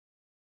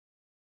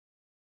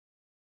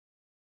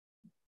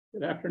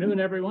Good afternoon,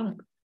 everyone. I'd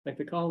like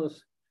to call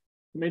this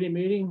committee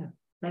meeting,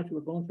 Township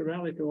of Bone Sur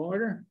Valley, to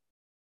order.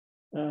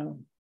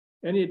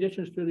 Any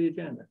additions to the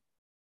agenda?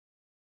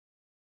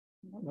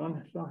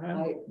 None, so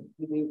I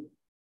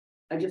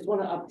just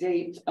want to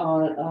update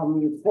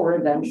on 4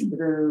 events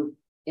that are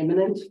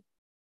imminent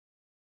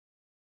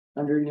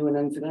under new and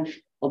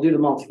unfinished. I'll do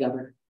them all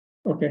together.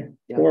 Okay,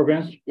 Yeah. 4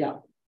 events. Yeah.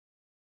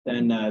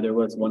 Then there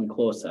was one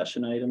closed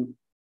session item.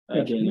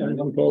 Yes,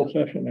 one closed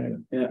session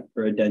item. Yeah,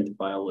 for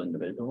identifiable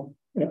individual.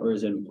 Yeah. Or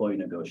is it employee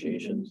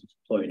negotiations?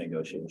 Employee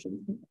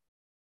negotiations.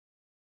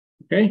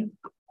 Okay.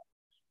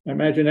 I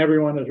imagine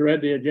everyone has read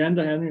the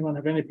agenda. Anyone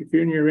have any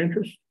pecuniary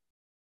interest?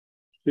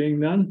 Seeing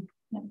none?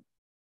 No.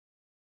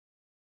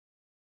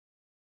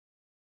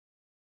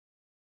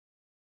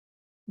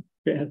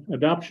 Okay,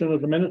 adoption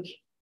of the minutes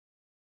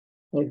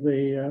of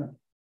the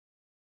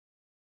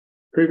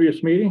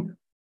previous meeting.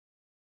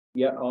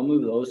 Yeah, I'll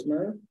move those,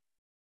 Merv.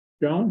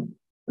 John,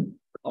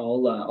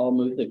 I'll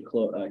move the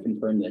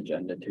confirm the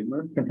agenda too,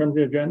 Merv. confirm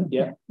the agenda.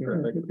 Yeah,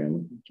 perfect.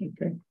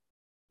 Okay.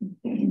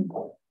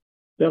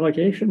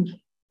 Delegations.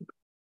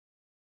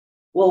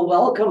 Well,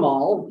 welcome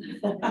all.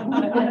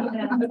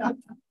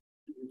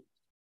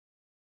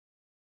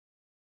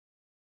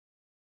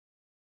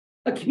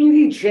 A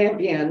community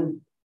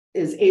champion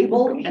is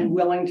able and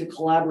willing to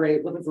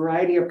collaborate with a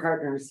variety of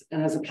partners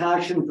and has a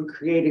passion for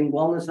creating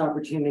wellness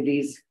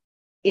opportunities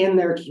in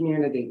their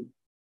community.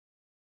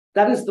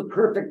 That is the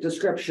perfect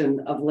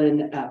description of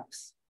Lynn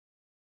Epps.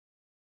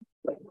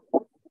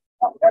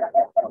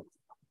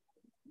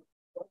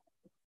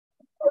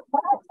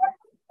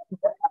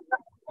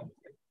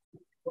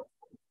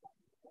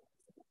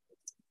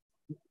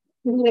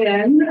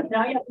 Lynn,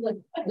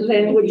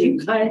 would you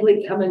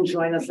kindly come and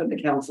join us at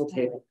the council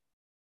table?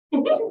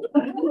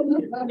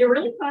 You're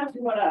really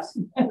talking about us.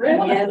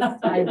 Really? Yes,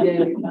 I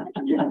did.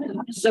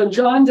 So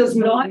John does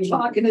not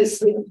talk in his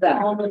sleep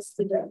back. Almost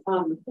to death.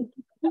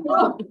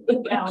 No,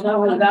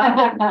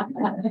 that,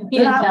 He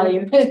didn't tell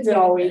you.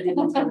 no, we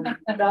didn't.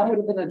 That would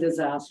have been a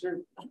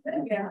disaster.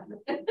 Yeah.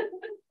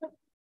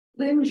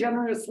 Lynn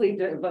generously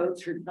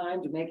devotes her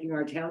time to making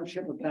our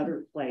township a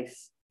better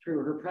place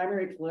through her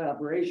primary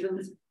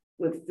collaborations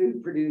with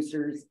food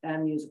producers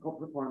and musical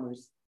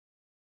performers.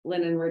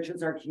 Lynn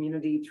enriches our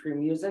community through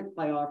music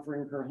by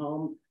offering her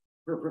home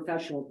for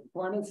professional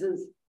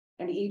performances,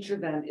 and each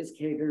event is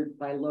catered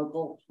by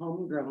local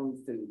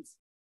homegrown foods.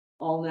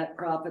 All net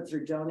profits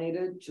are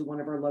donated to one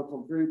of our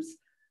local groups,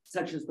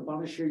 such as the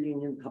Bonnechere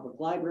Union Public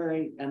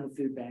Library and the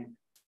Food Bank.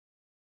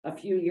 A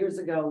few years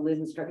ago,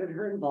 Lynn started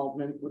her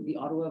involvement with the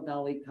Ottawa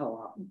Valley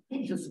Co-op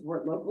to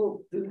support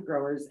local food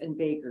growers and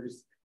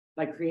bakers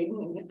by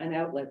creating an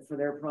outlet for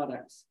their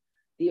products.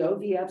 The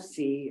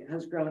OVFC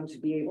has grown to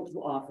be able to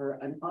offer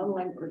an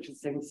online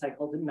purchasing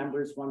cycle to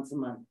members once a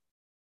month.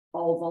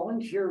 All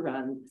volunteer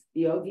run,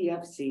 the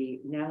OVFC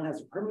now has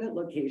a permanent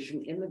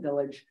location in the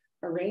village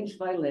arranged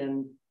by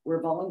Lynn,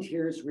 where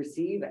volunteers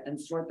receive and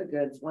sort the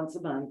goods once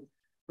a month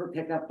for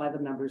pickup by the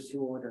members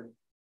who order.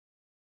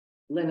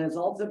 Lynn has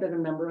also been a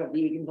member of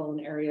the Eganville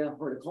and Area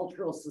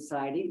Horticultural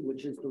Society,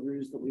 which is the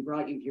ruse that we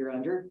brought you here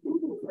under.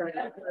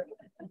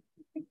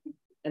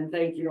 And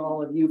thank you to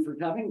all of you for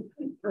coming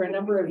for a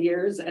number of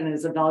years, and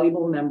is a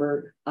valuable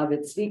member of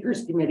its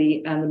speakers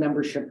committee and the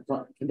membership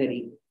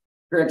committee.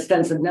 Her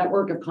extensive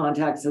network of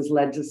contacts has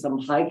led to some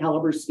high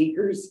caliber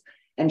speakers,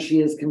 and she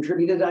has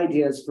contributed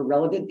ideas for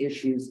relevant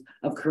issues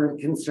of current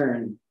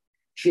concern.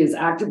 She has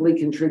actively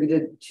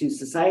contributed to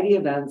society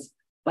events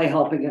by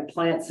helping at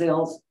plant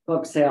sales,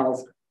 book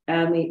sales,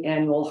 and the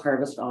annual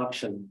harvest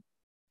auction.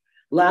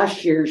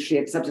 Last year, she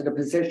accepted a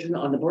position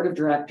on the board of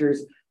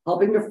directors,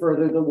 helping to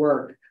further the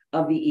work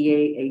of the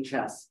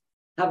EAHS.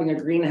 Having a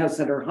greenhouse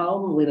at her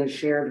home, Lynn has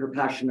shared her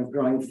passion of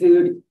growing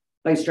food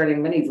by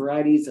starting many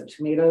varieties of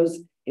tomatoes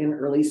in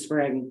early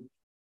spring.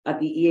 At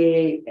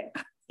the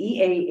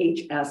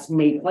EAHS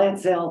May plant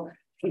sale,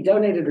 she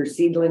donated her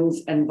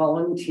seedlings and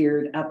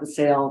volunteered at the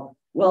sale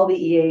while the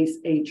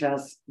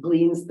EAHS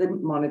gleans the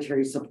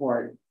monetary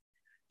support.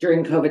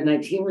 During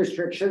COVID-19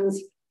 restrictions,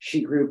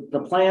 she grouped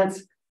the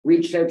plants,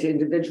 reached out to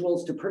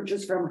individuals to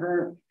purchase from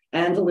her,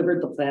 and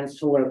delivered the plants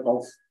to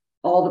locals.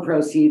 All the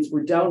proceeds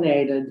were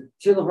donated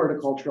to the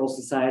Horticultural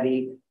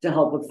Society to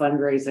help with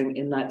fundraising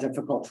in that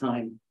difficult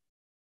time.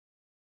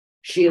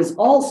 She is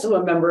also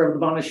a member of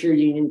the Bonnechere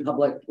Union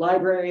Public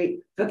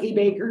Library cookie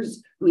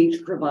bakers, who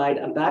each provide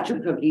a batch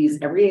of cookies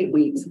every 8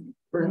 weeks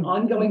for an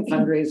ongoing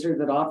fundraiser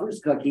that offers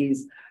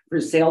cookies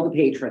for sale to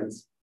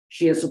patrons.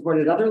 She has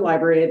supported other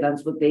library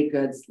events with baked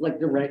goods like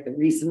the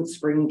recent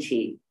spring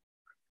tea.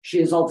 She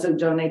has also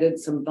donated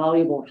some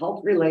valuable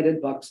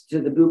health-related books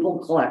to the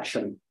Boople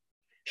collection.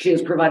 She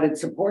has provided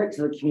support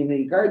to the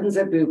community gardens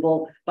at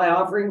Boople by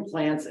offering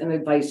plants and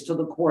advice to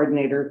the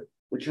coordinator,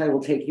 which I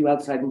will take you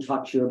outside and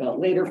talk to you about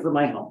later for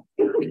my home.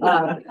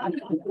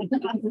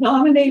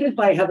 Nominated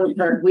by Heather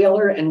Park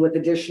Wheeler and with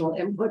additional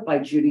input by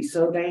Judy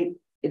Sove,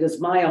 it is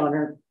my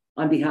honor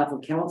on behalf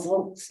of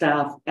council,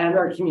 staff, and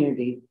our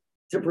community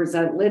to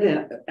present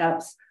Lynn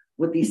Epps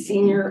with the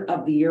Senior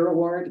of the Year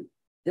Award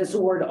This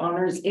award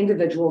honors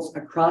individuals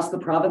across the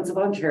province of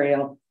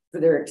Ontario for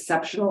their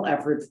exceptional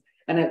efforts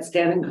and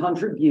outstanding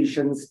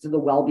contributions to the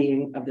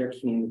well-being of their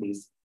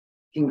communities.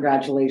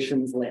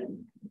 Congratulations,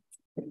 Lynn.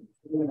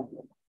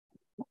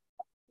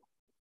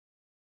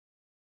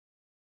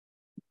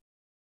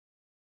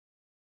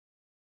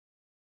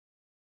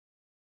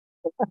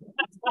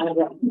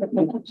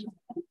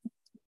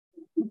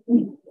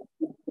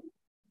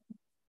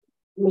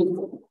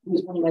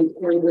 He's one of my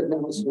favorite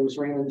ministers,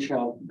 Raymond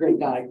Shaw. Great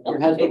guy. Your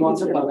husband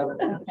wants a photo.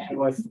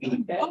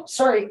 Oh,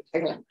 sorry.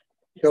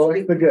 Show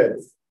us the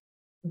goods.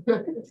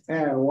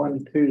 And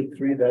 1, 2,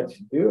 3, that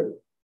should do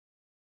it.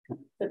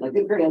 Like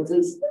the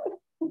Francis.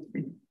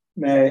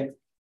 May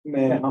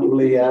I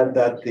humbly add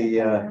that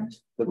the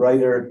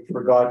writer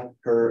forgot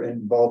her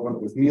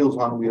involvement with Meals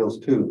on Wheels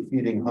too,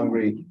 feeding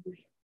hungry.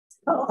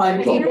 Can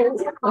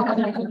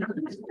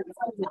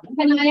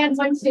I add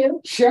one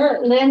too? Sure.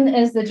 Lynn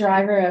is the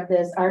driver of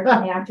this Art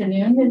in the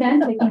Afternoon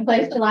event taking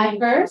place July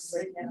 1st.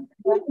 So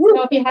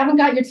if you haven't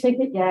got your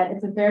ticket yet,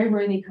 it's a very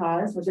worthy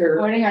cause. We're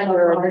supporting our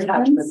local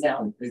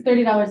artisans. It's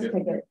 $30 a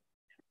ticket.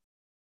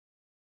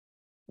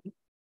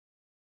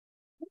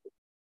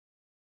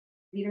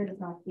 Peter is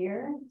not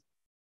here.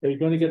 You're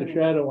going to get a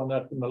shadow on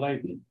that from the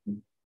light.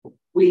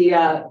 We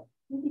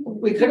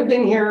could have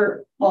been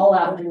here all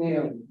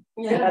afternoon.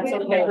 Yeah, that's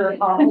okay for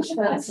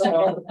accomplishment.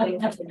 So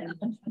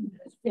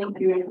thank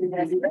you,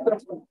 everybody.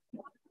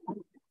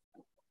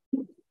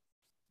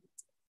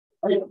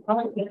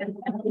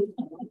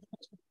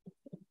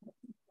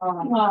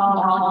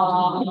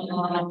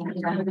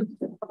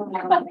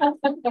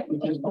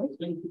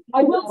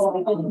 I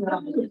will.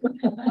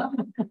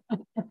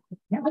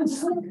 Kevin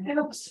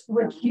Slips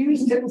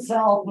recused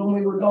himself when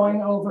we were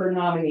going over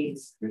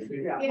nominees.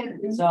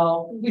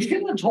 So we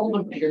shouldn't have told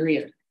him,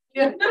 period.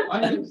 Yeah,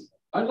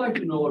 I'd like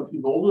to know if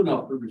he's old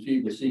enough to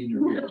receive a senior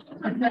gift.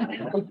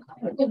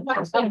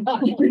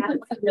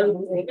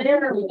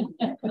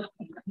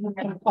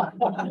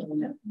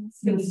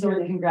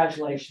 Sincere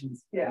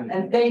congratulations. Yeah.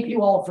 And thank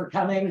you all for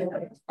coming.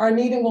 Our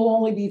meeting will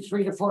only be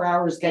 3 to 4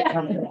 hours. Get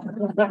coming.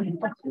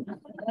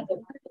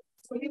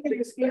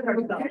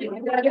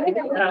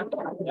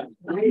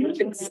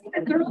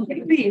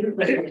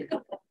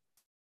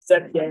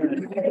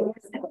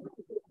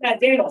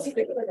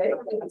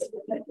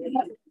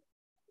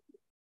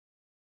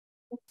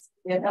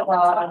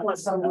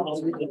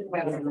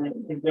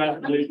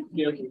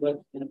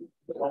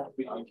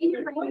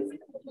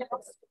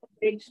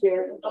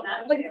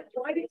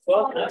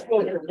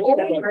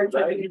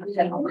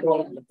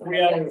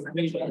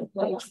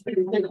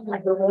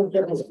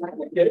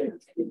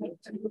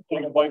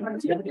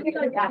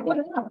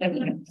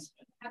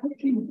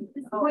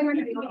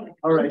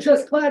 All right,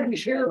 just glad we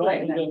shared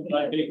right now.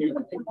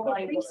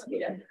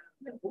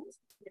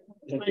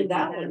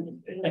 That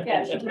one. Yeah,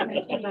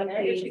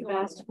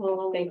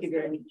 thank you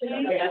very much.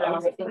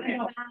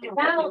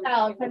 Val,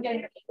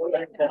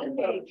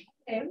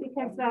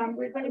 because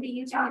we're going to be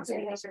using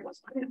number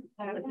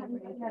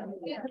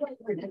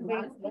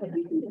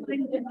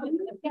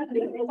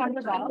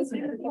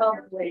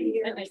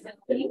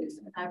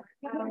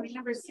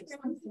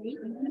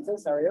 613. So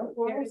sorry.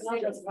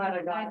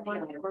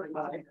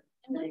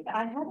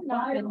 I have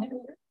not been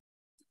there.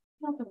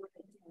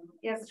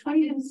 Yes,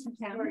 20 minutes from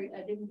town,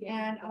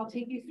 and I'll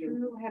take you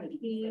through, have a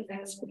key,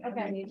 and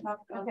okay, talk,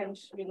 okay, we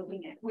should be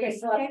looking at. Okay,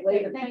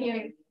 Thank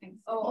you.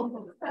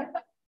 Oh.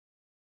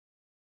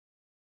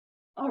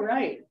 All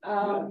right.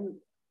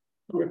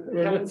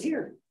 Kevin's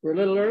here. We're a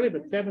little early,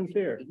 but Kevin's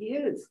here. He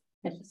is.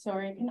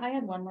 Sorry, can I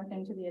add one more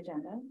thing to the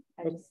agenda?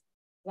 Is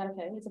that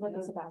okay? It's about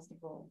the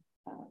Sebastopol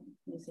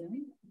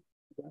Museum.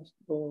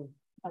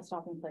 A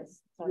stopping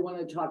place. You want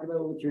to talk about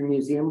it with your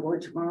museum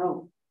board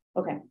tomorrow?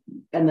 Okay.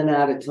 And then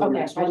add it to the Okay,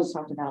 next I one. just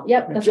talked about.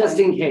 Yep. That's Just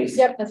fine. in case.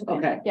 Yep, that's okay.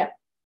 Okay. Yep.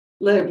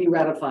 Let it be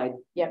ratified.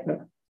 Yep.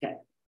 Okay.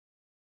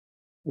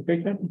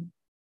 Okay, Kevin?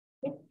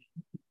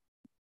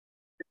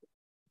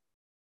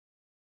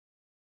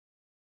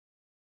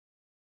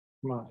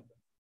 Come on.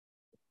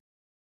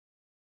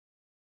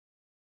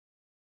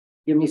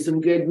 Give me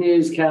some good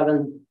news,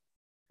 Kevin.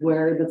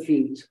 Where are the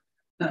feet?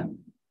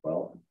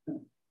 Well,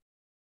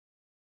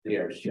 they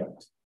are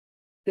shipped.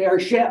 They are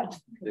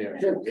shipped.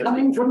 They're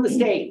coming from the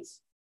States.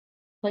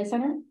 Play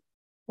center?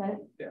 Right?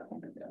 Yeah,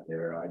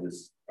 they're, I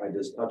just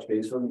touched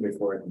base with them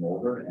before I come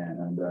over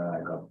and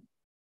I got,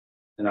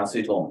 and that's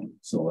what they told me,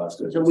 so that's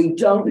good. So we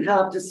don't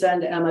have to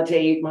send Emma to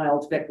 8 Mile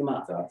to pick them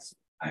up, That's,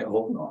 I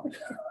hope not.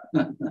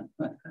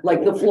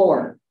 like the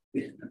floor.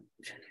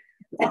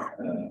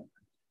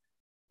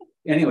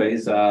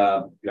 Anyways,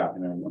 yeah,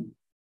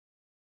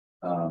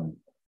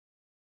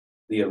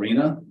 the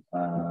arena,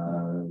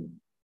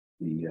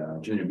 the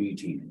junior B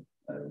team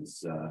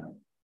is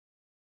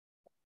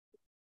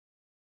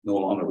no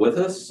longer with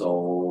us,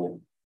 so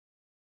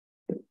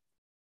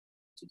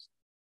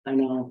I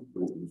know.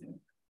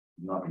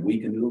 nothing we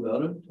can do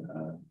about it.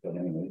 But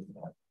anyway,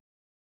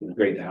 it was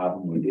great to have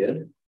them. We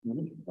did,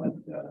 but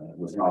it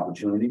was an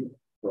opportunity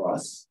for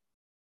us,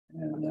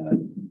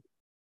 and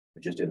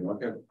it just didn't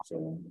work out.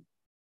 So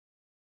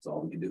That's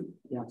all we can do.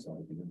 Yeah. That's all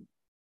we can do.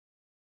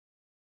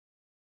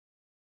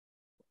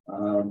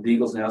 The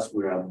Eagles Nest,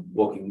 we have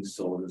bookings,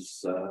 so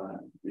there's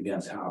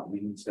events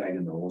happening,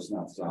 Stagnant Knolls,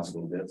 not the last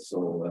little bit,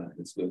 so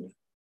it's good.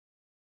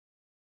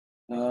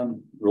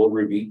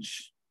 Rotary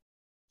Beach,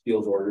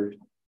 steel's ordered,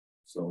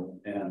 so,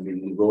 and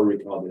the Rotary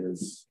Club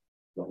is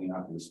looking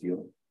after the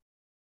steel.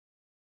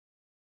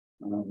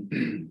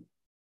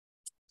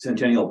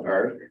 Centennial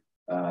Park,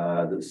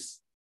 the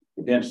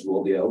benches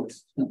will be out.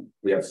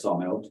 We have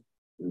some out,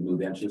 the new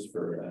benches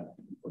for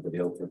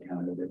the out for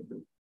Canada.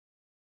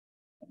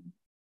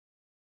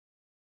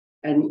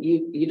 And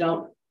you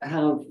don't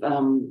have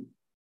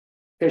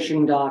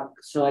fishing dock,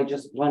 so I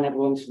just want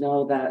everyone to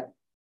know that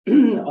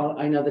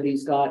I know that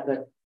he's got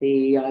that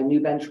the new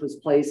bench was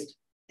placed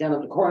down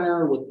at the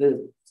corner with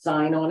the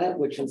sign on it,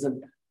 which is a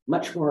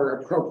much more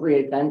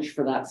appropriate bench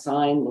for that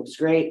sign. Looks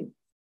great.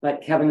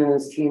 But Kevin and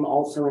his team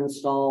also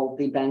installed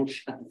the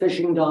bench at the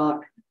fishing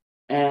dock,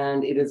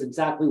 and it is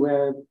exactly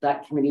where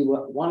that committee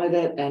wanted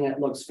it, and it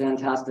looks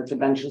fantastic. The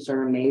benches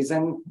are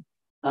amazing.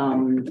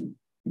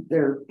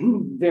 They're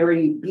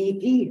very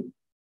beefy,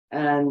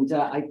 and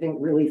I think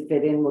really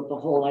fit in with the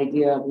whole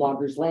idea of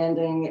Loggers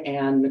Landing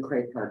and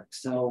McCray Park.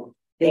 So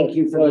thank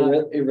you for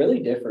that. It really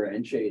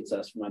differentiates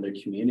us from other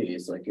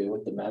communities, like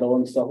with the metal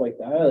and stuff like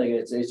that. Like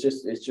it's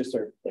just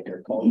our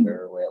our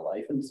culture, our way of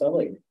life and stuff.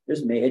 Like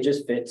it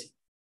just fits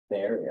the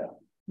area.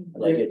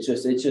 Like it's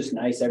just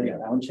nice. Every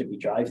township you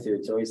drive through,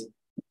 it's always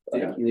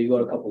like you go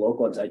to a couple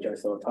local ones I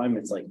drive through all the time.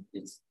 It's like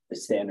it's the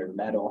standard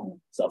metal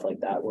stuff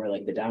like that. Where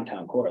like the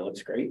downtown core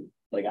looks great.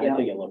 Like I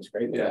think it looks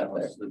great. Yeah,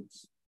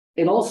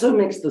 it also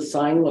makes the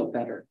sign look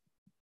better.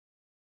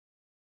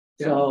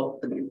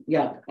 So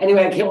yeah.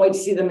 Anyway, I can't wait to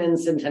see them in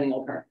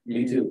Centennial Park.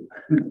 Me too.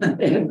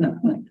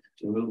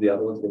 We'll the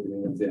other ones get the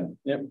new ones in.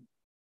 Yep.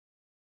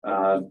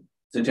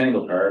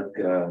 Centennial Park,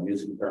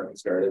 music park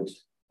started.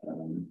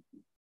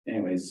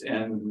 Anyways,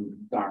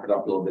 and back it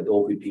up a little bit. The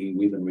OPP,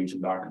 we've been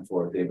reaching back and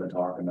forth. They've been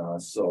talking to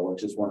us, so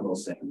it's just one of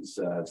those things.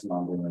 It's an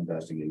ongoing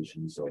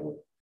investigation. So.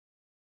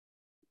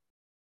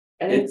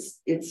 And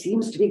it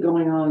seems to be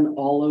going on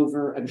all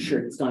over. I'm sure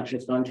it's not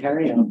just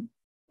Ontario,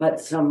 but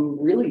some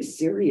really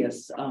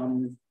serious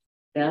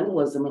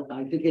vandalism.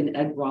 I think in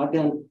Ed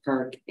Broadbent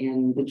Park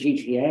in the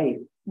GTA,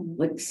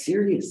 like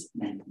serious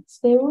vandals.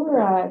 They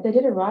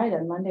did a ride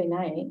on Monday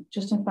night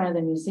just in front of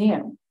the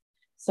museum.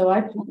 So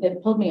they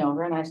pulled me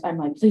over, and I'm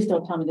like, please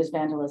don't tell me there's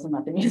vandalism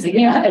at the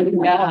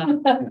museum. Yeah.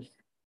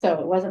 So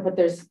it wasn't, but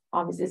there's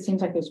obviously, it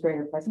seems like there's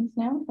greater presence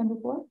now than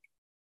before.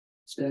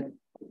 It's good.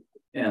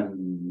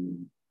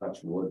 And touch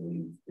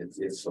wood,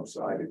 it's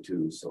subsided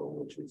too,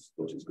 so which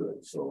is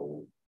good.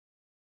 So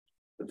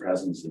the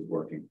presence is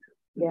working.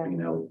 Yeah. You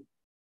know,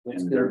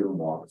 and they're doing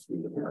walks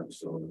through the park,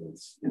 so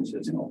it's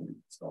helping.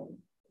 So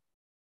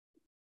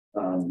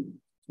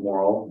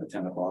tomorrow at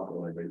 10 o'clock,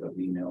 everybody got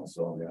the email,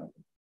 so yeah.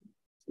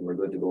 So we're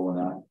good to go on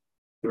that.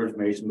 The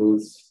information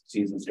booths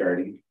season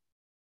starting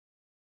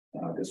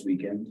this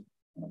weekend.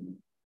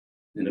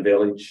 In the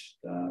village,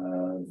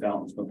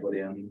 fountain's been put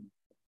in.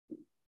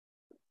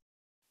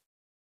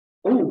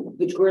 Oh,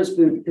 the tourist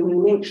booth, can we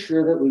make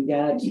sure that we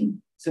get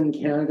some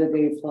Canada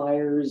Day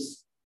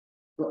flyers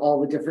for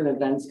all the different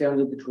events down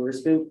to the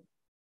tourist booth?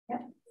 Yeah.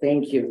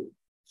 Thank you.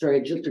 Sorry,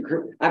 it just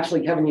occurred.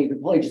 Actually, Kevin, you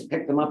could probably just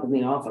pick them up in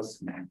the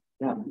office.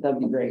 Yeah, that'd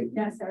be great.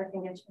 Yeah, Sarah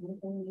can get you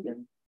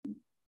anything.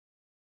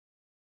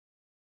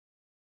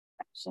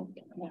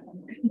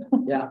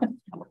 Yeah,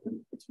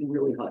 it's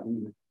really hot in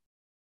here.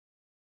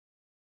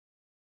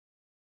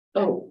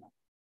 Oh.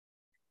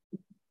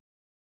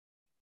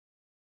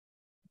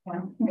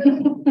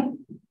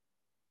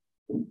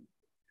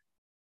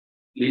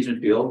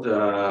 Legion Field,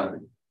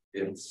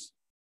 it's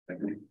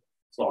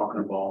soccer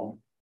and ball.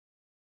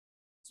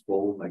 It's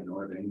full, like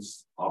no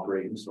things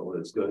operating, so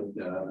it's good.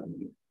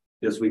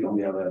 This weekend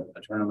we have a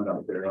tournament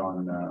up there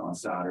on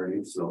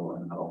Saturday, so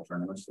an adult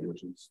tournament, so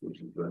which is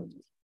good.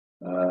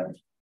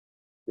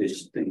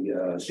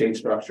 The shade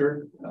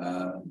structure.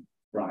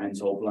 Brian's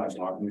hoping, I was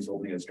talking, he's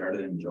hoping it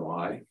started in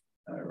July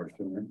or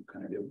sooner,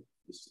 kind of do.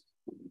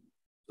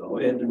 So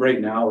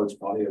right now it's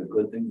probably a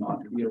good thing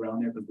not to be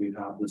around there because we've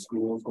had the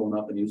schools going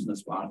up and using the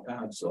splash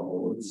pad.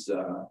 So it's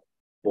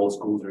both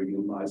schools are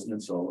utilizing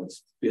it, so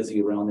it's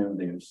busy around there. And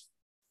there's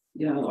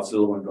lots of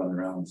little ones running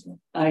around. So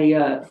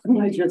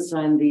I just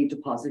signed the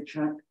deposit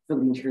check for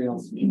the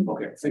materials.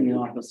 Okay, it's in the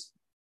office.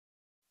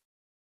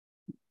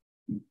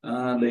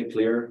 Lake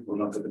Clear, we'll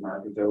look at the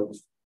market out.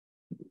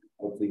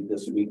 Hopefully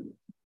this week,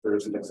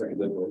 Thursday looks like a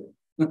good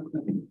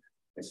one.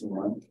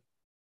 Excellent.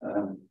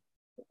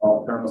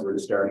 All terms we're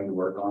just starting to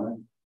work on it.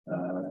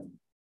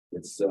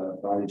 It's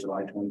Friday,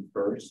 July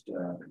 21st,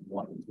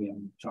 1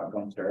 p.m.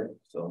 shotgun start.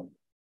 So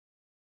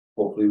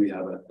hopefully we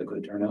have a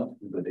good turnout,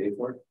 a good day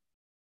for it.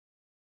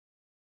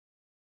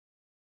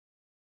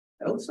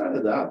 Outside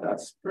of that,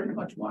 that's pretty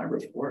much my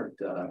report.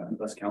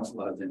 Unless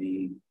council has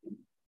any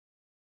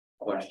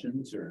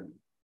questions or.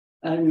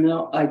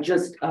 No, I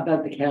just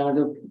about the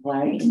Canada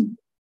flags.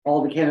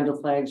 All the Canada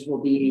flags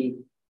will be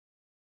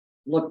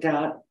looked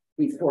at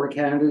before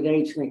Canada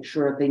Day to make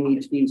sure if they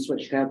need to be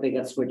switched out, they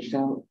get switched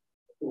out?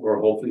 We're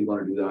hopefully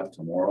gonna do that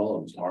tomorrow.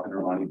 I was talking to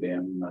Ronnie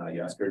Bim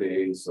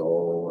yesterday,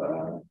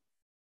 so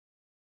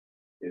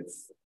if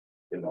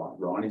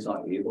Ronnie's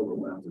not able, we're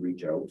gonna have to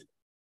reach out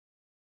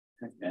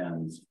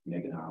and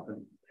make it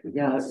happen.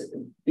 Yes,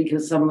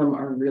 because some of them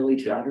are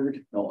really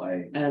tattered, No,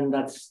 and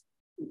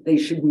they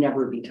should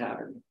never be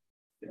tattered.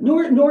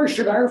 Nor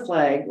should our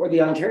flag or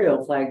the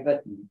Ontario flag,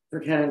 but for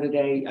Canada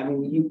Day, I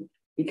mean,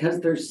 because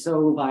they're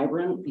so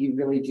vibrant, you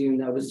really do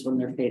notice when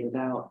they're faded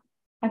out.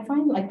 I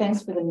find, like,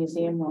 thanks for the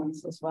museum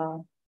ones as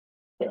well.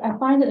 I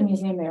find at the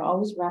museum, they're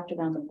always wrapped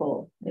around the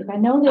pole. Like, I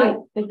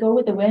know they go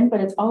with the wind,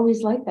 but it's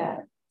always like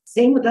that.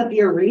 Same with at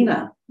the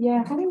arena.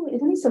 Yeah, is there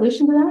any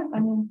solution to that? I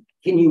mean,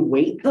 Can you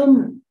weight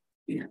them?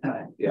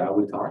 yeah,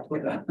 we talked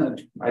about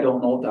that. I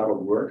don't know if that would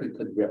work. It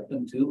could rip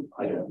them too.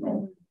 I don't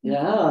know.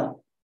 Yeah.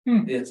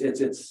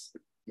 It's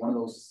one of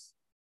those.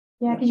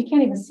 yeah, because you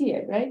can't even see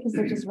it, right? Because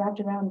they're just wrapped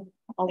around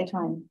all the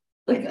time.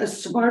 Like a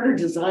smarter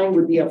design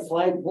would be a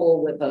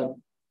flagpole with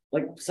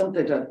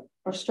something to,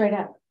 Or straight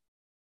up.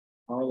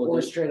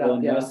 Or straight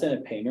up, yeah. Invest in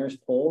a painter's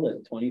pole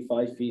that's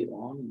 25 feet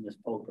long and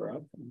just poke her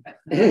up.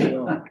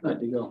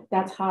 Good to go.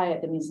 That's high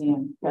at the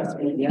museum. Trust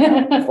me.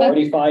 Yeah.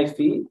 45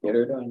 feet, get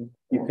her done.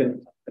 You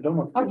can, I don't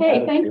know. if you Okay,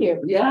 had thank it.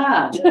 you.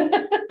 yeah.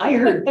 I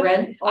heard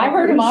Brent. I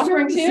heard him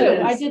offering too.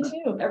 services. I did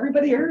too.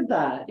 Everybody heard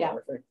that. Yeah.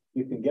 Perfect.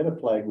 You can get a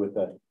flag with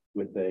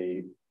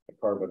a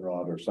carbon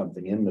rod or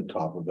something in the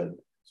top of it,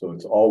 so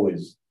it's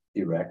always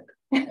erect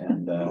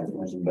and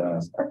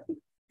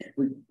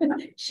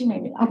She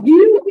made me laugh.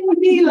 You made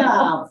me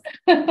laugh.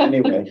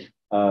 anyway,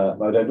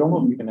 but I don't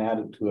know if you can add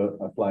it to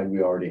a flag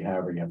we already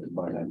have, or you have to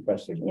buy that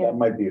question. Yeah. That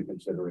might be a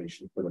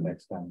consideration for the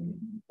next time.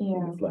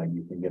 Yeah, Flag,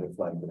 you can get a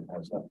flag that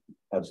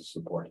has a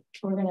support.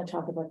 we're gonna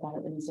talk about that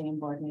at the museum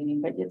board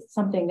meeting, but it's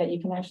something that you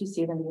can actually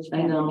see them. Just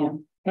I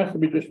know. yeah. Has to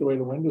be just the way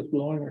the wind is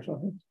blowing or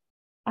something.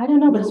 I don't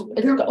know, but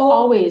They're it's all-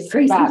 always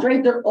Tracy's wrapped.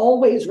 right, they're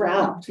always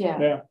wrapped. Yeah,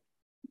 Yeah,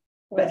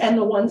 And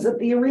the ones at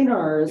the arena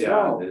are as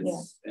Yeah,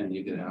 well. and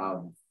you can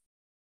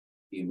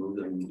you move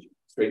them,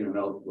 straighten them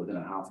out within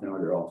a half an hour,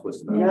 they're all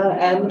twisted. out.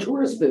 Yeah, and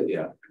tourist booth.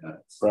 Yeah.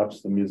 That's-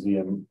 Perhaps the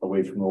museum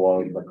away from the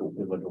wall, like a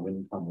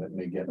wind tunnel that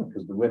may get,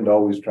 because the wind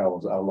always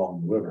travels out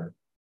along the river.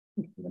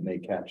 And it may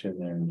catch in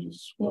there and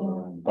just swirl yeah.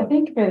 around. I But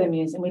think for the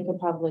museum, we could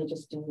probably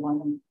just do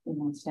one,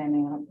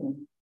 standing up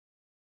and.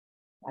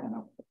 I don't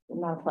know, I'm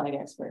not a flag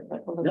expert,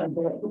 but we'll look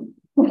into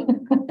it.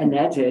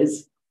 Annette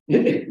is.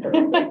 Kevin,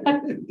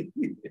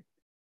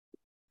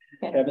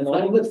 the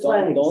Fun only, with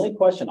flags. the only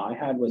question I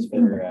had was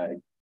for,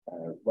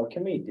 what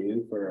can we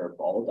do for our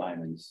ball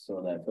diamonds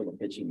so that for the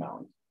pitching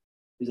mound?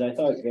 Because I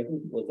thought,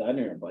 was that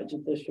in our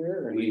budget this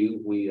year? Or?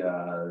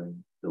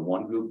 The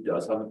one group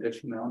does have a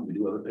pitching mound, we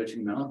do have a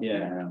pitching mound.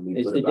 Yeah. and we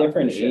It's put the it back in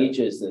different shed.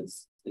 ages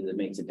that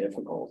makes it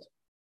difficult.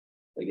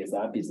 Like, is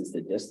that because it's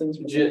the distance?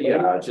 from the Yeah,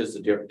 player? it's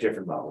just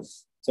different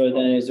levels. So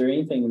then is there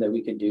anything that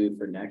we could do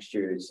for next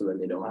year so that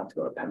they don't have to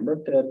go to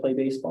Pembroke to play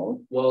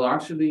baseball? Well,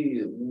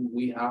 actually,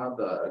 we have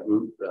a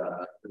group,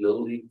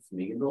 Little League from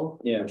Eganville.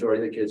 Yeah.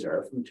 Majority of the kids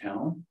are from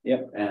town.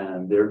 Yep.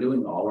 And they're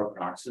doing all our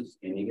practices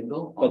in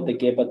Eganville. But the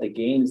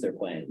games they're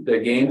playing. The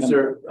games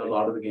a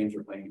lot of the games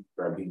are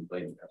being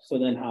played. So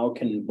then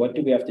what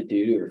do we have to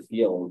do or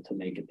feel to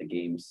make it the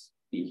games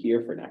be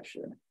here for next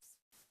year?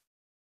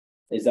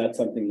 Is that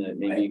something that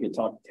maybe you could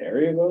talk to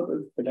Terry about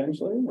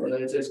potentially? or- Well,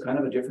 it's kind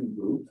of a different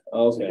group.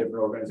 It's Okay, different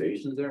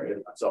organizations there.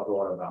 It's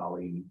Upper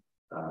Valley,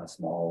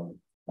 small.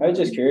 I was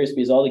just curious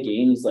because all the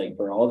games, like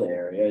for all the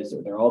areas,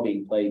 they're all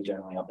being played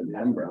generally up in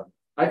Pembroke.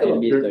 I And think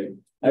we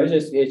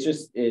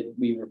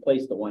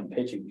replaced the one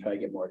pitching, to try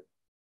to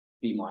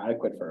be more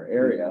adequate for our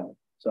area.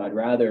 So I'd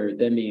rather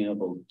them being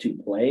able to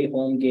play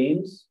home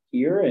games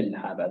here and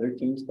have other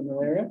teams come to the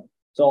area.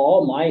 So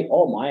all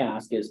my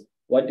ask is,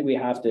 what do we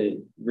have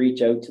to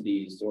reach out to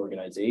these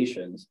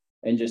organizations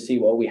and just see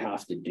what we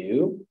have to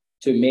do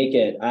to make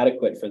it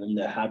adequate for them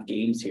to have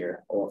games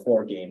here or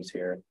 4 games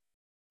here?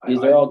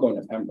 Because they're all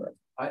going to Pembroke.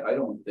 I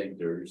don't think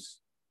there's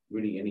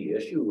really any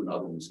issue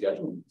other than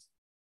scheduling.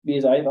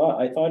 Because I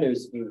thought it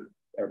was,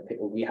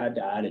 we had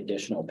to add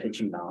additional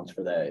pitching mounds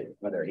for the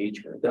other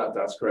age group.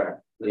 That's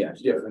correct. Yeah.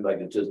 It's different, like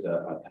it's just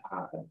but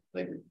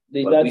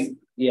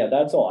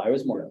That's all. I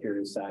was more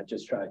curious at,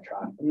 just try to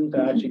track them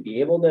to actually be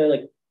able to,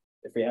 like,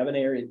 if we have an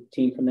area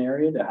team from the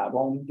area to have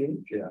home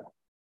games. Yeah.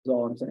 Is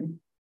all I'm saying.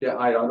 yeah,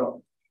 I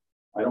don't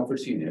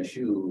foresee an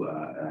issue.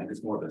 I think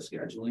it's more of a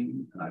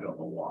scheduling, and I don't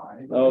know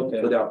why.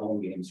 Okay. Without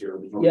home games here.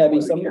 there's no Yeah,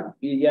 reason why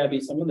we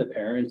can't. some of the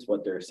parents,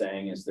 what they're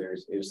saying is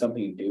it was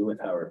something to do with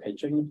how our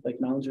pitching like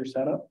mounds are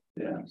set up.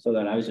 Yeah. So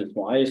then I just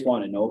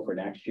want to know for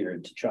next year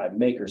to try to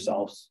make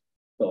ourselves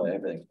so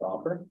everything's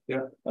proper.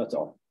 Yeah. That's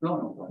all.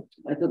 No.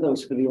 I thought that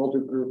was for the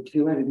older group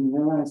too. I didn't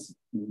realize.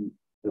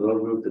 The little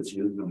group that's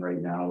using them right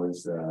now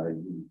is the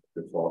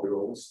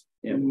 12-year-olds.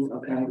 Yeah.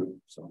 Okay.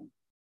 So.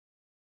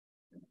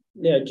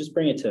 Yeah, just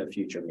bring it to a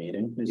future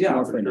meeting. It's Yeah,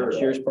 more for for next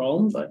sure. year's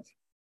problem, but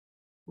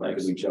I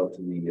could reach out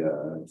to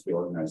the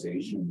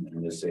organization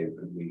and just say,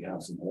 could we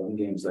have some home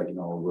games, like, you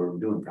know, we're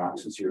doing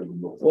practices here.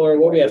 Or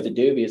what we have to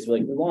do is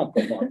like, we want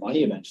to put more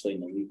money eventually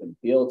in the league and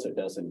field, so it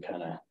doesn't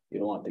kind of, you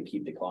don't want to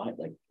keep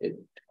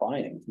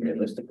declining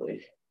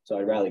realistically. So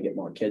I'd rather get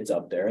more kids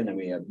up there and then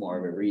we have more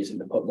of a reason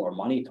to put more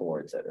money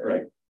towards it,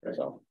 right? Right.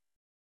 So.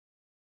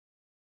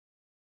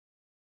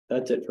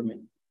 That's it for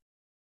me.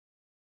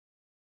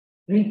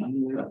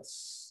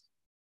 That's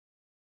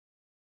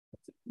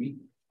me.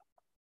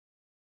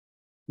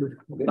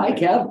 Bye,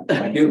 Kev.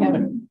 Thank you.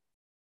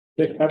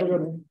 Okay, have a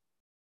good one.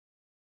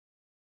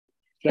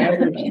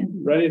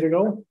 Sam, ready to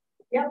go?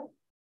 Yep.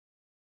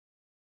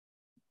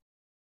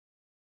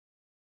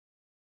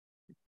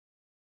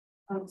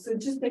 So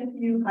just a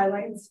few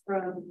highlights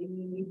from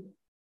the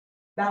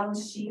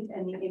balance sheet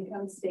and the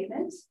income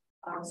statement.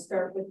 I'll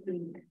start with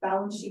the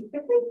balance sheet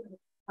quickly.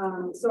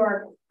 So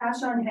our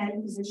cash on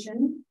hand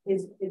position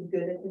is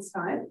good at this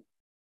time.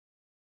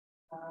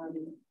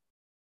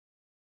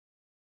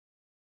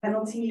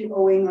 Penalty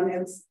owing on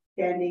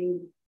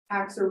outstanding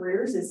tax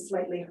arrears is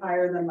slightly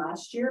higher than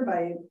last year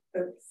by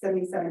about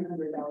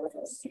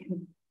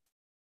 $7,700.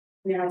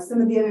 Now,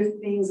 some of the other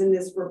things in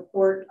this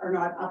report are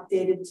not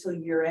updated till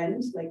year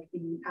end, like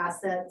the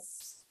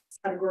assets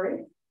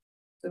category.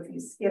 So if you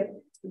skip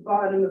the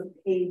bottom of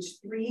page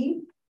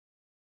 3,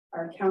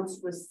 our accounts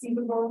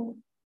receivable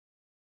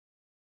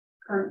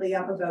currently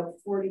up about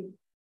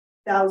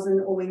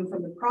 40,000 owing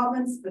from the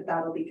province, but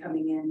that'll be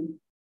coming in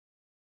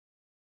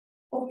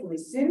hopefully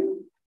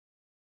soon.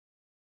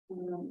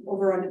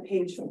 Over on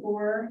page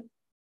 4,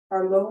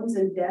 our loans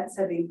and debts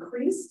have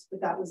increased, but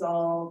that was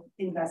all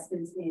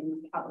investments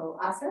in capital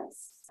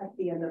assets at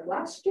the end of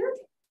last year.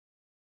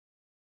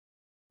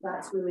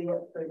 That's really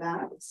it for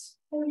that.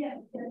 Oh, yeah.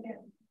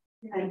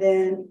 And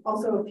then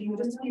also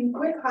just a few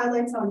quick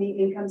highlights on the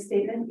income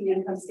statement. The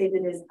income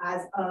statement is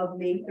as of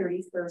May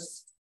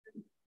 31st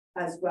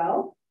as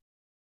well.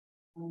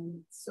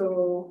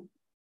 So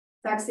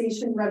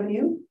taxation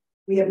revenue,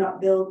 we have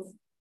not done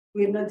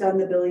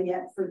the billing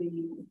yet for the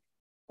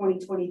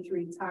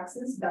 2023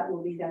 taxes. That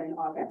will be done in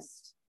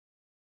August.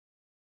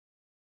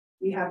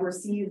 We have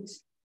received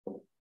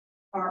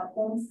our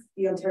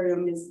the Ontario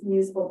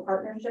Municipal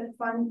Partnership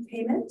Fund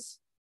payment,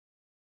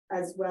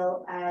 as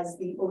well as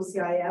the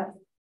OCIF,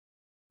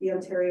 the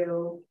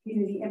Ontario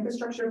Community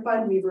Infrastructure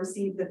Fund. We've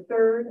received the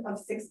 3rd of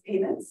 6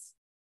 payments.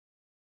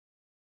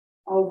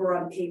 Over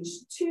on page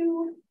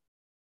 2,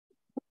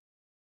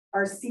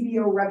 our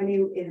CBO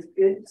revenue is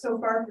good so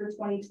far for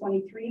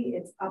 2023.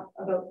 It's up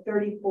about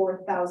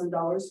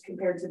 $34,000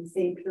 compared to the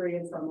same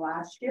period from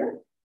last year.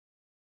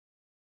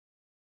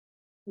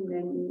 And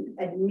then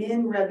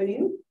admin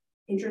revenue,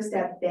 interest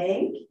at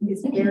bank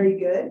is very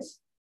good.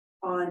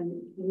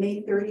 On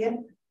May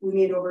 30th, we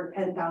made over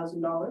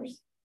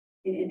 $10,000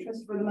 in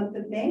interest for the month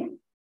of May.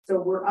 So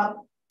we're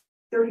up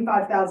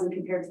 $35,000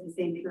 compared to the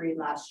same period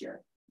last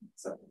year.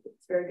 So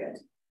it's very good.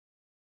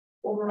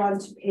 Over on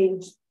to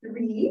page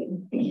 3,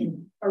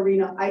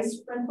 Arena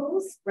Ice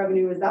Rentals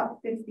revenue is up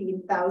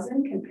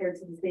 $15,000 compared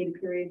to the same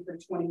period for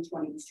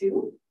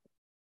 2022.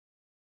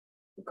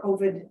 The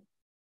COVID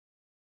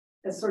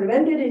has sort of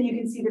ended, and you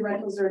can see the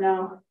rentals are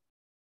now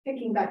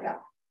picking back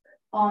up.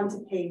 On to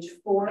page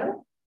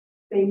 4,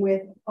 same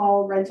with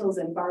all rentals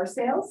and bar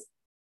sales.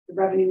 The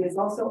revenue is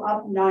also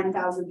up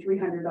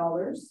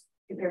 $9,300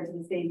 compared to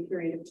the same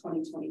period of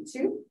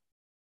 2022.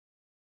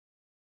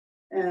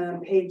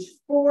 Page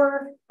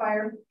 4,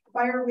 fire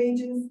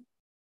wages.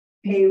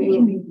 Pay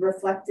will be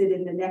reflected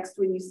in the next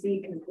one you see,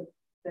 because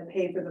the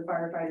pay for the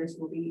firefighters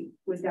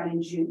was done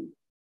in June.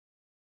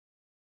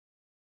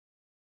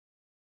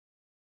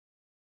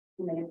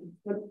 And then if you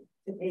flip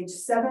to page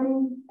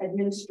 7,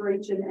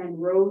 administration and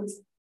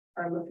roads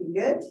are looking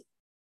good.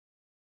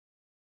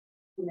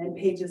 And then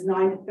pages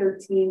 9 to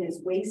 13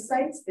 is waste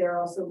sites. They're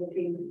also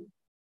looking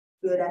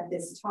good at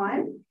this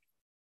time.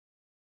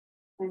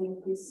 And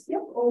if you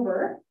skip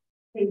over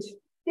page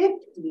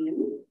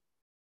 15,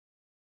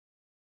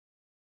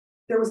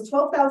 there was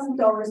 $12,000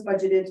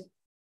 budgeted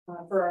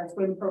for our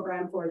swim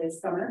program for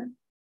this summer.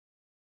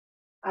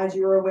 As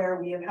you're aware,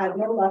 we have had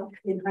no luck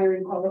in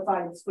hiring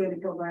qualified swim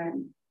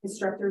program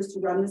instructors to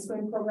run the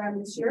swim program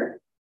this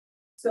year.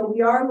 So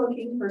we are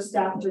looking for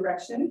staff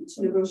direction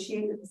to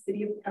negotiate with the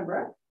City of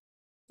Pembroke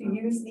to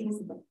use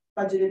these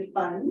budgeted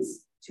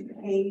funds to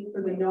pay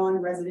for the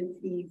non-resident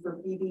fee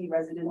for BB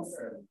residents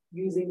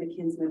using the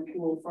Kinsman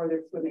pool for their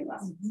swimming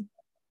lessons.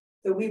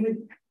 So we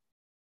would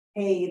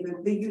pay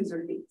the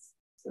user fees.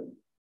 So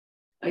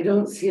I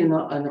don't see an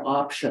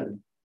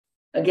option.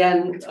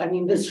 Again, I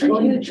mean, the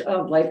shortage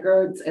of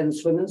lifeguards and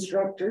swim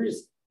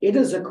instructors, it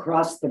is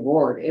across the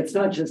board. It's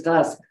not just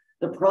us.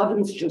 The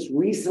province just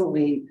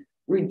recently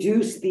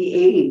reduced the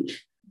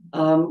age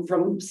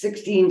from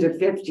 16 to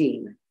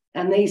 15,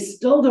 and they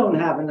still don't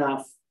have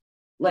enough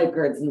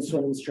lifeguards and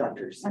swim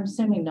instructors. I'm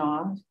assuming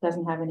NOG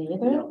doesn't have any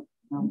either.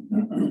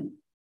 No.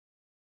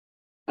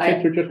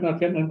 They're just not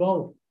getting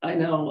involved. I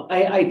know.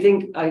 I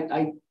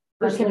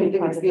personally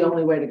think it's the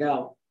only way to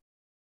go.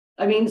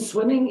 I mean,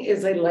 swimming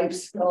is a life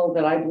skill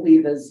that I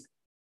believe is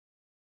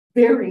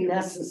very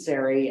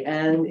necessary.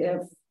 And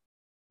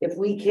if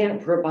we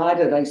can't provide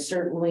it, I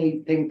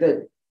certainly think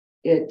that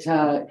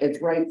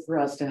it's right for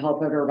us to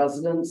help out our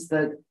residents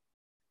that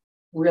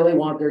really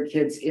want their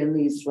kids in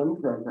these swim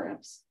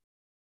programs.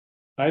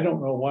 I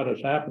don't know what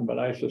has happened, but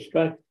I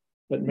suspect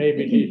that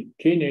maybe these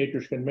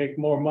teenagers can make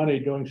more money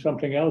doing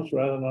something else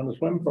rather than on the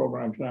swim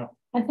programs now.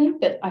 I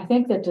think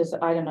that just,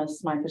 I don't know, this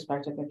is my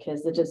perspective of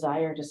kids, the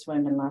desire to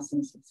swim in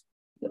lessons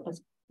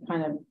has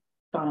kind of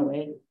gone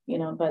away, you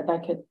know, but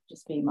that could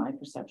just be my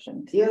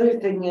perception. The other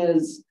thing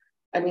is,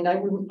 I mean,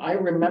 I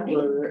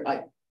remember,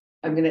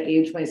 I'm going to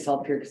age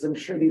myself here because I'm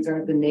sure these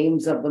aren't the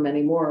names of them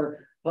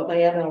anymore, but my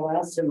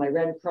MLS and my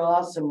Red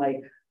Cross and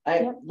like,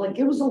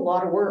 it was a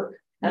lot of work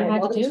and a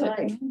lot of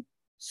time.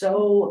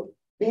 So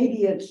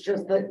maybe it's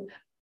just that,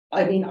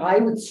 I mean, I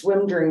would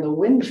swim during the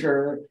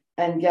winter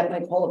and get my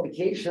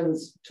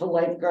qualifications to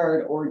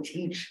lifeguard or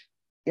teach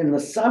in the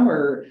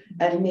summer.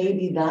 And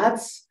maybe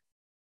it's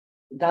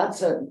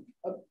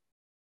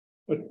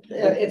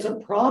a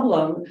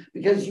problem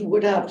because you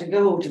would have to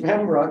go to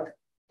Pembroke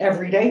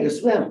every day to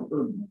swim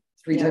or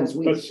 3 times a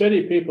week. But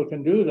city people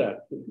can do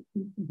that.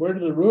 Where do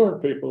the rural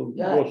people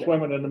go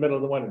swimming in the middle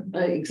of the winter?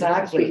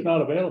 Exactly. It's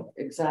not available.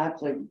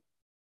 Exactly.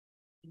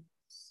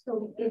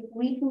 So if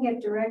we can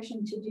get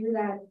direction to do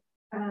that,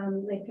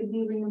 like could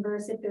we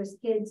reimburse if there's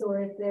kids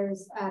or if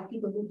there's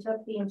people who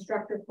took the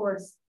instructor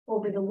course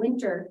over the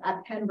winter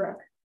at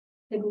Pembroke?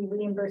 Could we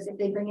reimburse if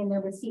they bring in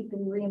their receipt? Could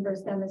we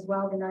reimburse them as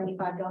well the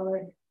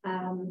 $95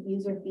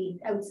 user fee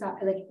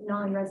outside, like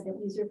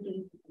non-resident user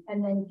fee,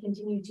 and then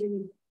continue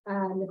to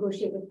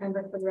negotiate with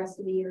Pembroke for the rest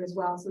of the year as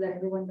well, so that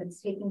everyone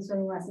that's taking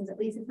swimming lessons, at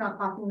least it's not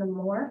costing them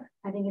more.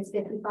 I think it's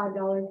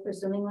 $55 for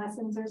swimming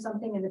lessons or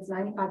something, and it's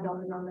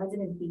 $95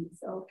 non-resident fee.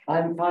 So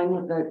I'm fine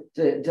with that.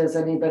 Does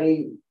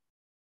anybody?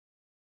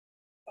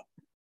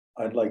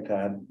 I'd like to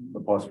add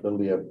the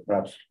possibility of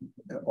perhaps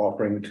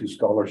offering 2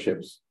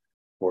 scholarships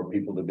for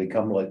people to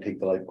take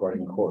the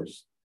lifeguarding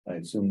course. I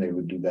assume they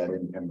would do that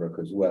in Pembroke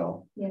as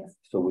well. yes.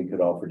 So we could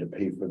offer to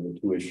pay for the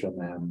tuition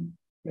and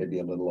maybe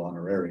a little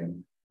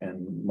honorarium,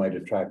 and might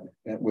attract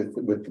with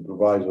the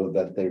proviso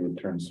that they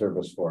return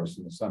service for us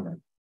in the summer.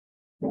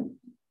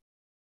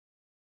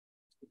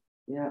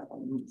 Yeah.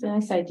 It's a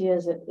nice idea.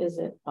 Is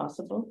it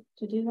possible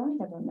to do that?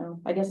 I don't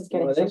know. I guess it's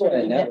getting. Well, I think what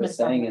Annette was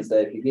saying is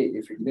that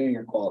if you're doing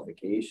your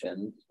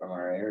qualification from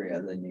our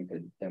area, then we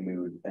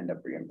would end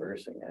up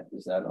reimbursing it.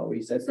 Is that all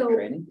we said for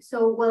training?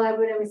 So what I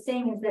was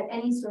saying is that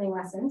any swimming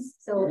lessons,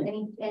 so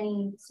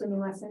any swimming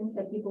lesson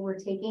that people were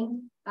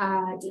taking,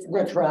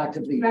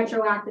 retroactively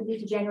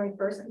to January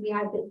 1st, we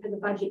had for the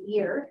budget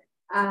year.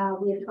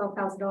 We have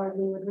 $12,000.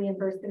 We would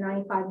reimburse the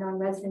 $95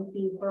 non-resident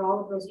fee for all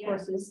of those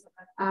courses.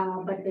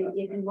 But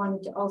if you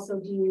wanted to also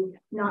do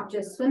not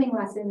just swimming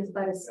lessons,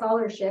 but a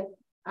scholarship,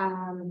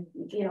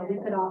 you know, we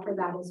could offer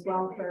that as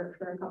well for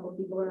a couple of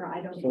people. Or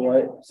I don't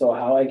know. So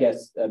how, I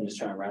guess I'm just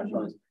trying to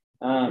rationalize.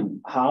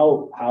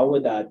 How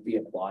would that be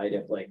applied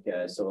if like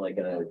a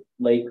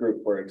lake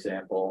group, for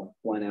example,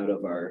 went out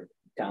of our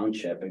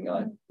township and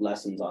got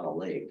lessons on a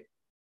lake?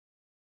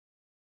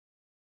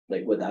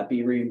 Like, would that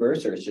be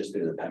reimbursed, or it's just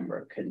through the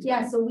Pembroke?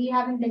 Yeah, so we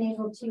haven't been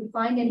able to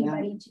find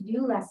anybody to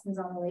do lessons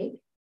on the lake.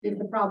 Is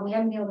the problem. We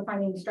haven't been able to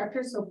find any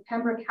instructors. So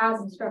Pembroke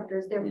has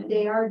instructors.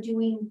 They are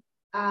doing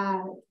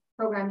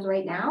programs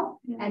right now,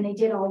 and they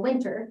did all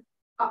winter.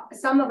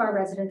 Some of our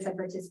residents have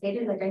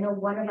participated. Like I know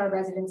one of our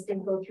residents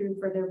didn't go through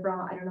for their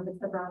I don't know if it's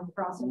the Bronx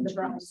Cross or the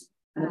Bronx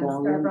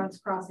Bronx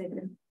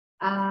Crossing.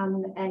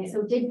 And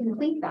so did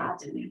complete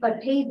that,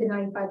 but paid the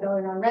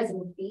 $95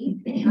 non-resident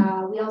fee.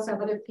 We also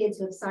have other kids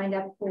who have signed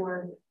up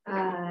for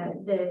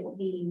the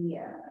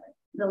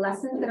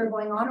lessons that are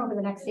going on over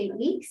the next 8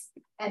 weeks,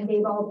 and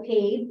they've all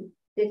paid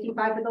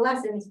 $55 for the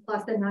lessons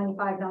plus the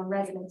 $95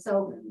 non-resident.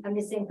 So I'm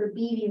just saying for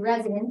BV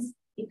residents,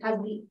 because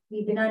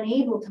we've been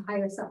unable to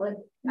hire someone.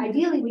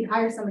 Ideally, we'd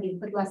hire somebody to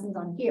put lessons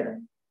on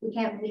here. We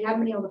haven't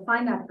been able to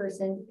find that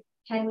person.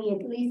 Can we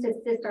at least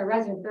assist our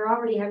residents? They're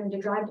already having to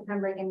drive to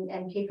Pembroke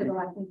and pay for the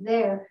lessons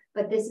there,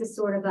 but this is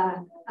sort of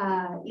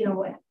you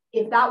know,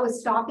 if that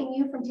was stopping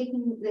you from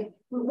taking,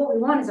 what we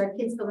want is our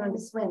kids to learn to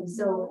swim.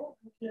 So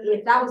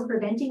if that was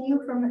preventing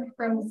you from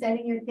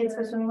sending your kids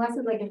for swimming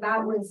lessons, like if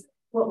that was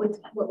what was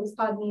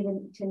causing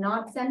you to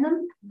not send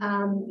them,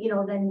 you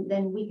know,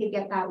 then we could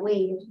get that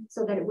waived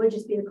so that it would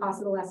just be the cost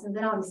of the lessons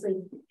and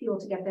obviously fuel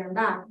to get there and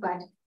back,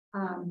 but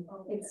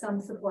it's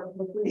some support.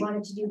 If we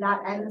wanted to do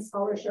that and the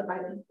scholarship,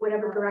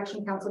 whatever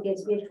direction council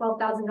gives, we have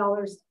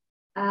 $12,000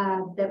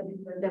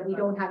 that we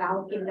don't have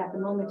allocated at the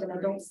moment, and I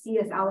don't see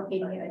us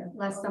allocating it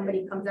unless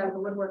somebody comes out of the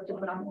woodwork to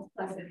put on this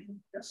lesson.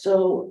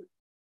 So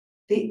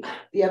the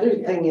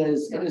other thing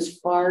is, it is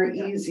far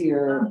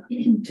easier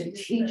to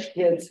teach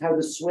kids how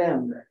to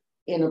swim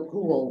in a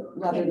pool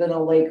rather than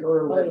a lake or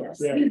a river.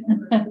 Yeah.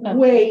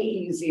 Way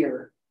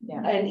easier.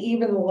 Yeah. And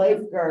even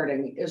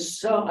lifeguarding is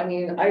so, I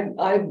mean, I've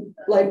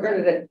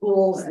lifeguarded at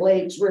pools,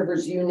 lakes,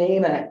 rivers, you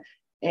name it.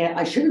 And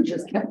I should have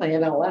just kept my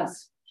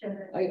MLS.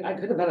 Sure. I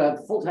could have had a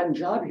full-time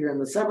job here in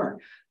the summer.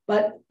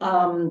 But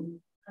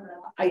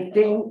I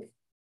think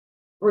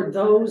for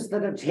those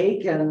that have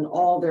taken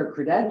all their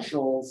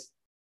credentials,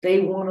 they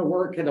want to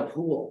work at a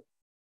pool.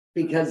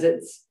 Because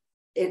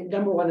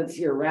number one, it's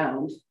year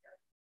round,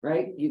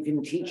 right? You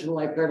can teach in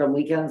lifeguard on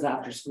weekends,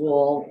 after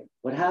school,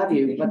 what have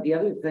you. But the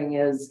other thing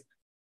is,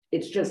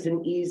 it's just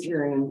an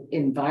easier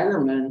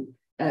environment,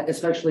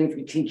 especially if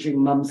you're teaching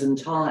mums and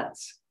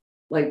tots.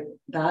 Like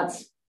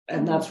that's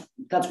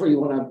where you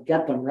want to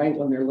get them, right?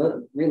 When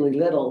they're really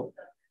little.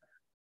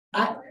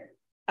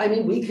 I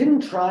mean, we can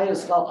try a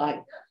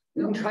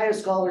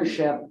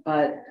scholarship,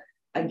 but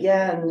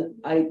again,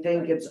 I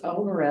think it's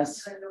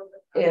onerous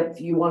if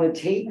you want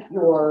to take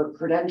your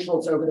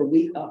credentials over the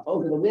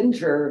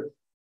winter.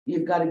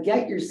 You've got to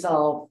get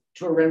yourself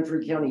to a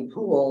Renfrew County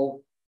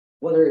pool,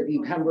 whether it be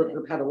Pembroke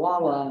or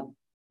Petawawa,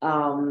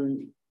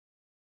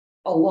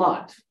 a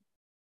lot.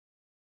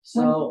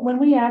 So when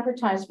we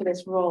advertise for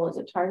this role, is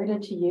it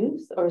targeted to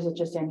youth or is it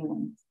just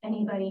anyone?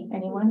 Anybody.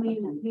 Anyone?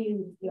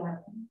 Yeah.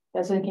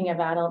 That's thinking of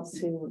adults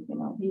who,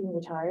 even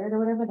retired or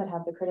whatever that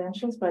have the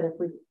credentials, but if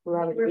we're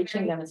already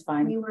reaching them, it's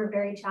fine. We were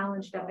very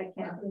challenged up at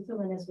Camp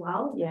Lutheran as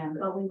well. Yeah.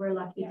 But we were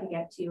lucky to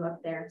get two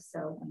up there.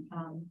 So,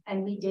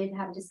 and we did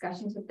have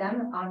discussions with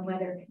them on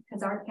whether,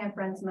 because our camp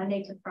runs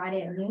Monday to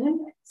Friday at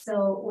noon.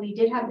 So we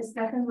did have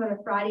discussions whether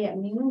Friday at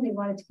noon, they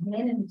wanted to come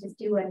in and just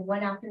do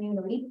one afternoon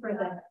a week for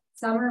the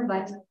summer,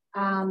 but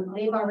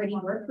they've already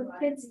worked with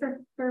kids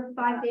for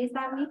 5 days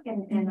that week,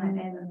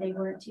 and they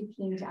weren't too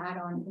keen to add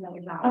on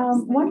another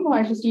hours. One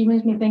more, just you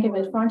made me think of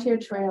it. Frontier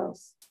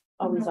Trails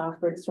always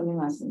offered swimming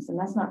lessons, and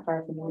that's not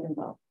far from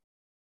Morganville.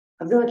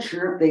 I'm not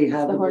sure if they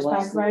have the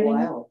horseback riding.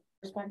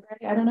 Horseback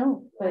riding, I don't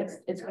know, but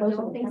it's close. I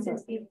don't think so.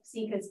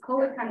 See, because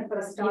COVID kind of put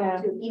a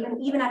stop to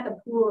even at the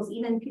pools,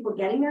 even people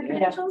getting their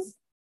credentials.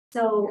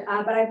 So,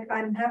 but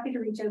I'm happy to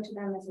reach out to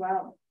them as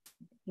well.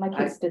 My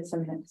kids did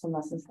some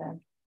lessons there.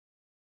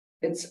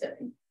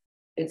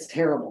 It's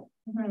terrible.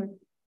 Mm-hmm.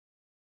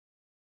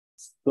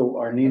 So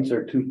our needs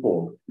are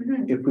twofold.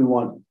 Mm-hmm. If we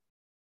want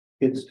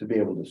kids to be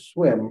able to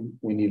swim,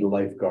 we need a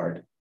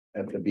lifeguard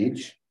at the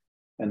beach.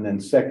 And then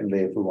secondly,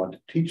 if we want to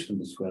teach them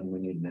to swim, we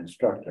need an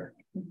instructor.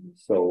 Mm-hmm.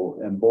 So,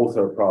 and both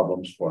are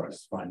problems for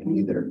us, finding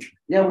either.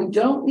 Now, we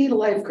don't need a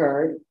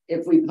lifeguard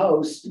if we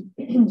post. So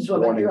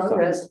if you're on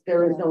risk,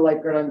 there is no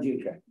lifeguard on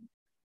duty.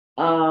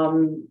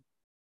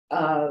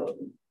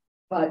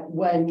 But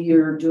when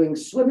you're doing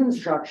swim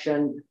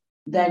instruction,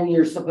 then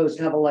you're supposed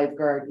to have a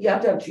lifeguard. You have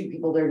to have two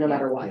people there no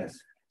matter what. Yes.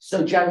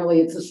 So generally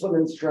it's a swim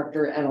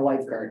instructor and a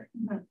lifeguard.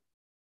 Mm-hmm.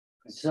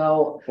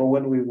 So. Well,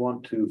 when we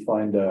want to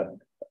find a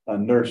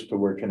nurse to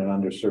work in an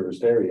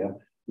underserviced area,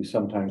 we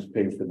sometimes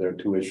pay for their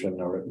tuition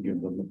or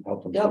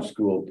help them through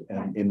school,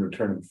 and in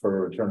return for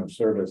a return of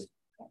service.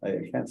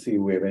 I can't see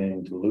we have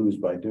anything to lose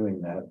by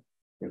doing that.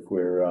 If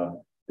we're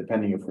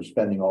depending if we're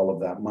spending all of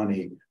that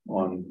money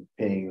on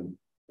paying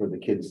for the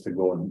kids to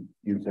go and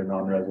use their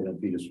non-resident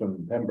fee to swim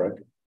in Pembroke.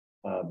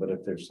 But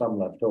if there's some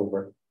left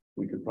over,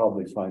 we could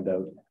probably find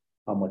out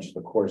how much the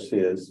course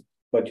is,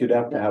 but you'd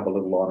have to have a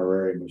little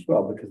honorarium as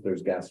well, because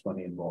there's gas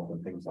money involved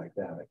and things like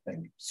that, I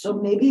think. So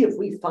maybe if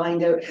we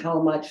find out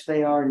how much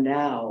they are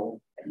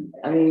now,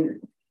 I mean,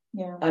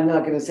 I'm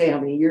not going to say how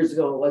many years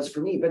ago it was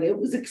for me, but it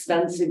was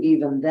expensive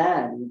even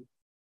then,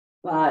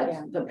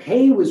 but the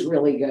pay was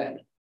really good.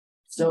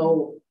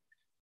 So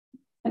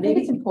I think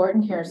it's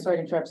important here, sorry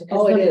to interrupt,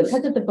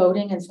 because of the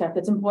boating and stuff,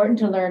 it's important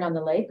to learn on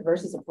the lake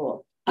versus a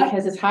pool,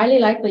 because it's highly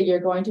likely you're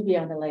going to be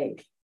on the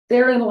lake.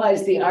 Therein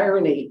lies the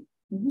irony.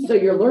 Mm-hmm. So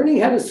you're learning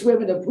how to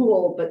swim in a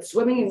pool, but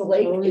swimming in the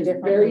lake is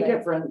very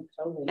different.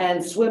 Totally.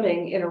 And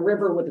swimming in a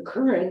river with a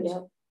current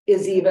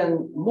is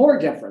even more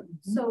different.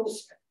 So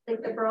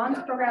like the bronze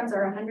programs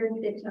are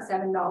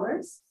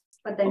 $157.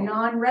 But the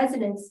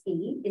non-residence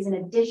fee is an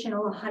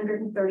additional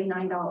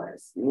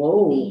 $139.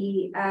 Whoa.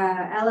 The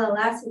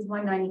LLS is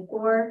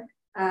 $194,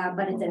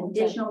 but it's an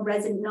additional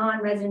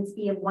non-residence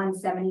fee of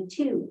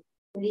 $172.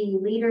 The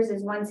leaders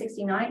is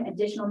 $169,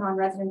 additional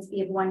non-residence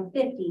fee of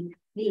 $150.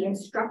 The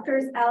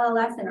instructors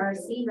LLS and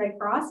RC Red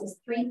Cross is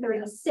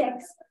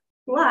 $336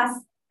 plus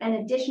an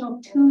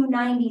additional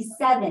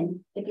 $297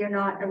 if you're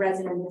not a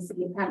resident in the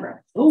city of Pembroke.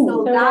 Ooh,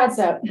 so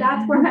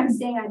that's where I'm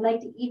saying I'd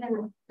like to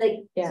even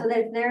so that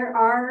if there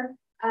are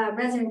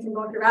residents in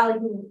Boulder Valley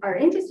who are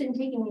interested in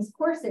taking these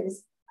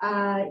courses, we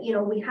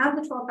have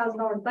the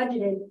 $12,000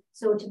 budgeted.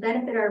 So to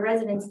benefit our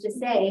residents, to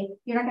say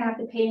you're not going to have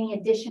to pay any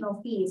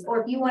additional fees, or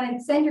if you want to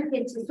send your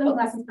kids to swimming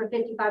lessons for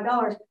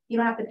 $55, you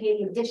don't have to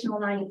pay the additional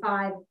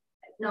 $95.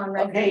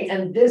 Okay,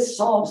 and this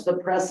solves the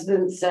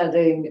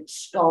precedent-setting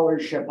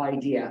scholarship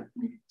idea.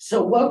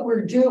 So what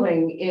we're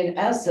doing in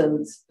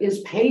essence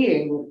is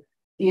paying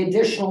the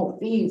additional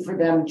fee for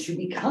them to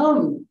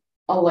become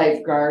a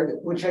lifeguard,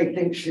 which I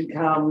think should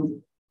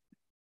come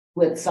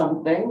with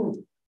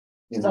something,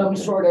 some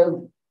sort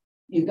of,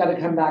 you've got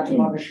to come back to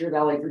Montgomery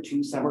Valley for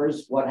 2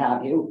 summers, what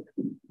have you.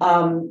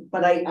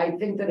 But I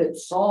think that it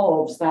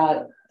solves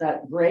that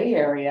gray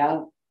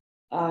area.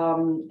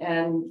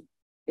 And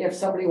if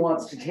somebody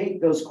wants to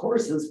take those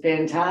courses,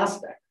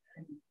 fantastic.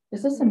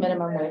 Is this a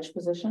minimum wage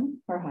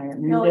position or higher?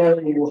 No,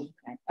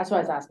 That's why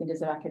I was asking, does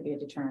that could be a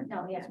deterrent?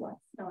 No, yeah,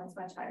 no, it's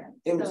much higher.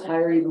 it was So-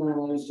 higher even when I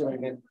was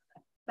doing it.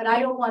 But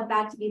I don't want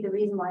that to be the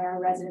reason why our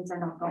residents are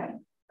not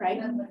going,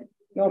 right?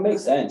 No, it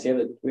makes sense.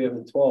 We have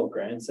a 12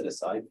 grand set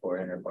aside for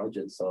it in our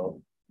budget, so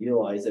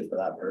utilize it for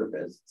that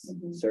purpose.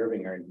 It's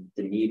serving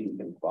the need we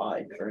can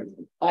provide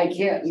currently. I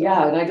can't,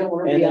 yeah, and I don't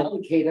want to And then-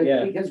 reallocate it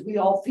yeah. because we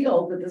all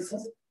feel that this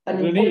is an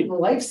The need. important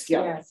life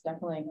skill, Yes,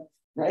 definitely.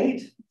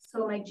 right?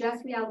 So am I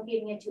just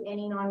reallocating it to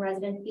any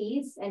non-resident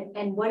fees?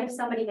 And what if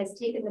somebody has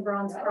taken the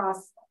Bronze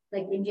Cross,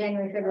 like in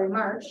January, February,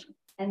 March,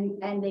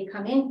 and they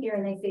come in here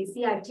and they say,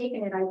 see, I've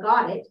taken it, I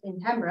got it in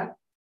Pembroke.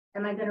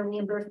 Am I gonna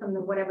reimburse them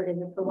the whatever it is,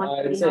 the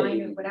I would say-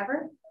 139 or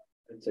whatever?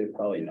 I'd say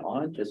probably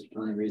not. Just the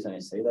only reason I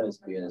say that is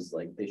because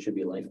like they should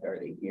be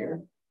lifeguarding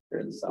here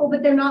during the Oh, summer.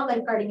 but they're not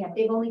lifeguarding yet.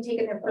 They've only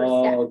taken their first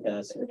Oh, step. okay.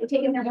 that's- They've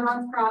taken their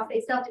Bronze Cross.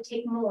 They still have to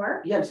take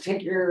more. You have to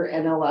take your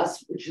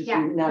NLS, which is Yeah.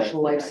 your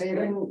National Life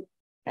Saving.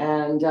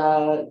 And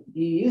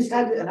you used to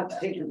have to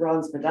take your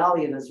bronze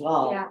medallion as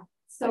well. Yeah, I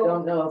so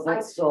don't know if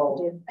that's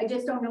still, I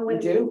just don't know you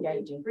whether do? Yeah,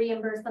 you do.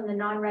 reimburse them the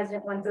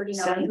non-resident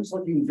 139. Sandra's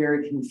looking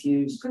very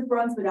confused. Good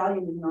bronze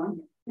medallion is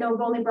non. No,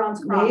 only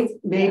Bronze Cross.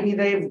 Maybe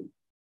they've,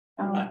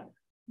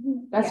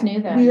 That's new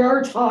we then.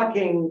 are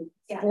talking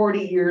Yeah. 40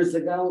 years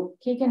ago.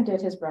 Keegan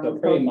did his So bronze.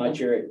 pretty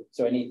much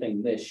so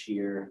anything this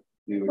year.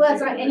 We would Well,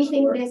 that's get right. reimbursed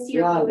Anything for. this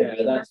year. Yeah. we would Yeah, that's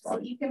reimburse. So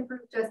fine. you can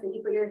prove to us that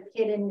you put your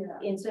kid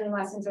in swimming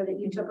lessons or that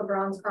you took a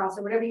Bronze Cross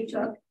or whatever you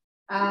took.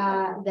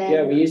 Then.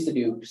 Yeah, we used to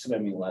do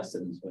swimming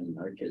lessons when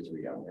our kids were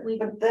younger. We,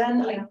 But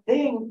then I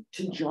think,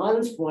 to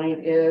John's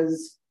point,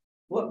 is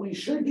what we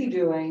should be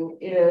doing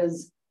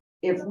is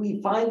if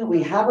we find that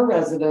we have a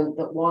resident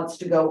that wants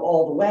to go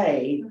all the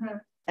way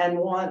Mhm. and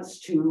wants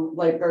to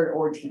lifeguard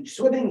or teach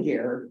swimming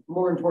here,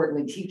 more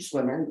importantly, teach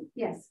swimming,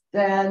 yes,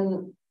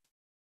 then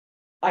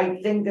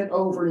I think that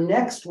over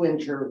next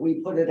winter,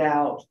 we put it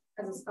out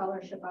as a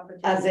scholarship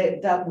opportunity.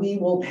 as that we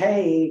will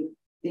pay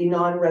the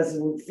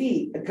non-resident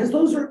fee, because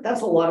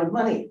that's a lot of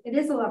money. It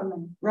is a lot of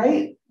money.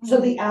 Right? So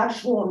the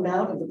actual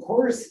amount of the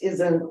course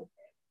isn't,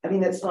 I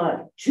mean, it's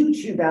not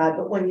too bad,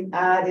 but when you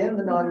add in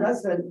the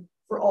non-resident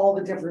for all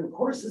the different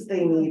courses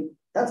they need,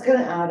 that's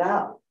gonna add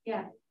up.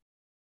 Yeah.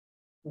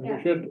 We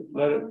Yeah. should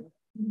let it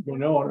be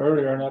known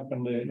earlier enough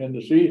in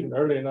the season,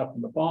 early enough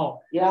in the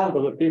fall, Yeah,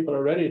 so that people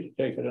are ready to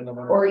take it in the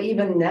winter. or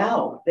even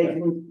now, they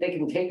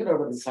can take it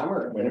over the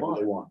summer if they Whenever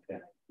they want. want, yeah.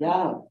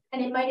 Yeah,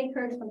 And it might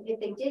encourage them, if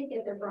they did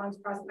get their Bronze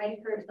Cross, it might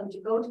encourage them to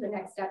go to the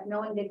next step,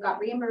 knowing they've got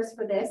reimbursed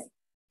for this.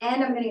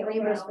 And I'm gonna get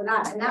reimbursed for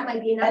that, and that might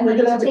be enough And they're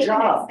money gonna to have a take the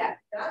job. next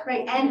step,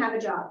 right, and have a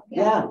job.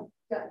 yeah,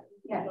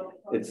 Yeah,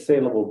 It's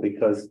saleable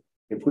because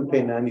if we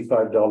pay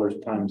 $95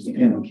 times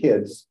 10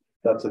 kids,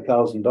 that's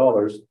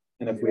 $1,000.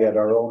 And if we had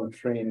our own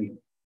trained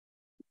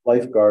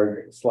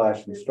lifeguard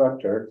 /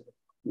 instructor,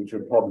 which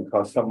would probably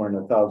cost somewhere in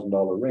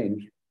 $1,000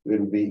 range, it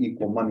would be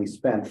equal money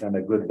spent and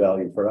a good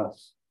value for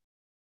us.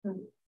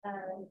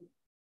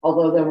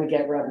 although then we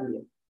get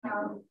revenue,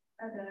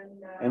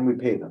 And we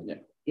pay them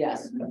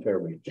yes. a fair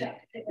wage. yeah.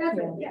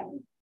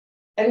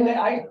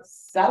 Anyway,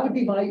 that would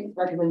be my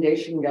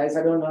recommendation, guys.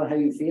 I don't know how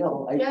you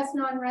feel. Just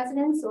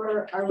non-residents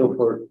or are So we?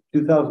 for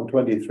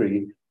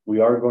 2023, we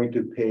are going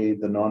to pay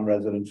the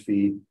non-resident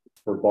fee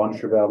for Bon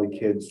Cheval Valley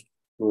kids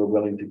who are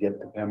willing to get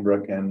to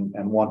Pembroke and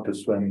want to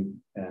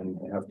swim and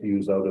have to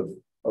use out of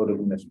the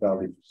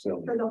municipality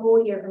facility. For the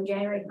whole year from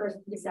January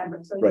 1st to December,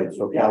 so. Right,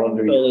 so Yeah.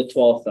 calendar, So the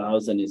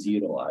 12,000 is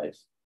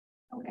utilized.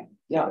 Okay,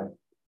 Yeah,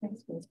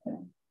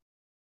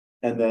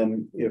 and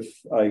then if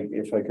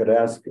I could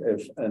ask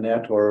if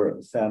Annette or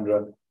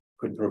Sandra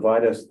could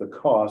provide us the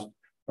cost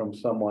from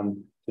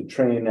someone to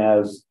train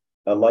as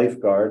a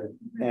lifeguard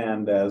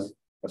and as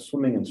a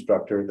swimming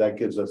instructor, that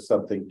gives us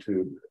something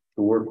to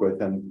work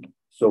with. And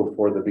so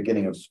for the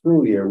beginning of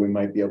school year, we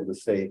might be able to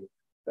say,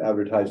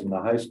 advertise in the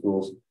high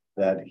schools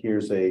that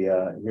here's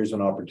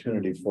an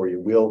opportunity for you.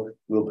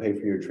 We'll pay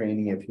for your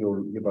training if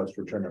you'll give us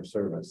return of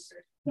service.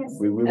 yes.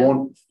 We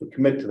won't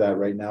commit to that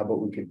right now, but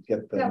we could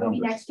get the That would be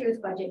numbers. next year's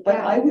budget. but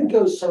Yeah. I would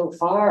go so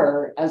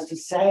far as to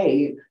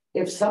say,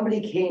 if somebody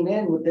came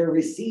in with their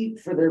receipt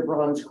for their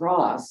Bronze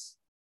Cross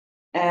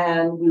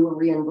and we were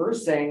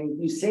reimbursing,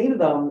 you say to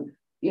them,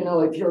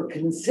 if you're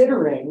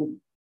considering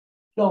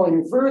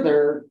going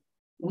further,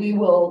 we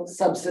will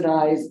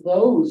subsidize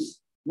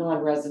those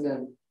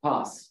non-resident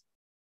costs.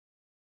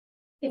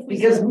 If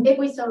because-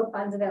 we still have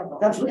funds available.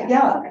 That's what,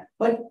 yeah,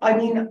 but I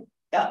mean,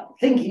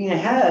 thinking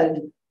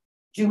ahead,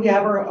 do we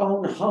have our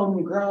own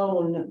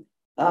homegrown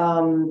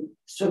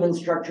swim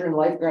instructor and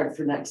lifeguard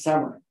for next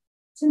summer?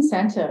 It's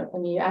incentive.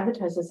 When you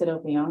advertise this at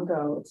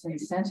Opeongo, it's an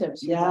incentive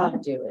to Yeah.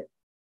 want to do it.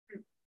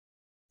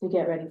 To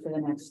get ready for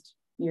the next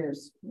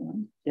years,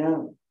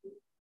 Yeah,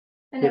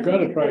 And They're if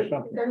gonna if try they're-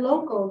 something. They're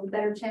local, the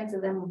better chance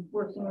of them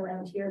working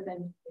around here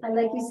than, and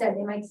like you said,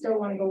 they might still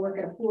want to go work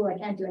at a pool. I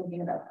can't do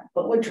anything about that.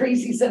 but what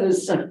Tracy said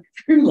is so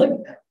true, like,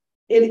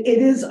 it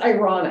is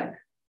ironic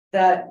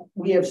that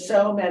we have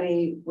so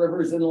many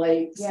rivers and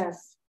lakes.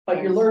 Yes.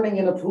 But you're learning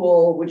in a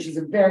pool, which is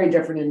a very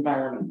different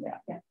environment.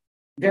 Yeah.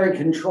 very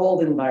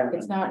controlled It's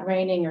environment. not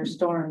raining or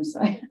storms.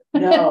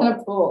 No. In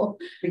a pool.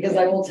 Because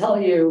I will tell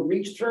you,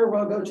 reach through a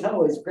rogo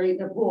toe is great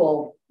in a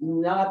pool,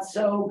 not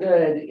so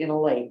good in a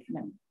lake.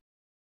 No.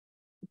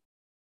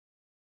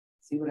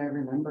 See what I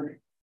remember?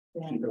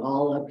 Yeah. Keep it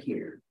all up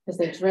here. Because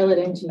they drill it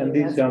into you. And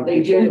these that's young why.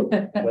 They do.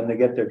 when they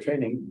get their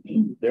training,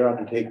 they're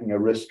undertaking a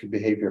risk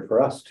behavior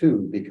for us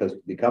too, because to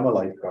become a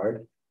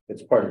lifeguard,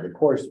 it's part of the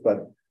course,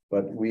 but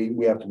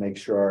we have to make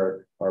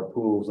sure our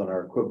pools and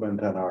our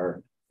equipment and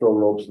our throw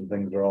ropes and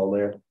things are all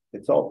there.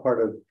 It's all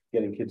part of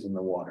getting kids in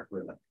the water,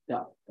 really.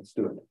 Yeah. Let's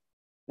do it.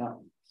 Yeah.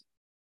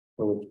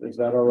 So is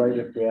that all right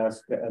if we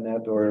ask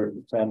Annette or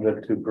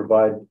Sandra to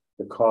provide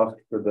the cost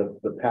for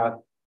the path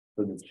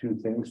for the two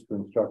things, the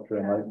instructor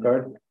and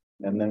lifeguard?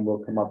 And then we'll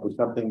come up with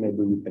something, maybe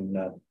we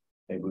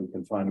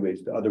can find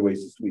other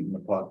ways to sweeten the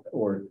pot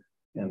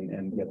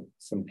and get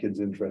some kids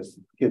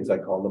interested. Kids, I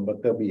call them,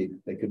 but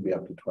they could be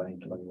up to 20,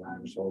 21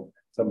 years old.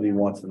 Somebody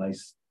wants a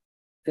nice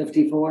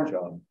 54.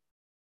 job.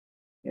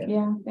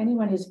 Yeah,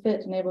 anyone who's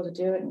fit and able to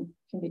do it and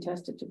can be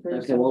tested to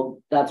prove. Okay,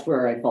 well, that's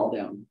where I fall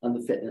down on the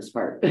fitness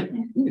part.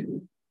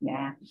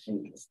 Yeah.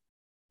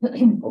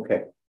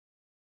 Okay.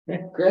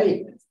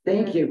 Great,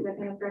 thank you. Is that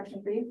enough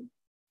direction for you?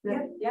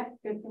 Yeah,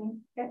 good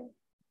thing. Okay,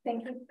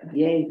 thank you.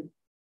 Yay.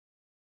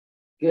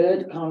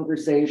 Good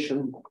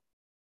conversation.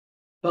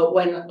 But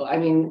when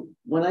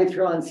I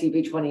throw on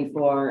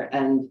CP24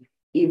 and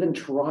even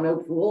Toronto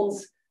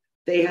pools,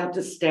 they have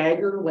to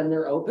stagger when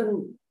they're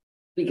open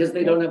because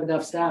they don't have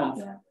enough staff.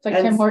 Yeah. It's like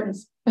And- Tim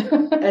Hortons.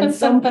 And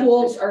some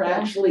pools are Yeah.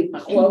 actually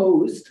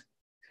closed,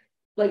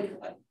 like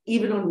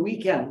even on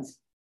weekends.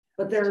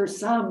 But there are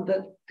some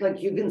that,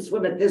 like, you can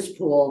swim at this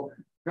pool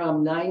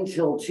from 9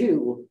 till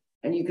 2,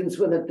 and you can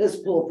swim at this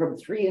pool from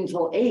 3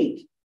 until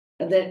 8.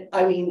 And then,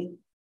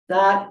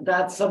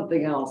 that's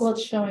something else. Well,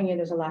 it's showing you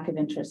there's a lack of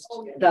interest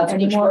That's for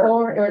anymore,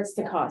 sure. or it's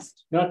the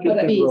cost. Not just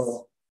But in fees.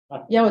 rural.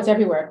 Yeah, it's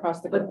everywhere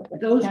across the globe.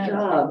 But those Canada,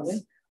 jobs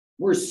probably.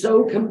 were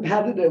so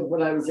competitive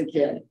when I was a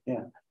kid.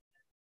 Yeah.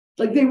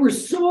 Like, they were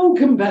so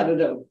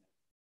competitive.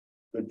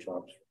 Good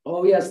jobs.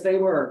 Oh, yes, they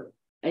were.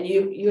 And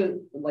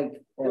you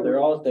like.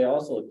 Well, they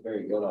also look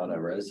very good on a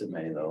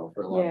resume though,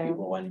 for a lot Yeah. of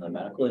people in the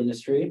medical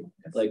industry,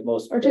 like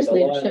most. Or just like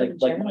a lot- leadership in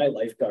Like general. my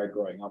lifeguard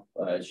growing up,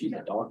 she's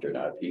a doctor,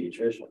 not a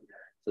pediatrician.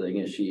 So the thing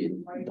is,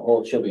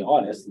 she'll be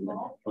honest, and the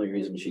only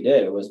reason she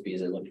did it was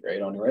because it looked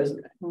great on her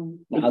resume. Hmm.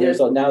 Now there's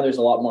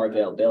a lot more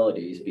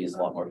availabilities because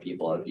a lot more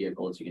people have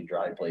vehicles, you can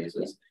drive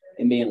places,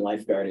 and being a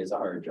lifeguard is a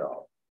hard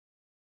job.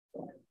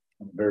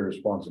 Very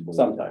responsible.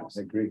 Sometimes.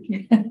 I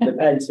agree.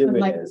 Depends who I'm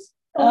like- it is.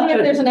 Only if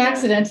there's an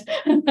accident.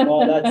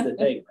 Well, that's the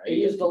thing, I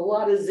used a right?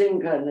 lot of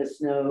Zinca in the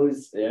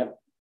snows. Yeah,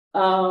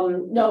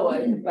 No,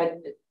 but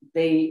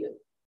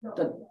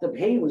the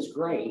pay was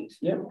great.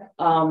 yeah.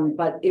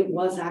 But it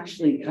was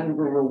actually kind of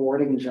a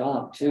rewarding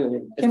job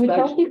too. Can we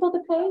tell especially- people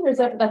the pay, or is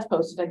that's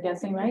posted, I'm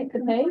guessing, right?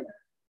 The pay?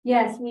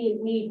 Yes,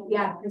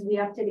 because we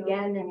upped it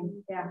again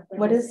and yeah.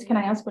 Can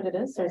I ask what it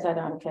is, or is that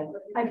not okay?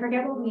 I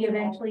forget what we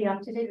eventually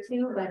upped it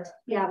to, but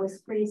yeah, it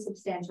was pretty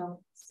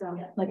substantial, so.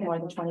 Like more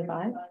than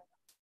 25?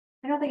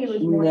 I don't think it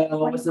was more No, than it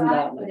wasn't 25,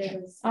 that but much.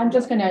 it was. I'm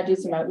just gonna do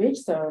some outreach,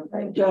 so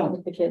like, Yeah.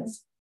 with the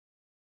kids.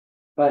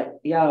 But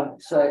yeah,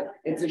 so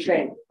it's a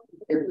shame.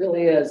 It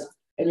really is.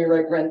 And you're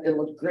right, Brent, it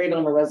looks great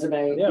on a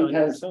resume Yeah,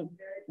 because 100%.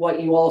 what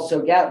you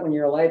also get when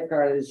you're a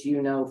lifeguard is,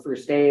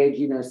 first aid,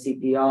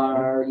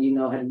 CPR,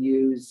 how to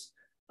use,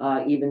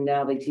 even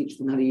now they teach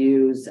them how to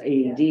use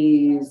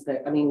AEDs.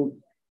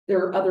 There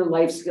are other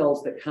life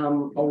skills that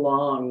come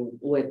along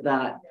with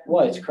that.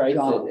 Well, it's crisis,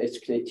 job.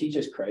 it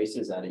teaches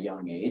crisis at a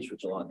young age,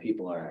 which a lot of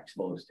people are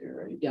exposed to,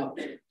 right? Yeah. All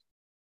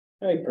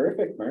right,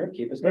 perfect, Merv,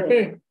 keep us going.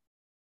 Okay.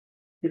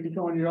 Keep it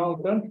going, you're all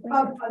done?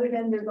 Other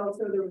than there was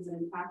an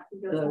impact.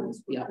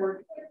 Yeah.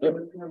 Report. There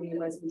was gonna be a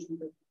resolution.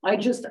 I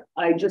just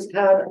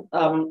had,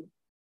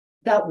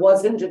 that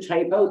wasn't a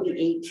typo, the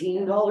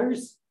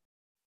 $18.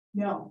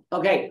 No,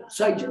 Okay,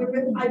 so I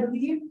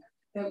believe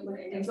that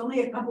it's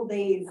only a couple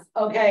days.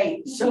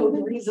 okay, so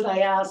the reason I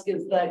ask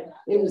is that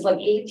it was like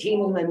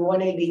 18 and then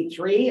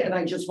 183, and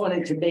I just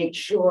wanted to make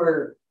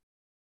sure.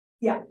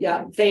 Yeah.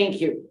 Yeah,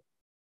 thank you.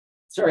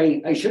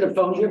 Sorry, I should have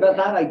phoned you about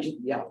that.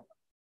 Yeah.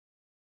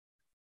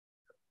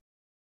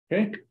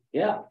 Okay,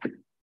 Yeah.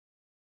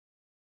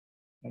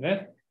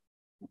 Annette?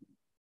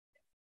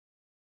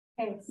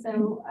 Okay,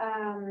 so,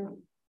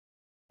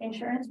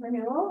 insurance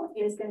renewal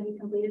is going to be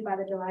completed by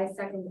the July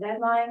 2nd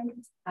deadline.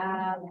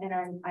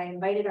 And I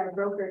invited our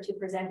broker to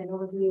present an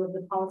overview of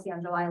the policy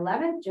on July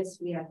 11th.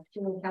 We have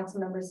 2 new council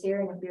members here,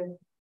 and if you're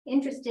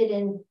interested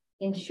in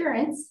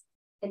insurance,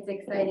 it's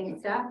exciting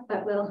stuff,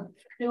 but we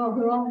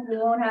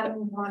won't have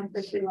them on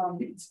for too long.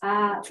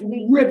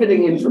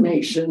 Riveting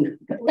information.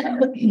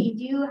 We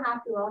do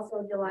have to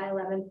also July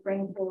 11th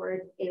bring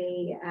forward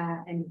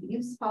an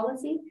youth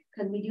policy,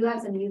 because we do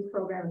have some youth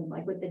programming,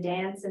 like with the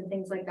dance and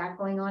things like that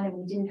going on, and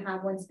we didn't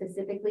have one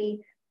specifically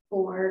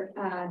for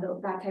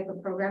that type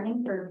of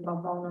programming for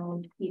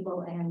vulnerable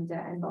people and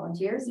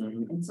volunteers,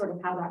 and sort of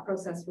how that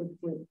process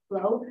would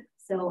flow.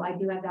 So I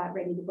do have that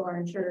ready to go. Our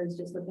insurers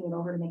just looking it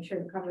over to make sure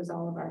it covers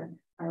all of our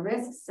our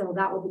risks. So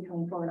that will be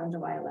coming forward on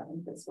July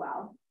 11th as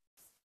well.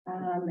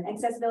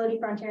 Accessibility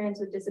for Ontarians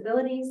with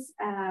disabilities.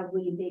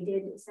 They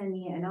did send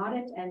me an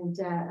audit, and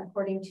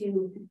according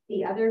to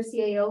the other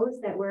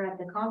CAOs that were at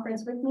the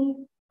conference with me,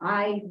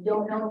 I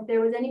don't know if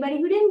there was anybody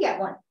who didn't get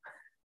one.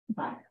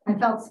 I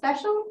felt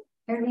special,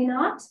 apparently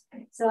not.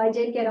 So I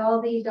did get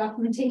all the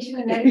documentation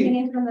and everything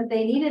in from that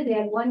they needed. They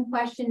had one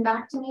question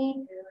back to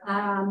me,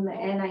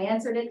 and I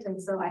answered it,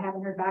 and so I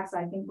haven't heard back. So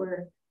I think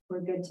we're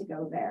good to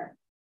go there.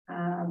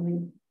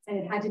 And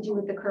it had to do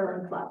with the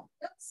curling club.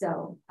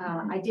 So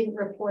I didn't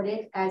report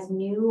it as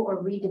new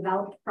or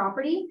redeveloped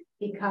property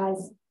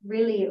because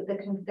really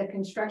the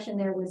construction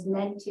there was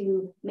meant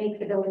to make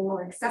the building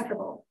more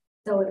accessible.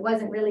 So it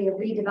wasn't really a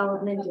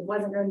redevelopment, it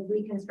wasn't a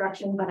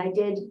reconstruction, but I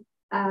did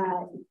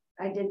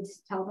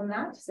tell them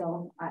that.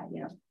 So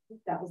you know,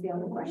 that was the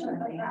only question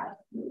that they had.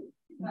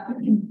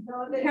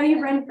 The County of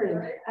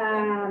Brantford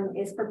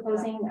is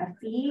proposing a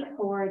fee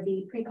for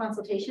the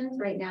pre-consultations.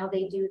 Right now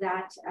they do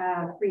that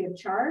free of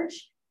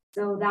charge.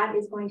 So that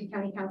is going to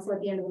County Council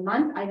at the end of the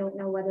month. I don't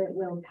know whether it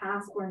will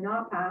pass or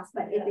not pass,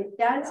 but if it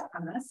does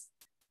pass,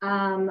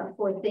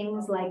 for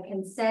things like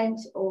consent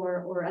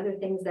or other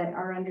things that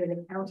are under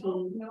the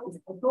county's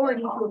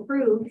authority to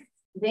approve,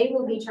 they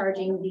will be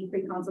charging the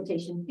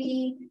pre-consultation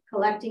fee,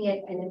 collecting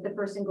it, and if the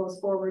person goes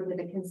forward with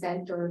a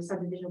consent or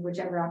subdivision,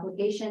 whichever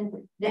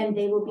application, then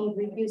they will be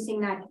reducing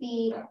that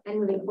fee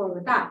and moving forward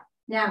with that.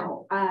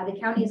 Now, the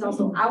county is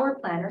also our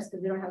planners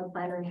because we don't have a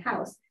planner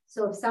in-house.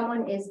 So if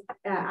someone is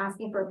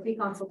asking for a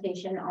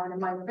pre-consultation on a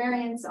minor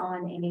variance,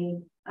 on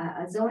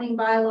a zoning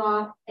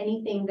bylaw,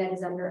 anything that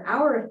is under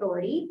our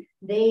authority,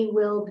 they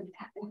will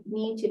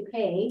need to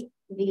pay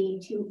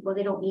well,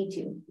 they don't need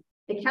to.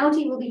 The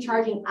county will be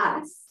charging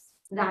us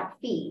that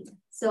fee.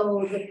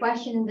 So the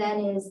question then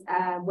is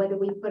whether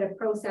we put a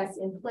process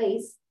in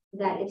place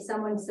that if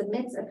someone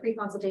submits a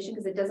pre-consultation,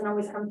 because it doesn't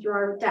always come through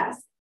our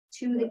desk,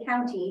 to the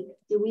county,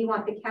 do we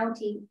want the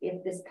county,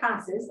 if this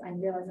passes, I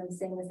realize I'm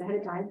saying this ahead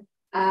of time,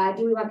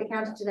 do we want the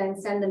county to then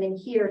send them in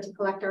here to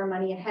collect our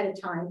money ahead of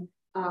time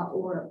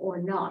or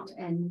not?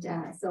 And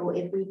so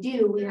if we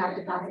do, we have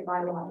to pass a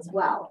bylaw as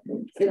well.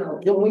 So,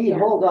 can we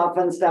hold off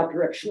on staff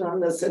direction on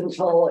this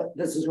until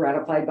this is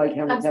ratified by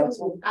county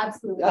council?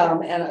 Absolutely.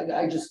 And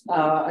I just,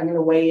 I'm going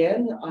to weigh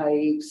in.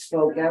 I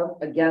spoke out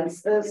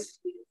against this.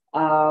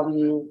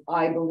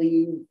 I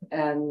believe,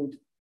 and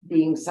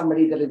being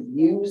somebody that has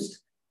used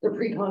the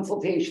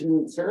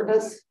pre-consultation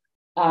service,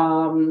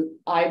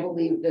 I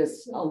believe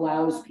this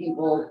allows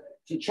people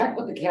to check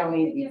with the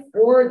county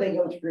before they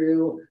go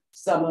through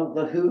some of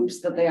the hoops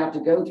that they have to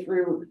go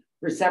through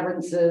for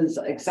severances,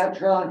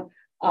 etc.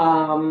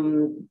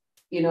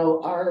 You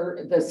know,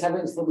 the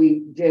severance that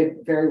we did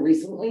very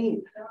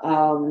recently,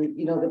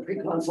 you know, the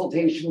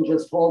pre-consultation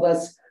just told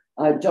us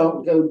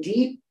don't go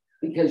deep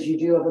because you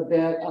do have a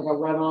bit of a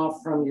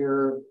runoff from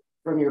your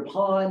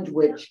pond,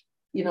 which,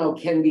 you know,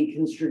 can be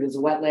construed as a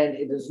wetland.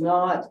 It is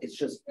not, it's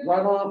just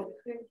runoff,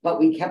 but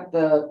we kept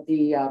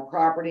the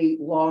property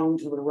long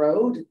to the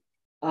road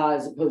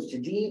as opposed to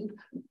deep.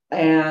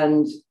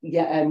 And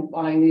yeah, and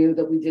I knew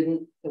that we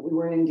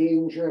weren't in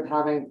danger of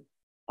having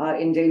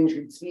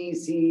endangered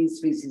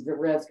species at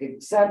risk,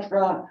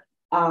 etc.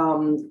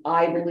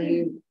 I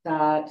believe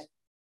that,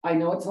 I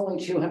know it's only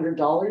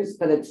 $200,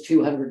 but it's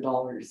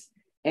 $200.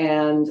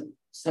 And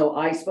so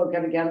I spoke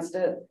out against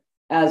it,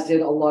 as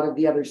did a lot of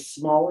the other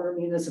smaller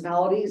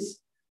municipalities.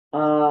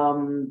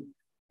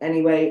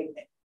 Anyway,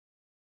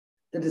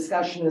 the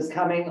discussion is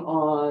coming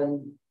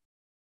on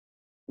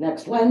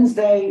next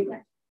Wednesday.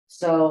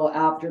 So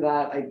after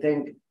that, I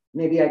think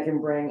maybe I can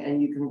bring,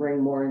 and you can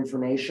bring more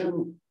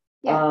information.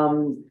 Yeah.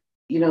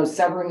 You know,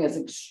 severing is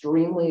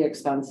extremely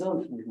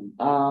expensive.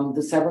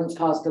 The severance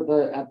cost at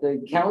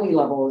the county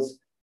level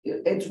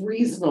it's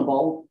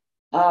reasonable.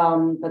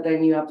 But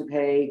then you have to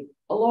pay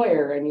a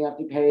lawyer and you have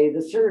to pay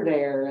the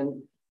surveyor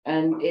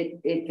and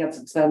it gets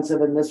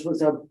expensive. And this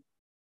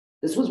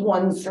was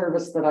one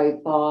service that I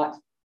thought,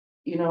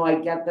 you know, I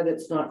get that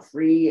it's not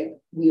free.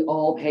 We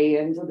all pay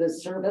into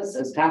this service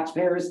as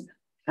taxpayers.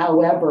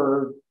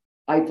 However,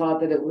 I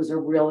thought that it was a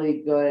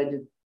really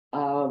good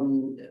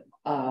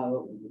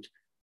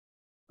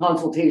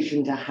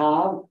consultation to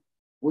have,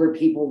 where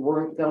people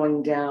weren't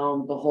going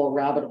down the whole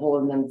rabbit hole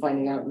and then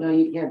finding out, no,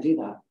 you can't do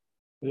that.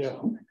 Yeah.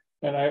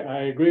 And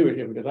I agree with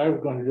you, because I was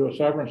going to do a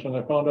severance and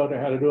I found out I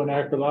had to do an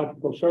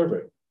archaeological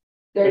survey.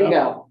 There you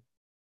go.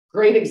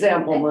 Great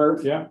example,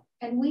 Murph. Yeah.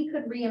 And we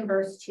could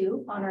reimburse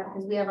too on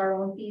because we have our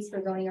own fees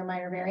for zoning or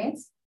minor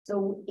variance.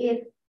 So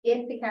if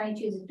the county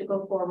chooses to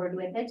go forward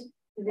with it,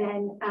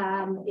 then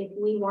if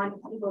we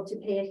want people to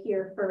pay it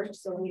here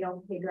first, so we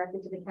don't pay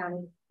directly to the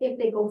county, if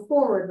they go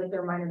forward with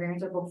their minor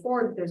variance or go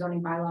forward with their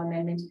zoning bylaw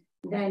amendment,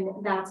 then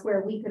that's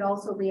where we could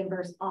also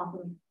reimburse off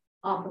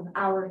of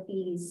our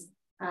fees.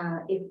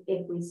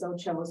 If we so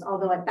chose,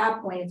 although at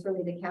that point it's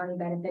really the county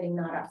benefiting,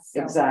 not us.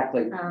 So,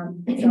 exactly.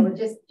 So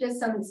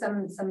just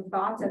some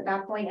thoughts at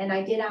that point. And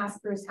I did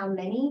ask Bruce how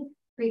many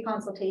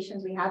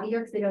pre-consultations we have a year,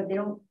 because they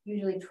don't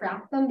usually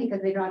track them because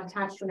they're not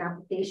attached to an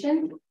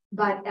application.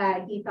 but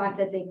he thought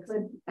that they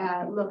could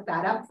look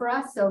that up for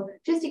us. So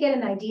just to get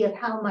an idea of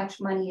how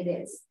much money it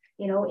is,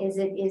 you know, is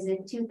it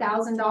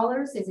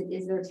 $2,000?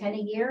 Is there 10 a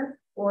year,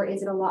 or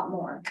is it a lot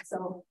more?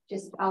 So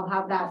just I'll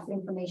have that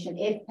information.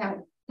 If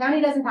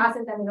county doesn't pass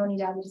it, then we don't need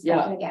to have the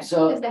discussion again.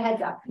 So just a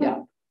heads up.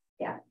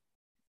 Yeah.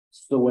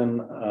 So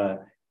when,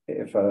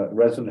 if a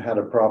resident had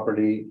a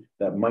property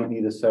that might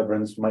need a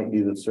severance, might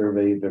need a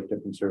survey, there's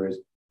different surveys,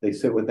 they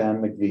sit with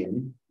Ann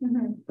McVean,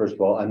 first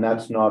of all, and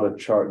that's not a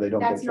chart, they don't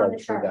That's get not a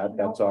charged for charge, that,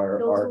 no. that's our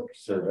Those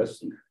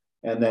service.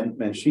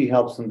 And she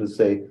helps them to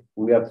say,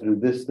 we have to do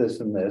this,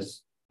 this, and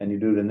this, and you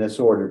do it in this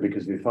order,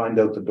 because if you find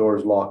out the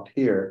door's locked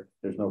here,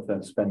 there's no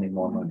sense spending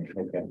more money,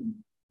 okay?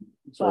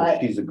 So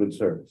But- she's a good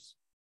service.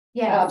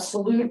 Yeah,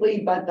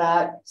 Absolutely, but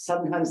that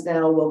sometimes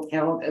now will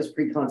count as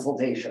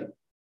pre-consultation.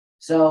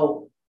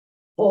 So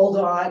hold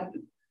on,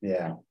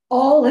 Yeah,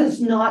 all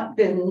has not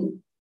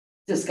been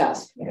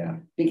discussed yeah.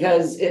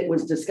 because it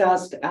was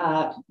discussed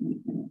at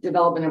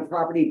development of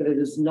property, but it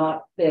has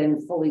not been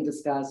fully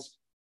discussed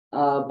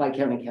by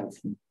county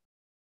council.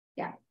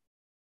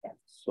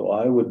 So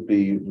I would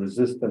be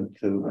resistant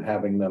to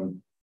having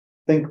them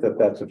think that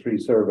that's a free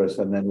service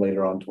and then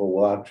later on told,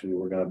 well, actually,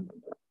 you're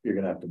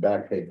gonna have to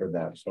back pay for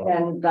that, so.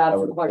 And I that's a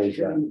would oppose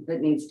question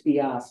that needs to be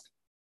asked.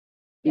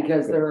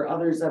 Because there are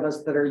others of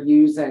us that are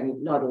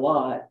using, not a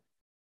lot,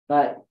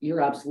 but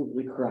you're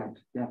absolutely correct,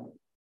 yeah.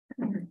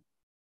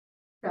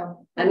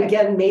 so. And okay.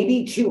 again,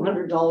 maybe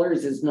 $200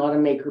 is not a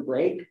make or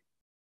break.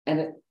 And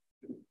it,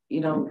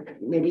 you know,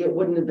 maybe it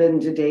wouldn't have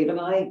been to Dave and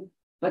I,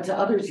 but to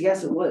others,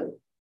 yes, it would.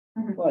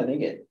 Well, I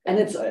think it, And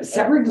it's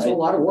severance is a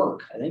lot of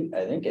work. I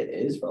think it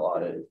is for a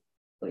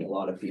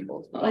lot of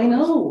people. to be I honest.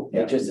 know.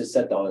 Like just to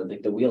set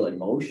the wheel in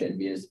motion,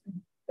 because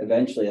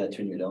eventually that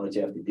 $200,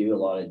 you have to do a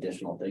lot of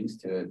additional things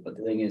to it. But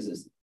the thing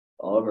is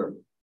all of our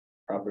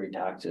property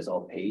taxes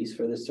all pays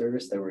for the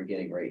service that we're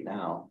getting right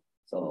now.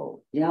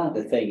 So Yeah,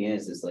 the thing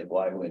is like,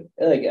 why would,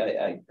 like,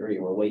 I agree,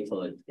 we'll wait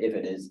till if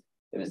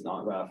it's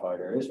not ratified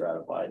or is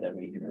ratified, then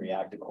we can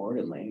react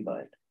accordingly,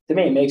 but to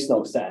me, it makes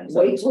no sense.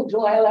 wait till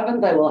July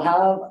 11th, I will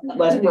have.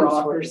 Less the news for you.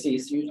 bureaucracy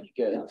is usually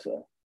good,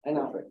 so. I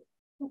know.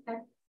 Okay.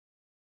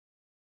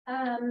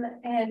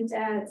 And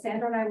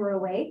Sandra and I were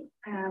away.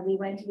 We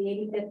went to the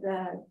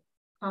 85th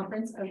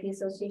conference of the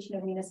Association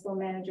of Municipal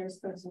Managers,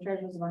 Clerks and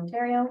Treasurers of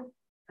Ontario.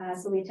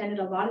 So we attended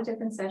a lot of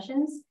different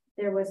sessions.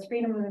 There was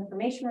freedom of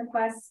information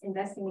requests,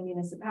 investing in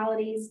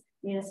municipalities,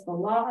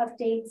 municipal law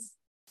updates,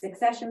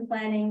 succession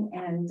planning,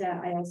 and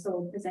I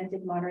also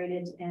presented,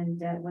 moderated, and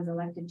was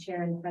elected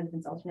chair and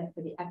president's alternate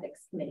for the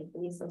ethics committee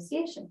for the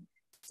association.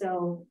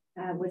 So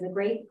it was a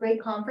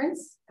great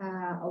conference,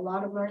 a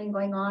lot of learning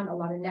going on, a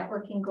lot of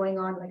networking going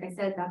on. Like I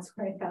said, that's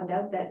where I found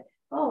out that,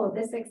 oh,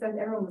 this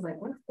everyone was like,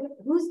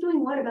 who's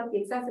doing what about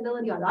the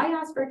accessibility? I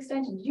asked for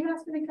extension. Did you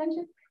ask for an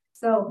extension?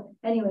 So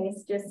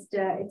anyways, just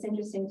it's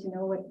interesting to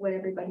know what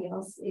everybody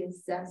else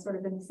is sort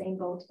of in the same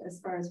boat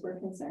as far as we're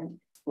concerned.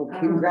 Well,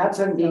 congrats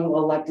on being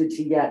elected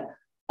to yet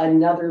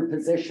another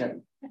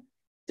position.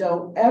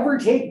 Don't ever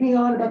take me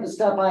on about the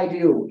stuff I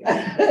do.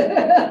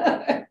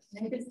 I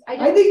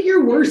think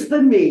you're worse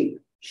than me.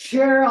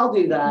 Sure, I'll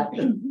do that.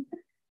 And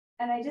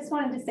I just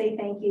wanted to say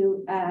thank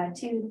you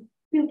to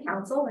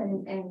council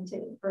and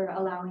for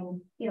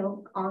allowing,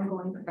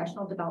 ongoing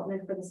professional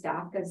development for the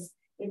staff, because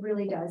it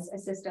really does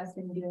assist us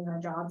in doing our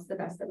jobs the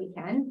best that we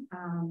can.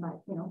 But,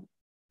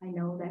 I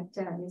know that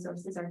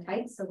resources are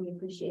tight, so we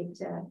appreciate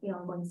the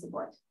ongoing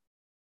support.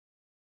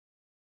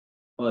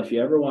 Well, if you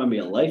ever want to be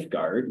a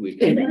lifeguard, we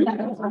can.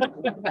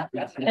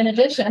 In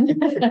addition.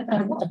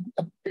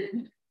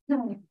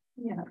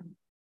 Yeah.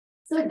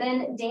 So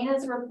then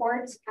Dana's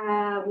report,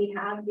 we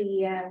have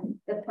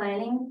the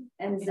planning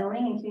and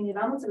zoning and community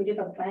development. So we do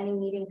have a planning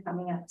meeting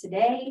coming up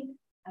today.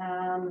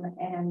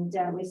 And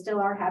we still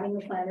are having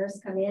the planners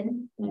come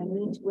in and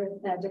meet with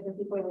different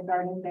people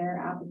regarding their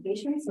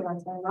applications. So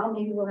that's going well.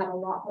 Maybe we'll have a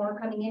lot more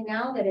coming in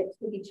now that it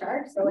could be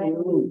charged. So it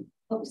will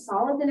look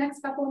solid the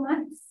next couple of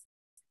months.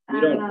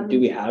 Do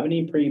we have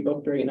any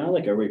pre-booked right now?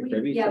 Like, are we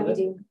privy yeah, to we this?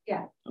 do.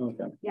 Yeah.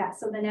 Okay. Yeah.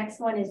 So the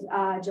next one is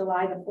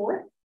July the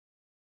 4th.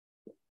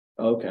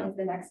 Okay. Is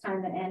the next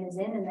time that Ann is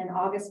in, and then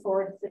August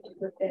 4th, the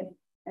 5th,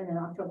 and then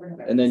October,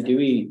 November. And then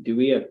December. do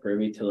we have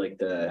privy to like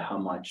how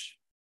much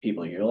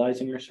people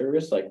utilizing your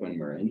service, like when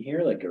we're in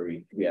here, like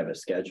do we have a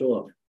schedule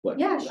of what?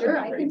 Yeah, sure.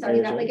 I can tell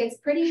you that. Like, it's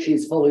pretty.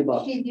 She's fully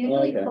booked. She's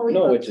usually Okay. fully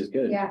No, booked. which is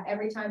good. Yeah,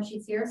 every time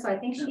she's here. So I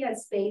think she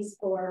has space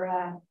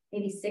for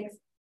maybe six,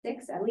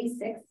 at least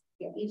six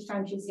each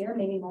time she's here,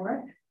 maybe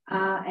more.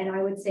 And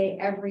I would say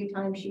every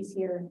time she's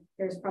here,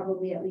 there's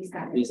probably at least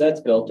that. Because that's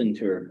built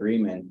into her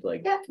agreement,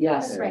 like. Yeah,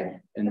 Yes. that's right.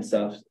 And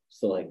stuff,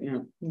 so like, Yeah.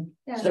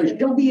 So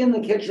she'll be in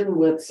the kitchen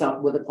with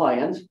a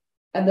client,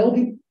 and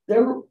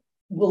there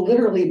will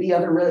literally be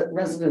other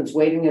residents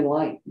waiting in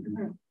line.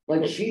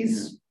 Like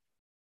she's.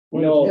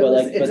 No, but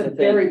like, it's but a the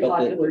very thing- but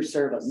the- popular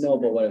service. No,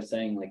 but what I'm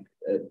saying, like,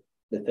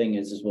 the thing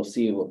is we'll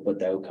see what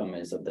the outcome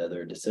is of the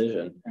other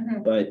decision.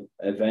 Mhm. But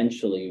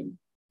eventually,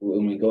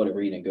 when we go to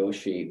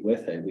renegotiate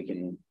with it, we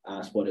can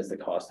ask what is the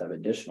cost of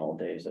additional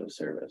days of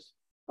service.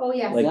 Oh,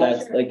 yes. Like Yeah,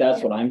 that's, like,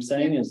 that's what I'm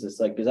saying is just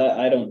like, cause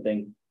I don't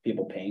think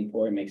people paying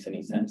for it makes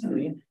any sense to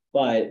me.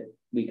 But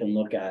we can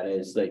look at it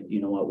as like,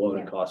 you know what would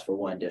it cost for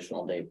one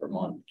additional day per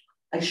month?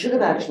 I should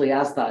have actually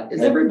asked that.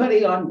 Is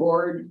everybody on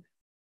board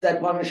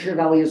that Monastery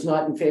Valley is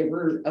not in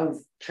favor of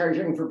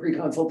charging for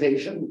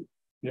pre-consultation?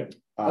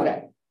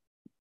 Okay.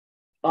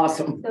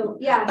 Awesome. So,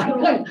 yeah,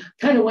 so I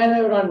kind of went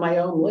out on my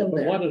own limb But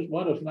there.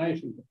 what is nice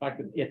is the fact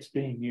that it's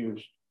being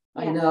used.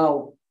 I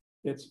know.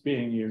 It's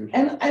being used.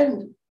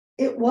 And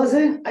it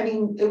wasn't, I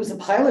mean, it was a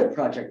pilot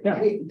project.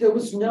 Yeah. There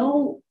was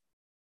no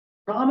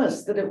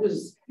promise that it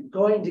was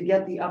going to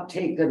get the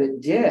uptake that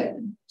it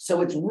did.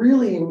 So it's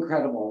really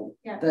incredible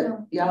yeah, that,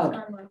 no, yeah. it's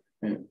gone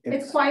well.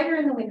 It's quieter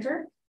in the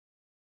winter.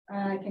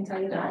 I can tell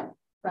you that,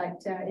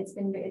 but it's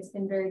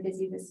been very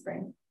busy this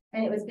spring,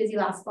 and it was busy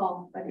last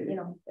fall, but you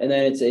know. And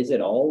then is it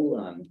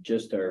all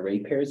just our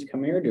ratepayers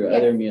come here? Do Yeah.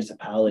 other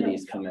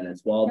municipalities come in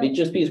as well? No.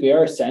 Just because we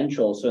are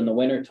central, so in the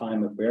winter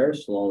time, if we are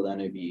slow, then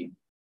it'd be.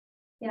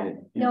 Yeah,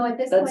 no, at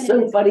this That's point. so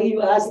it is- funny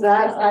you asked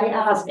that. I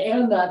asked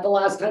Anne that the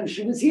last time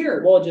she was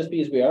here. Well, just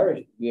because we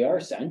are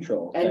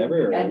central to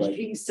everywhere, And like,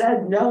 she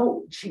said,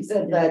 no, she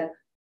said that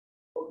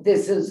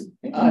this is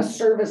a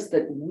service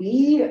that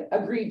we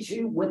agreed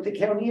to with the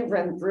county of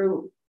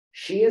Renfrew.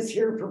 She is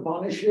here for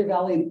Monastery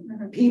Valley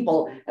Mhm.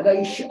 people, and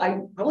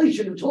I probably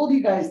should have told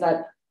you guys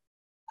that.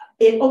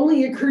 It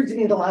only occurred to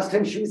me the last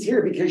time she was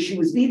here because she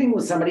was meeting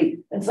with somebody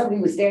and somebody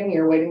was standing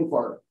here waiting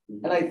for her.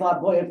 And I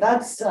thought, boy, if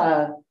that's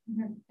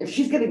if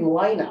she's getting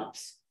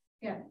lineups.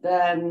 Yeah.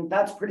 Then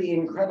that's pretty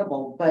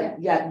incredible, but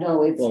yeah,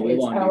 no, it's well, we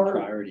want to be our,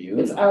 prior to you.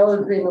 it's our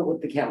agreement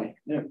with the county.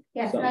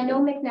 Yes, and I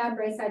know McNabb,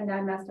 Braeside,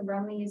 and Maston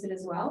Bromley use it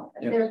as well.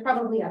 Yeah. There's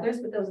probably others,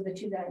 but those are the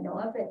two that I know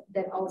of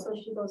that also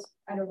she goes,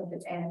 I don't know if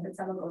it's Anne, but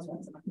some of those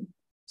once a month.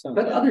 Sounds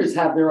But good. others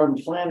have their own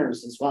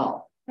planners as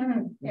well.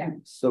 Yeah,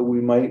 So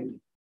we might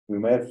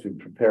have to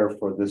prepare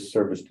for this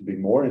service to be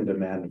more in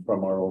demand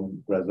from our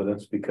own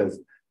residents, because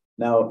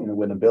now, you know,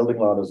 when a building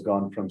lot has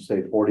gone from,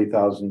 say,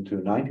 $40,000 to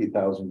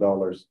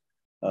 $90,000,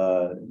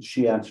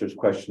 she answers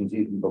questions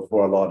even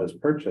before a lot is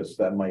purchased.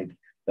 That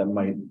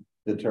might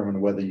determine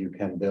whether you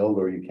can build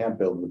or you can't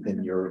build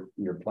within your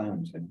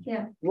plans.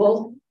 yeah,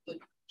 Well,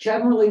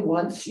 generally,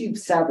 once you've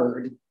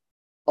severed,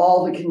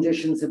 all the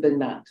conditions have been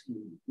met,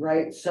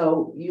 right?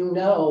 So you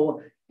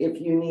know,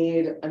 if you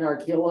need an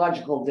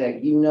archaeological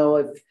dig, you know,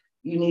 if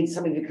you need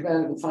somebody to come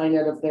out and find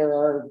out if there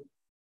are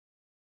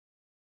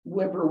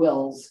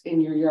whippoorwills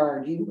in your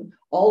yard,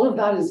 all of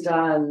that is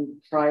done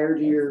prior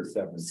to your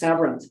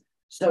severance.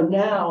 So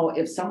now,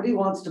 if somebody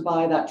wants to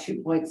buy that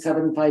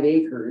 2.75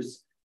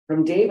 acres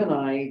from Dave and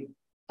I,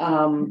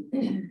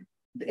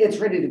 it's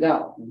ready to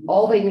go.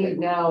 All they need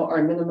now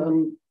are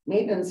minimum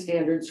maintenance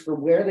standards for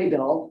where they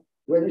build,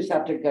 where their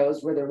septic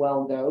goes, where their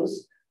well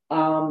goes.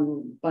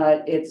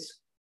 But it's,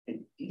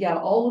 yeah,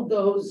 all of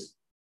those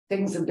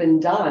things have been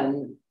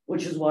done,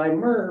 which is why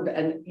Merv,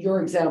 and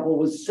your example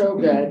was so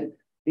good,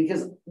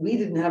 because we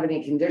didn't have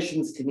any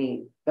conditions to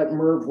meet, but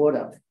Merv would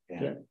have.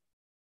 Yeah.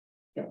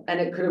 Yeah. And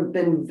it could have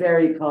been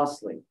very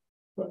costly.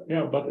 But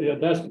yeah,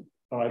 that's,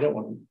 I don't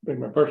want to bring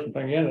my personal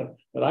thing in,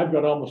 but I've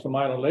got almost a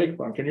mile of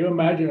lakefront. Can you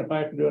imagine if I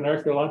have to do an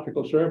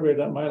archaeological survey of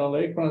that mile of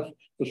lakefront?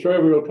 The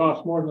survey will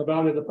cost more than the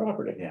value of the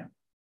property. Yeah.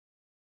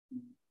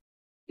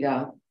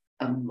 Yeah,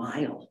 a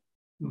mile.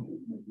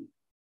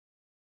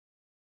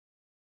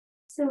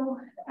 so,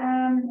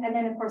 and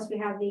then of course we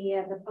have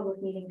the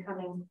public meeting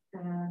coming,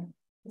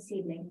 this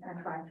evening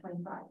at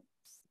 5:25.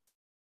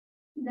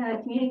 The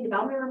community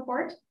development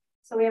report.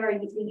 So we have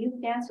the youth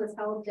dance was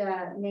held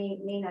May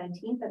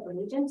 19th at the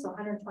Legion, so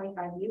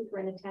 125 youth were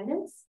in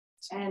attendance,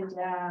 and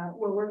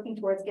we're working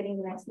towards getting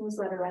the next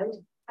newsletter out.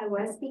 I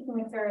was speaking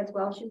with Sarah as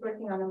well. She's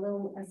working on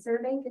a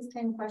survey, just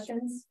 10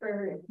 questions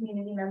for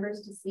community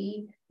members to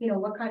see, you know,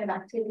 what kind of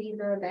activities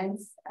or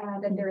events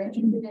that they're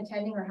interested in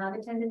attending or have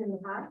attended in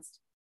the past.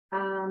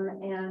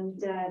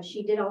 And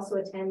she did also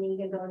attend the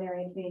Eganville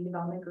Area Community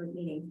Development Group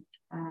meeting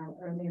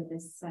earlier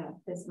this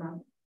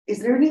month. Is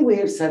there any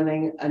way of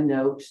sending a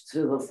note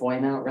to the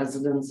Foymount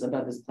residents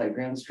about this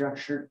playground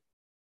structure?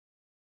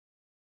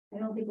 I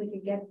don't think we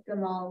could get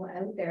them all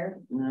out there.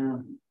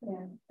 No.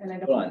 Yeah, and I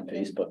don't. Go on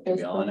Facebook, to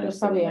be Facebook, honest,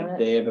 probably like, on it.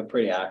 they have a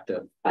pretty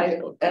active.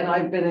 Facebook. And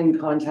I've been in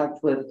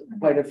contact with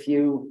quite a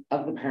few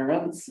of the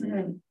parents,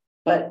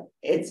 but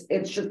it's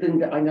just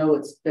been, I know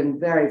it's been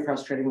very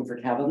frustrating for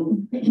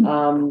Kevin.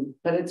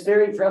 But it's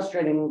very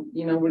frustrating,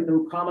 you know, we've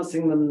been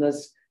promising them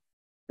this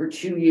for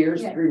 2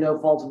 years Yeah. through no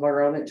fault of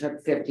our own. It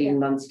took 15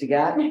 months to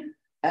get.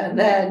 And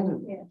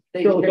then Yeah.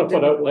 they Fills shipped up it,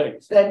 without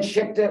legs. then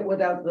shipped it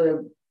without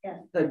Yeah.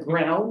 the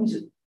ground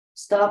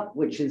stuff,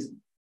 which is.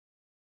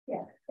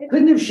 Yeah.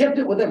 Couldn't have shipped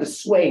it without a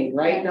swing,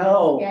 right? Yeah.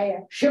 No.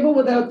 Yeah. Ship it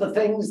without the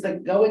things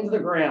that go into the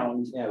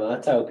ground. Yeah, well,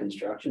 that's how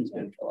construction's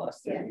been for the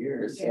last Yeah. 30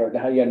 years, Yeah. so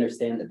how do you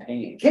understand the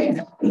pain? Okay.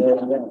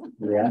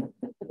 Yeah,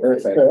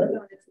 perfect.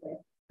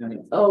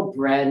 Oh,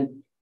 Brent,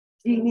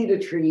 do you need a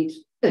treat?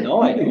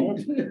 No, I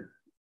don't.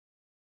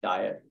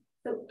 Diet.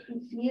 So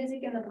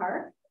music in the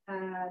park.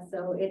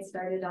 So it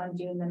started on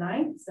June the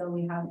 9th. So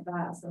we have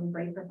some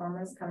great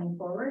performers coming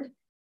forward.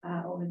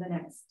 over the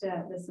next,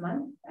 this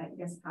month. I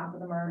guess half of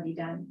them are already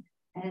done.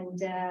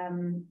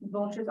 And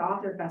Vultures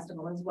Author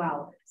Festival as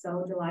well.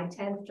 So July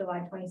 10th,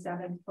 July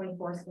 27th,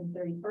 24th, and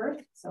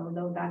 31st. So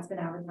though that's been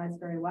advertised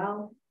very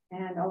well.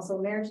 And also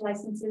marriage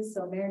licenses.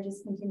 So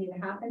marriages continue to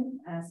happen.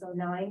 So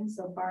 9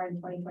 so far in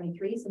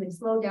 2023. So they've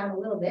slowed down a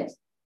little bit.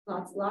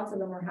 Lots of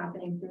them are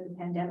happening through the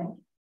pandemic.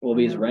 Well,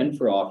 because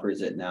Renfrew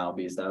offers it now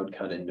because that would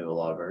cut into a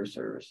lot of our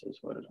services,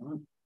 would it not?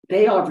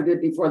 They offered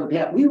it before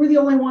the we were the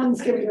only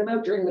ones giving them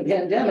out during the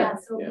pandemic. Yeah,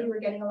 so we were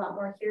getting a lot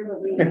more here,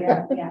 but we,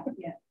 yeah.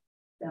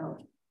 So.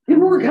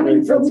 People were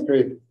coming from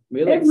great.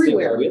 We had like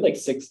everywhere. we had like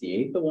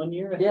 68 the one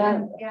year. I think.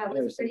 Yeah. Yeah,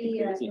 it was pretty,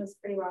 it was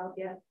pretty wild,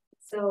 yeah.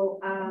 So,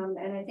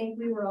 and I think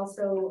we were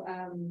also,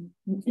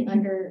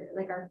 under,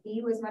 like our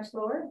fee was much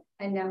lower,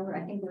 and now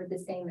I think we're the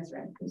same as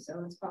Renfrew,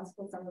 so it's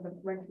possible some of the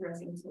Renfrew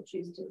residents will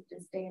choose to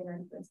stay in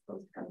Renfrew as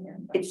opposed to come here.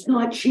 It's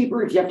not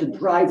cheaper if you have to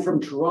drive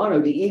from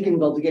Toronto to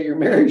Eganville to get your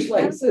marriage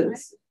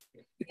license.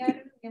 Yeah,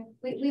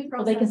 we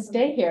Well, they can process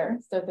stay here,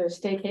 so there's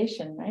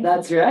staycation, right?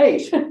 That's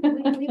right.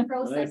 we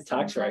process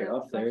Tax them. write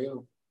off. There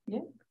you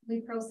go. We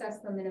process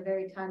them in a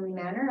very timely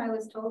manner. I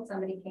was told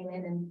somebody came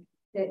in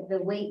and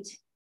the wait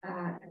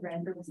at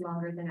Renfrew was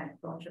longer than at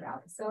Vulture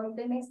Valley, so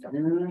they may still. They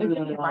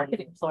could be a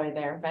marketing ploy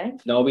there,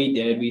 right? No, we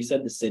did. We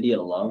said the city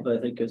of love, I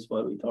think is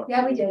what we talked.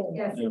 Yeah, we did.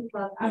 Yes, Yeah.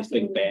 well, Nice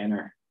big absolutely.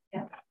 banner,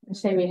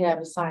 Say we have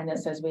a sign that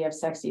says we have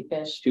sexy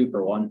fish. 2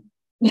 for 1.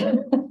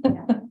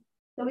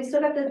 So we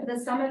still got the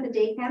summer, the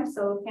day camp.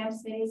 So camp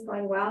committee is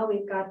going well.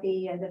 We've got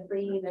the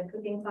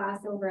cooking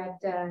class over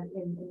at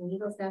in the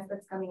Eagle's Nest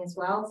that's coming as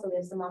well. So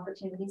there's some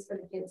opportunities for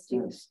the kids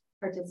to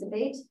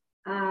participate.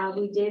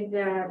 We did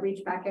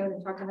reach back out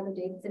and talk to Heather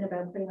Davidson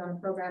about putting on a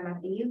program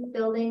at the youth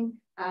building.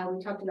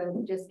 We talked about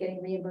just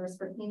getting reimbursed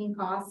for cleaning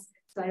costs.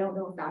 So I don't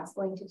know if that's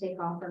going to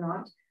take off or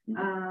not.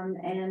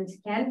 And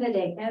Canada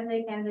Day.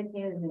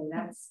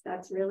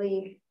 That's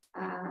really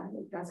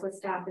that's what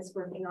staff is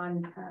working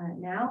on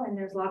now, and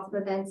there's lots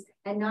of events,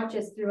 and not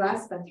just through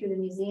us, but through the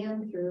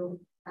museum, through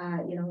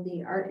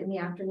the art in the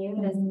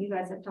afternoon, as you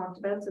guys have talked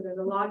about. So there's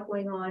a lot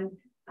going on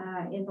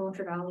in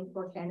Vulture Valley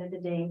for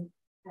Canada Day,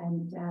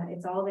 and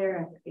it's all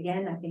there.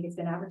 Again, I think it's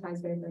been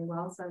advertised very, very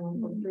well, so I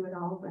won't go through it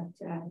all, but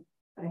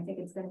I think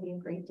it's going to be a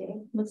great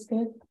day. Looks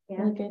good.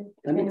 Yeah. Really good.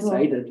 I'm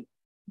excited.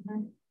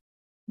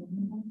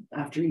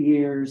 After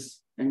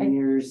years and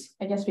years.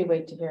 I guess we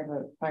wait to hear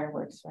about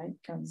fireworks, right?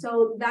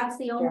 So that's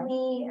the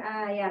only,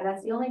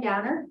 that's the only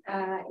downer,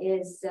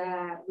 is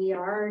we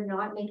are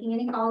not making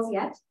any calls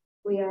yet.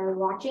 We are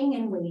watching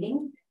and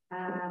waiting,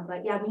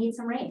 but yeah, we need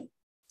some rain.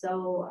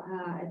 So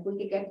if we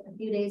could get a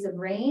few days of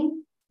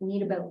rain, we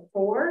need about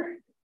 4,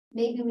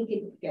 maybe we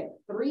could get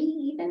 3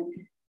 even.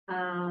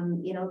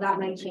 That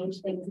might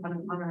change things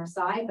on our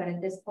side, but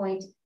at this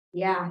point,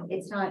 yeah,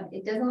 it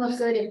doesn't look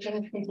good if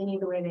things continue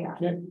the way they are.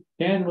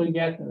 Can we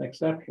get an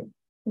exception?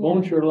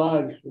 Vulture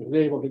Lodge was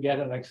able to get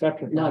an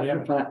exception. Not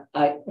for fun.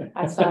 I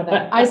I saw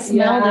that. I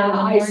smelled it. in the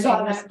I morning.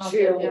 saw I that smelled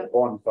too. it, yeah.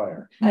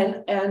 Bonfire.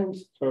 and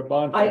For a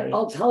bonfire.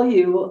 I'll tell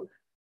you,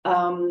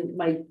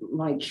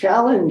 my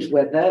challenge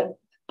with it,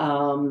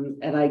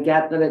 and I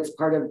get that it's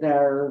part of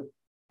their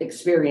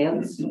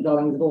experience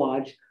going to the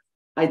lodge.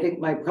 I think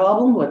my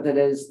problem with it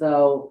is,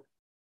 though,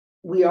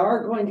 we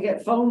are going to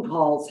get phone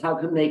calls. How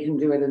come they can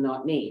do it and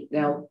not me?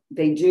 Now,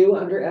 they do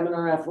under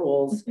MNRF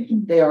rules.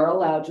 They are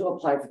allowed to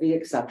apply for the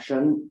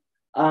exception.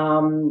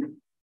 But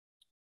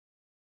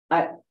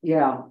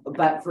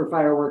for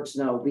fireworks,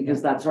 no,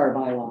 because that's our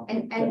bylaw.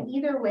 And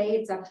either way,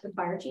 it's up to the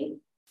fire chief.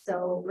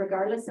 So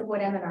regardless of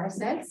what MNR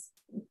says,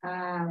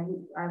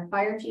 our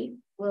fire chief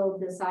will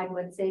decide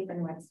what's safe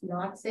and what's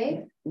not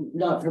safe.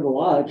 Not for the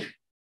lodge.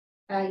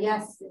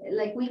 Yes,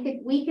 like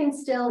we can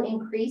still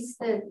increase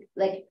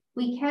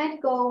we can't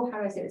go, how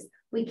do I say this?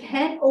 We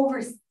can't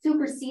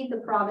supersede the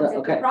province.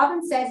 If the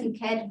province says you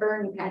can't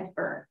burn, you can't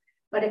burn.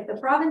 But if the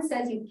province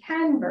says you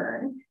can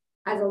burn,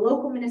 as a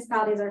local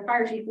municipality, as our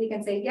fire chief, we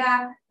can say,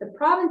 yeah, the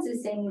province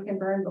is saying you can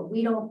burn, but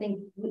we don't think,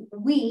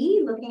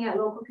 we looking at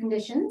local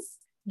conditions,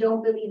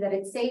 don't believe that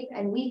it's safe,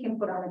 and we can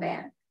put on a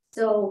ban.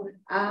 So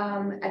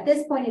at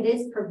this point, it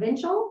is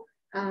provincial.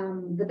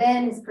 The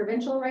ban is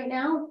provincial right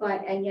now,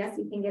 and yes,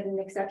 you can get an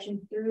exception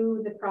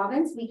through the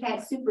province. We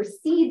can't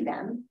supersede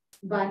them,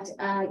 but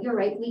you're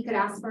right, we could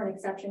ask for an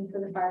exception for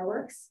the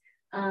fireworks.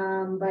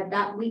 But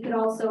that we could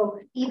also,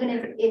 even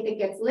if it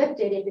gets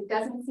lifted, if it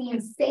doesn't seem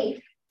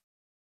safe,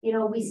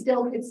 we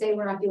still could say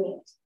we're not doing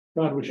it.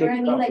 God, we should. I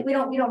mean, like we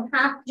don't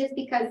have, just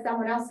because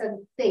someone else says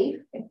it's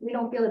safe, if we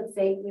don't feel it's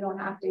safe, we don't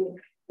have to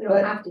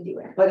do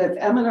it. But if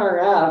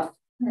MNRF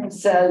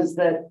says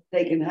that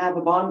they can have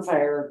a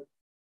bonfire,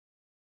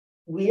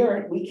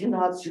 we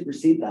cannot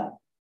supersede that.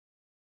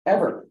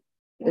 Ever.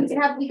 We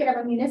could have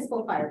a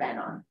municipal fire ban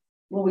on.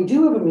 Well, we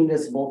do have a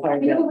municipal fire I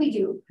know ban. we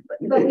do,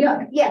 but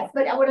yes,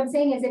 but what I'm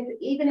saying is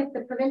even if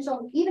the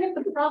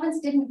province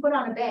didn't put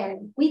on a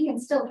ban, we can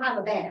still have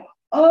a ban.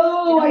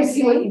 Oh, I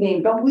see what you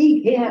mean, but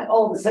we can't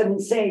all of a sudden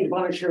say to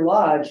Bonnecher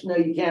Lodge, no,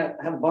 you can't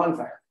have a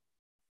bonfire.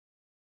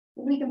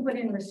 We can put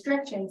in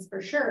restrictions for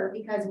sure,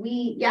 because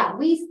we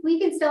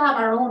can still have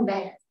our own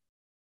ban.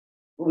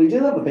 We do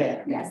have a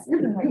band. Yes. No,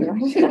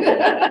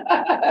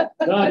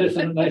 this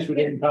isn't nice, we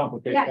didn't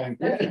complicate Yeah. things.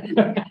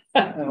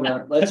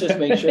 Let's just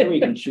make sure we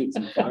can shoot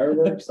some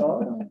fireworks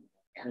off.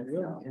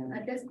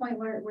 At this point,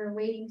 we're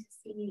waiting to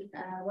see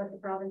what the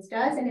province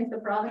does, and if the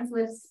province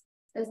lifts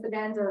the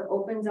bans or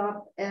opens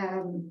up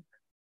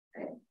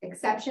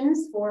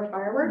exceptions for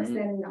fireworks,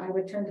 then I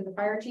would turn to the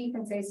fire chief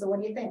and say, so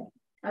what do you think?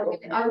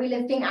 Are we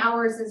lifting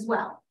hours as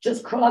well?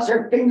 Just cross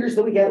our fingers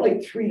that we get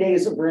like 3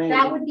 days of rain.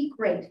 That would be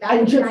great. That And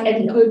would be just and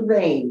ideal. good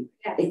rain.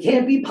 Yes, It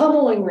can't be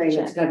pummeling rain,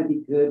 it's gotta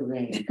be good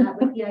rain. that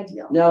would be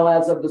ideal. No,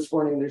 as of this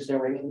morning, there's no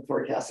rain in the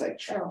forecast. I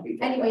checked. So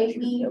anyway,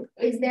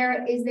 is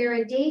there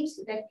a date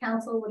that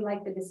council would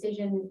like the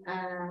decision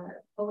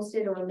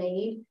posted or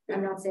made?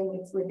 I'm not saying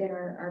it's within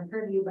our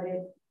purview, but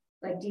if,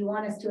 like, do you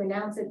want us to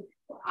announce it?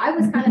 I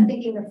was kind of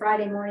thinking the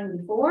Friday morning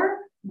before,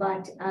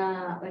 but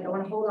like I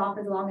want to hold off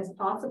as long as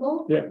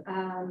possible. Yeah.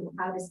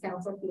 How does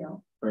council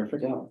feel?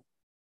 Perfect. Yeah.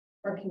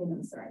 Or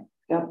community, sorry.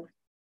 Yeah.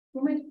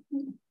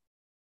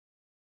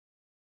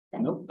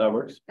 Nope, that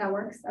works. That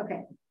works,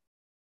 okay.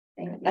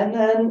 Thank you. And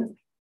then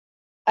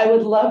I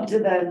would love to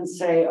then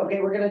say, okay,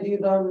 we're gonna do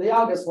the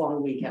August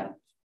long weekend.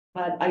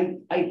 But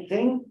I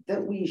think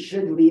that we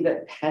should leave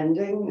it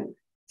pending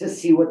to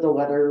see what the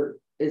weather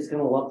is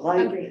gonna look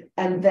like Agreed.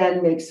 and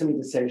then make some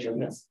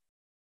decisions.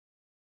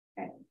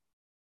 Okay,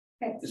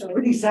 It's so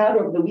pretty sad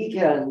over the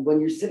weekend when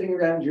you're sitting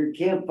around your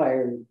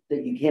campfire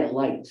that you can't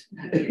light.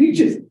 You're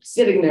just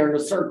sitting there in a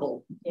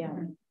circle. Yeah.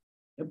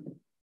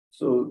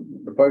 So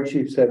the fire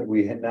chief said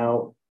we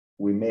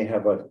may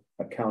have a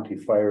county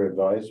fire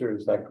advisor,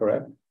 is that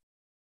correct?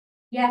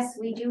 yes,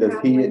 we do Does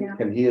have he, one now.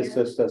 can he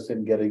assist us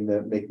in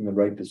making the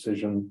right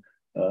decision,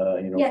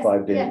 Yes,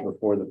 5 days yes.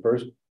 before the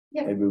first?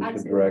 Yes, Maybe we should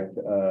absolutely. direct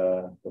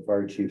the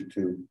fire chief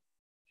to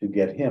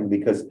get him,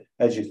 because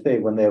as you say,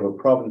 when they have a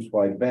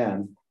province-wide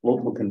ban,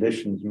 local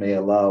conditions may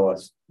allow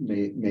us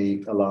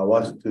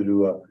to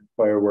do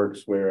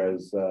fireworks,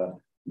 whereas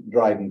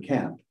Dryden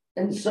can't.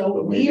 And so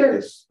So we maybe are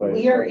this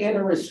fire in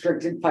a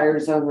restricted fire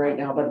zone right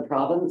now by the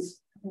province,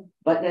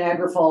 but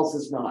Niagara Falls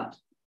is not.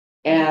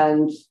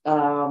 And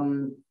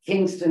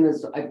Kingston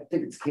is, I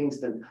think it's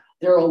Kingston.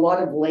 There are a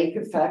lot of lake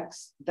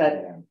effects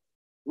that,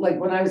 like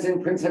when I was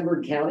in Prince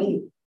Edward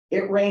County,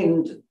 it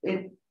rained,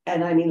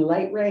 and I mean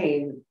light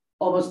rain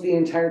almost the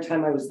entire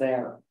time I was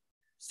there.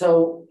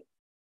 So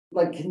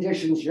like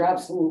conditions, you're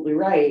absolutely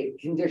right,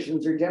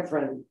 conditions are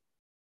different.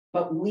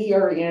 But we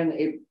are in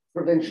a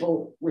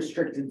provincial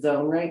restricted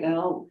zone right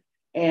now.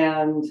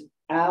 And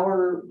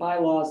our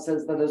bylaw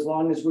says that as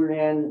long as we're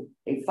in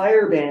a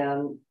fire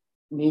ban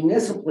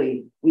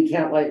municipally, we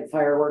can't light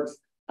fireworks.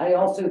 I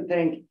also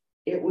think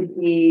it would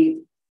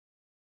be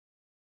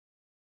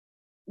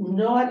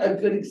not a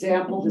good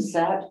example to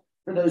set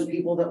for those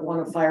people that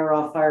want to fire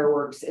off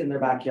fireworks in their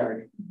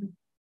backyard.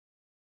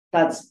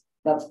 That's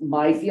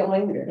my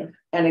feeling.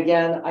 And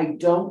again, I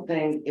don't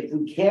think if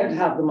we can't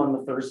have them on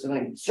the first, and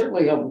I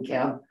certainly hope we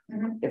can.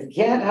 If we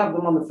can't have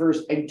them on the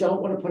first, I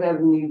don't want to put out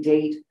a new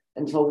date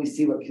until we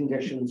see what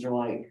conditions are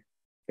like.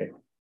 Okay.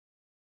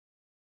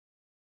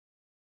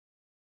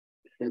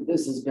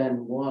 This has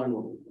been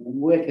one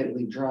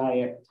wickedly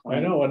dry. I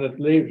know, and it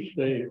leaves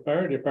the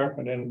fire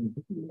department in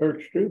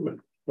Birch too, but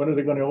when are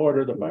they gonna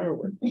order the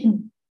fireworks?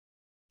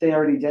 They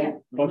already did.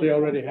 Oh, they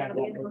already have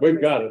one.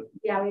 We've got it.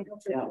 Yeah, we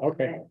don't. Yeah.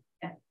 Okay.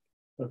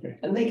 Okay.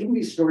 And they can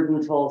be stored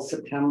until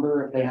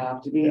September if they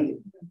have to be.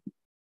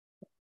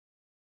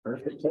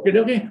 Perfect. Okay,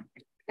 okay.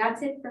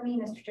 That's it for me,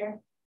 Mr. Chair.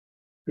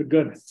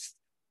 Good.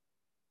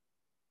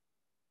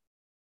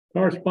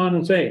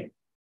 Correspondence A.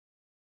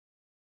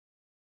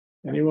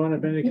 Anyone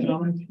have any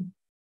comments?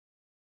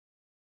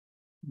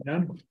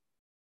 None.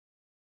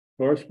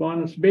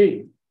 Correspondence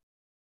B.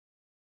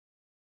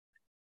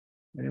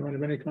 Anyone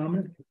have any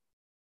comments?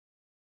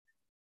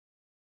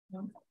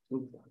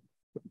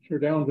 Sure,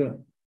 down to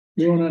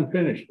new and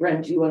unfinished.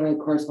 Brent, do you want to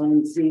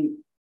correspond see?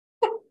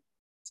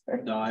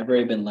 No, I've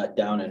already been let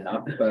down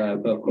enough,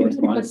 but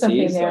correspondence.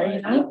 something So there,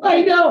 you know?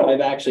 I know.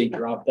 I've actually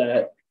dropped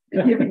that.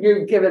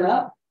 You've given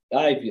up.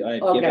 I've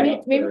given Okay.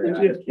 up. Maybe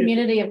for, we do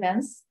community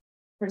events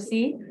for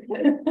C. You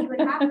would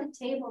have to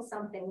table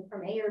something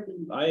from A or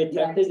B. I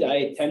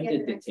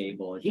attempted to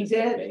table. it He just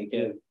didn't did. make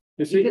it.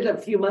 You He see, did a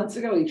few months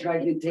ago. He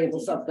tried to table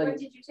What something.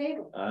 did you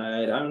table?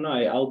 I don't know.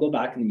 I'll go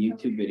back in the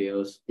YouTube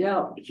videos.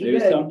 Yeah, he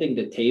There's did. something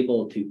to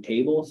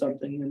table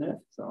something in it,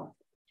 so.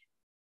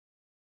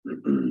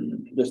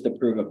 Just to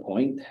prove a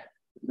point.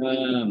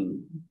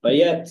 But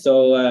yeah,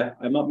 so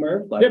I'm up,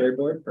 Merv, library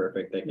board,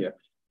 perfect, thank you.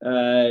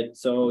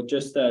 So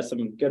just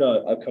some good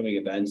upcoming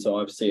events. So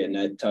obviously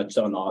Annette touched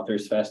on the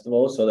Authors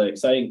Festival. So the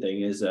exciting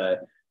thing is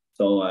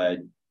July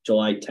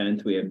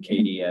 10th, we have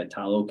Katie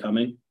Tallow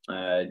coming.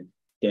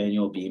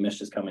 Daniel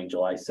Beamish is coming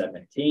July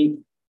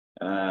 17th.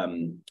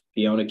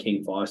 Fiona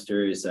King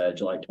Foster is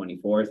July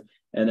 24th.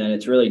 And then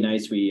it's really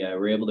nice. We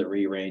were able to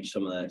rearrange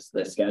some of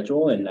the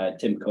schedule, and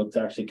Tim Cook's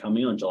actually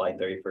coming on July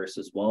 31st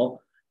as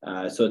well.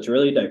 So it's a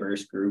really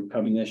diverse group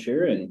coming this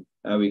year, and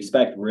we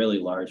expect really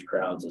large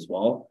crowds as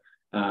well.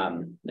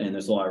 And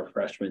there's a lot of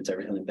refreshments,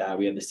 everything like that.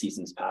 We have the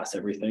seasons pass,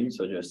 everything.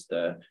 So just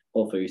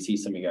hopefully we see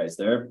some of you guys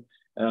there.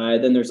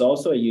 Then there's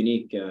also a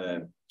unique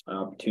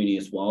opportunity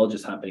as well,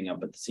 just happening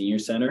up at the senior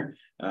center.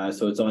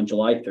 So it's on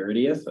July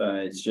 30th.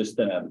 It's just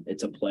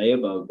it's a play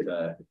about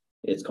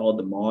it's called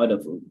The Maud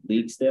of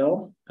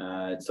Leaksdale.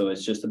 So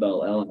it's just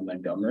about Ellen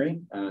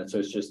Montgomery. So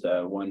it's just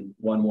a one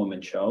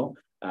woman show.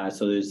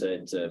 So there's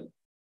there's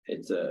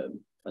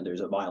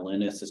a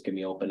violinist that's gonna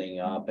be opening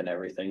up and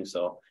everything.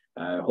 So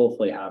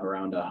hopefully have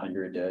around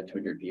 100 to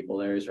 200 people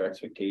there is our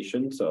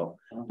expectation. So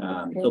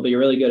it'll be a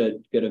really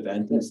good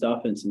event and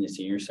stuff. And it's in the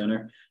senior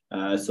center.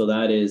 So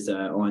that is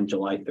on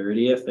July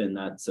 30th, and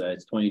that's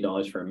it's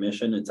 $20 for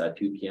admission. It's at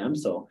 2 p.m.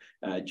 So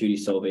Judy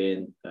Sauvé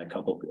and a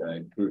couple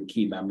group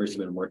key members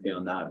have been working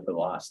on that for the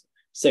last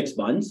 6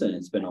 months, and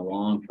it's been a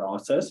long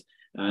process.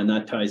 And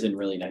that ties in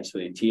really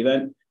nicely with the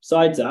event.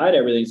 Besides that,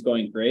 everything's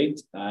going great.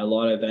 A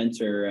lot of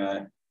events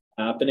are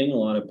happening, a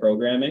lot of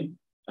programming.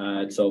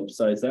 So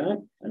besides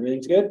that,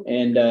 everything's good.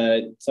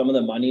 And some of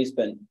the money's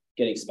been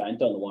getting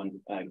spent on the one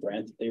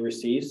grant that they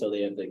received. So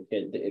they have the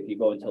kid, if you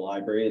go into the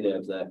library, they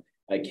have the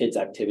kids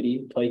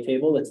activity play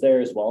table that's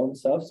there as well and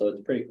stuff. So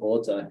it's pretty cool.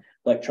 It's a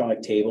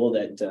electronic table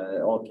that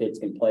all kids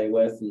can play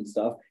with and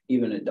stuff.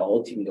 Even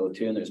adults you can go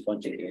to, and there's a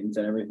bunch of games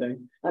and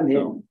everything.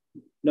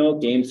 No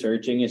game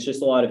searching. It's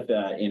just a lot of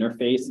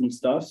interface and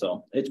stuff.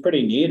 So it's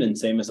pretty neat. And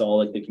same as all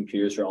like the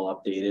computers are all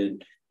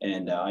updated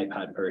and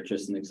iPad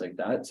purchase and things like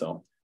that.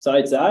 So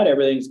besides that,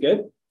 everything's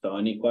good. So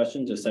any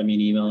questions, just send me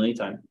an email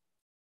anytime.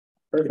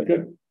 Perfect.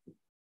 Good.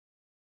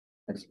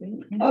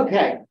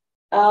 Okay,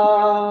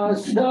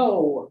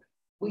 so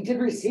we did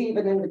receive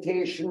an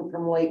invitation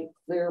from Lake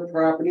Clear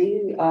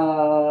Property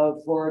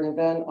for an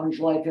event on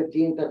July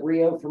 15th at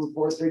Rio from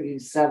 4:30 to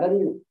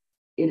 7.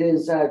 It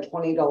is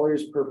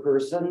 $20 per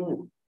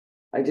person.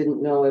 I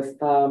didn't know if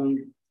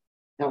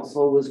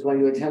council was going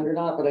to attend or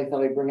not, but I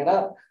thought I'd bring it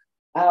up.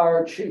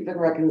 Our Truth and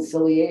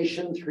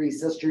Reconciliation, Three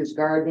Sisters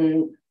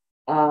Garden,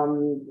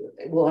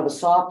 we'll have a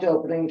soft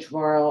opening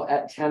tomorrow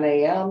at 10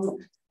 a.m.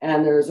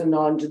 and there's a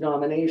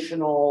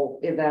non-denominational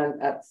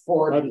event at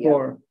 4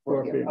 p.m.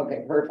 4 p.m.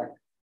 Okay, perfect.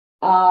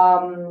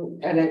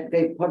 And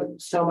they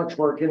put so much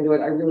work into it.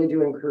 I really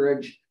do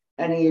encourage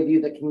any of you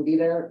that can be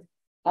there.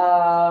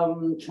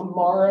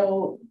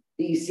 Tomorrow,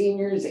 the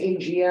seniors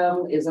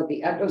AGM is at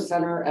the Echo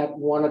Center at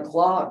 1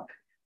 o'clock.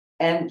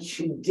 And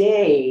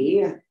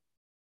today,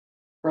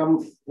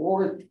 from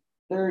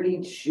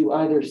 4:30 to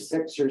either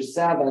 6 or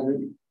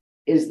 7,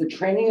 is the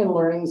Training and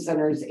Learning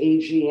Center's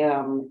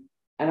AGM.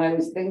 And I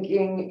was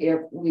thinking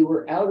if we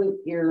were out of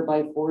here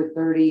by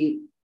 4:30,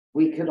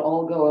 we could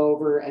all go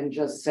over and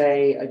just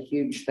say a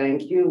huge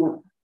thank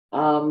you.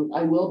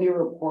 I will be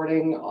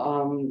reporting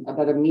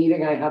about a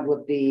meeting I had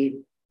with the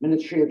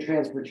Ministry of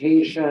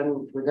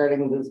Transportation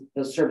regarding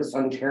the Service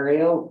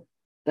Ontario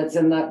that's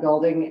in that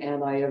building.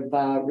 And I have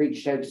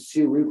reached out to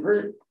Sue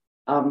Rupert.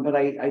 But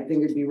I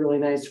think it'd be really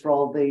nice for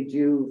all they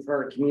do for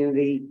our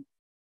community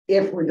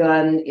if we're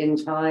done in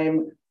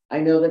time.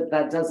 I know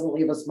that doesn't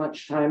leave us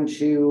much time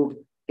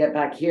to get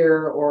back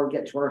here or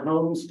get to our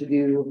homes to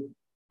do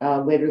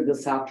later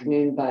this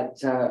afternoon,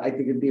 but I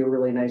think it'd be a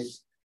really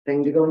nice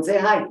thing to go and say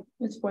hi.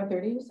 It's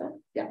 4:30, you said?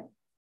 Yeah.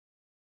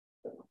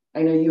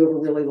 I know you have a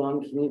really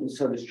long commute, and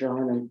so does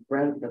John and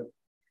Brent, but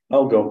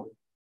I'll go.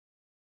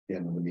 The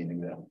end of the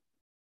meeting then.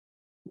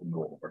 We'll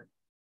go over.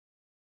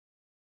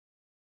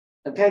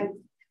 okay.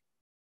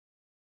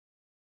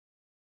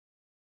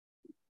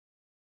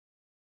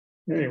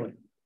 Anyway.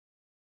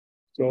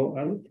 So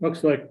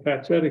looks like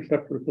Pat said,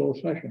 except for the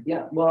closed session.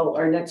 Yeah, well,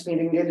 our next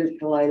meeting date is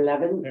July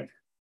 11th. Yeah.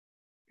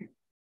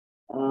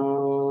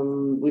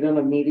 We don't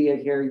have media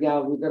here. Yeah,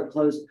 we've got to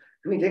close.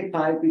 Can we take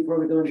 5 before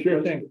we go into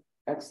Sure close? thing.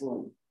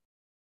 Excellent.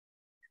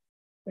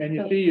 And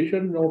you see, you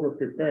shouldn't over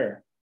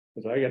prepare,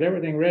 because I got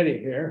everything ready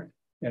here.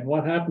 And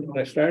what happened when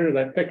I started,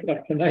 I picked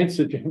up tonight's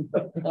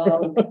agenda.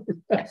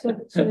 So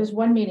there's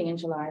one meeting in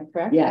July,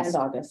 correct? Yes. And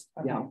August.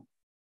 Okay. Yeah.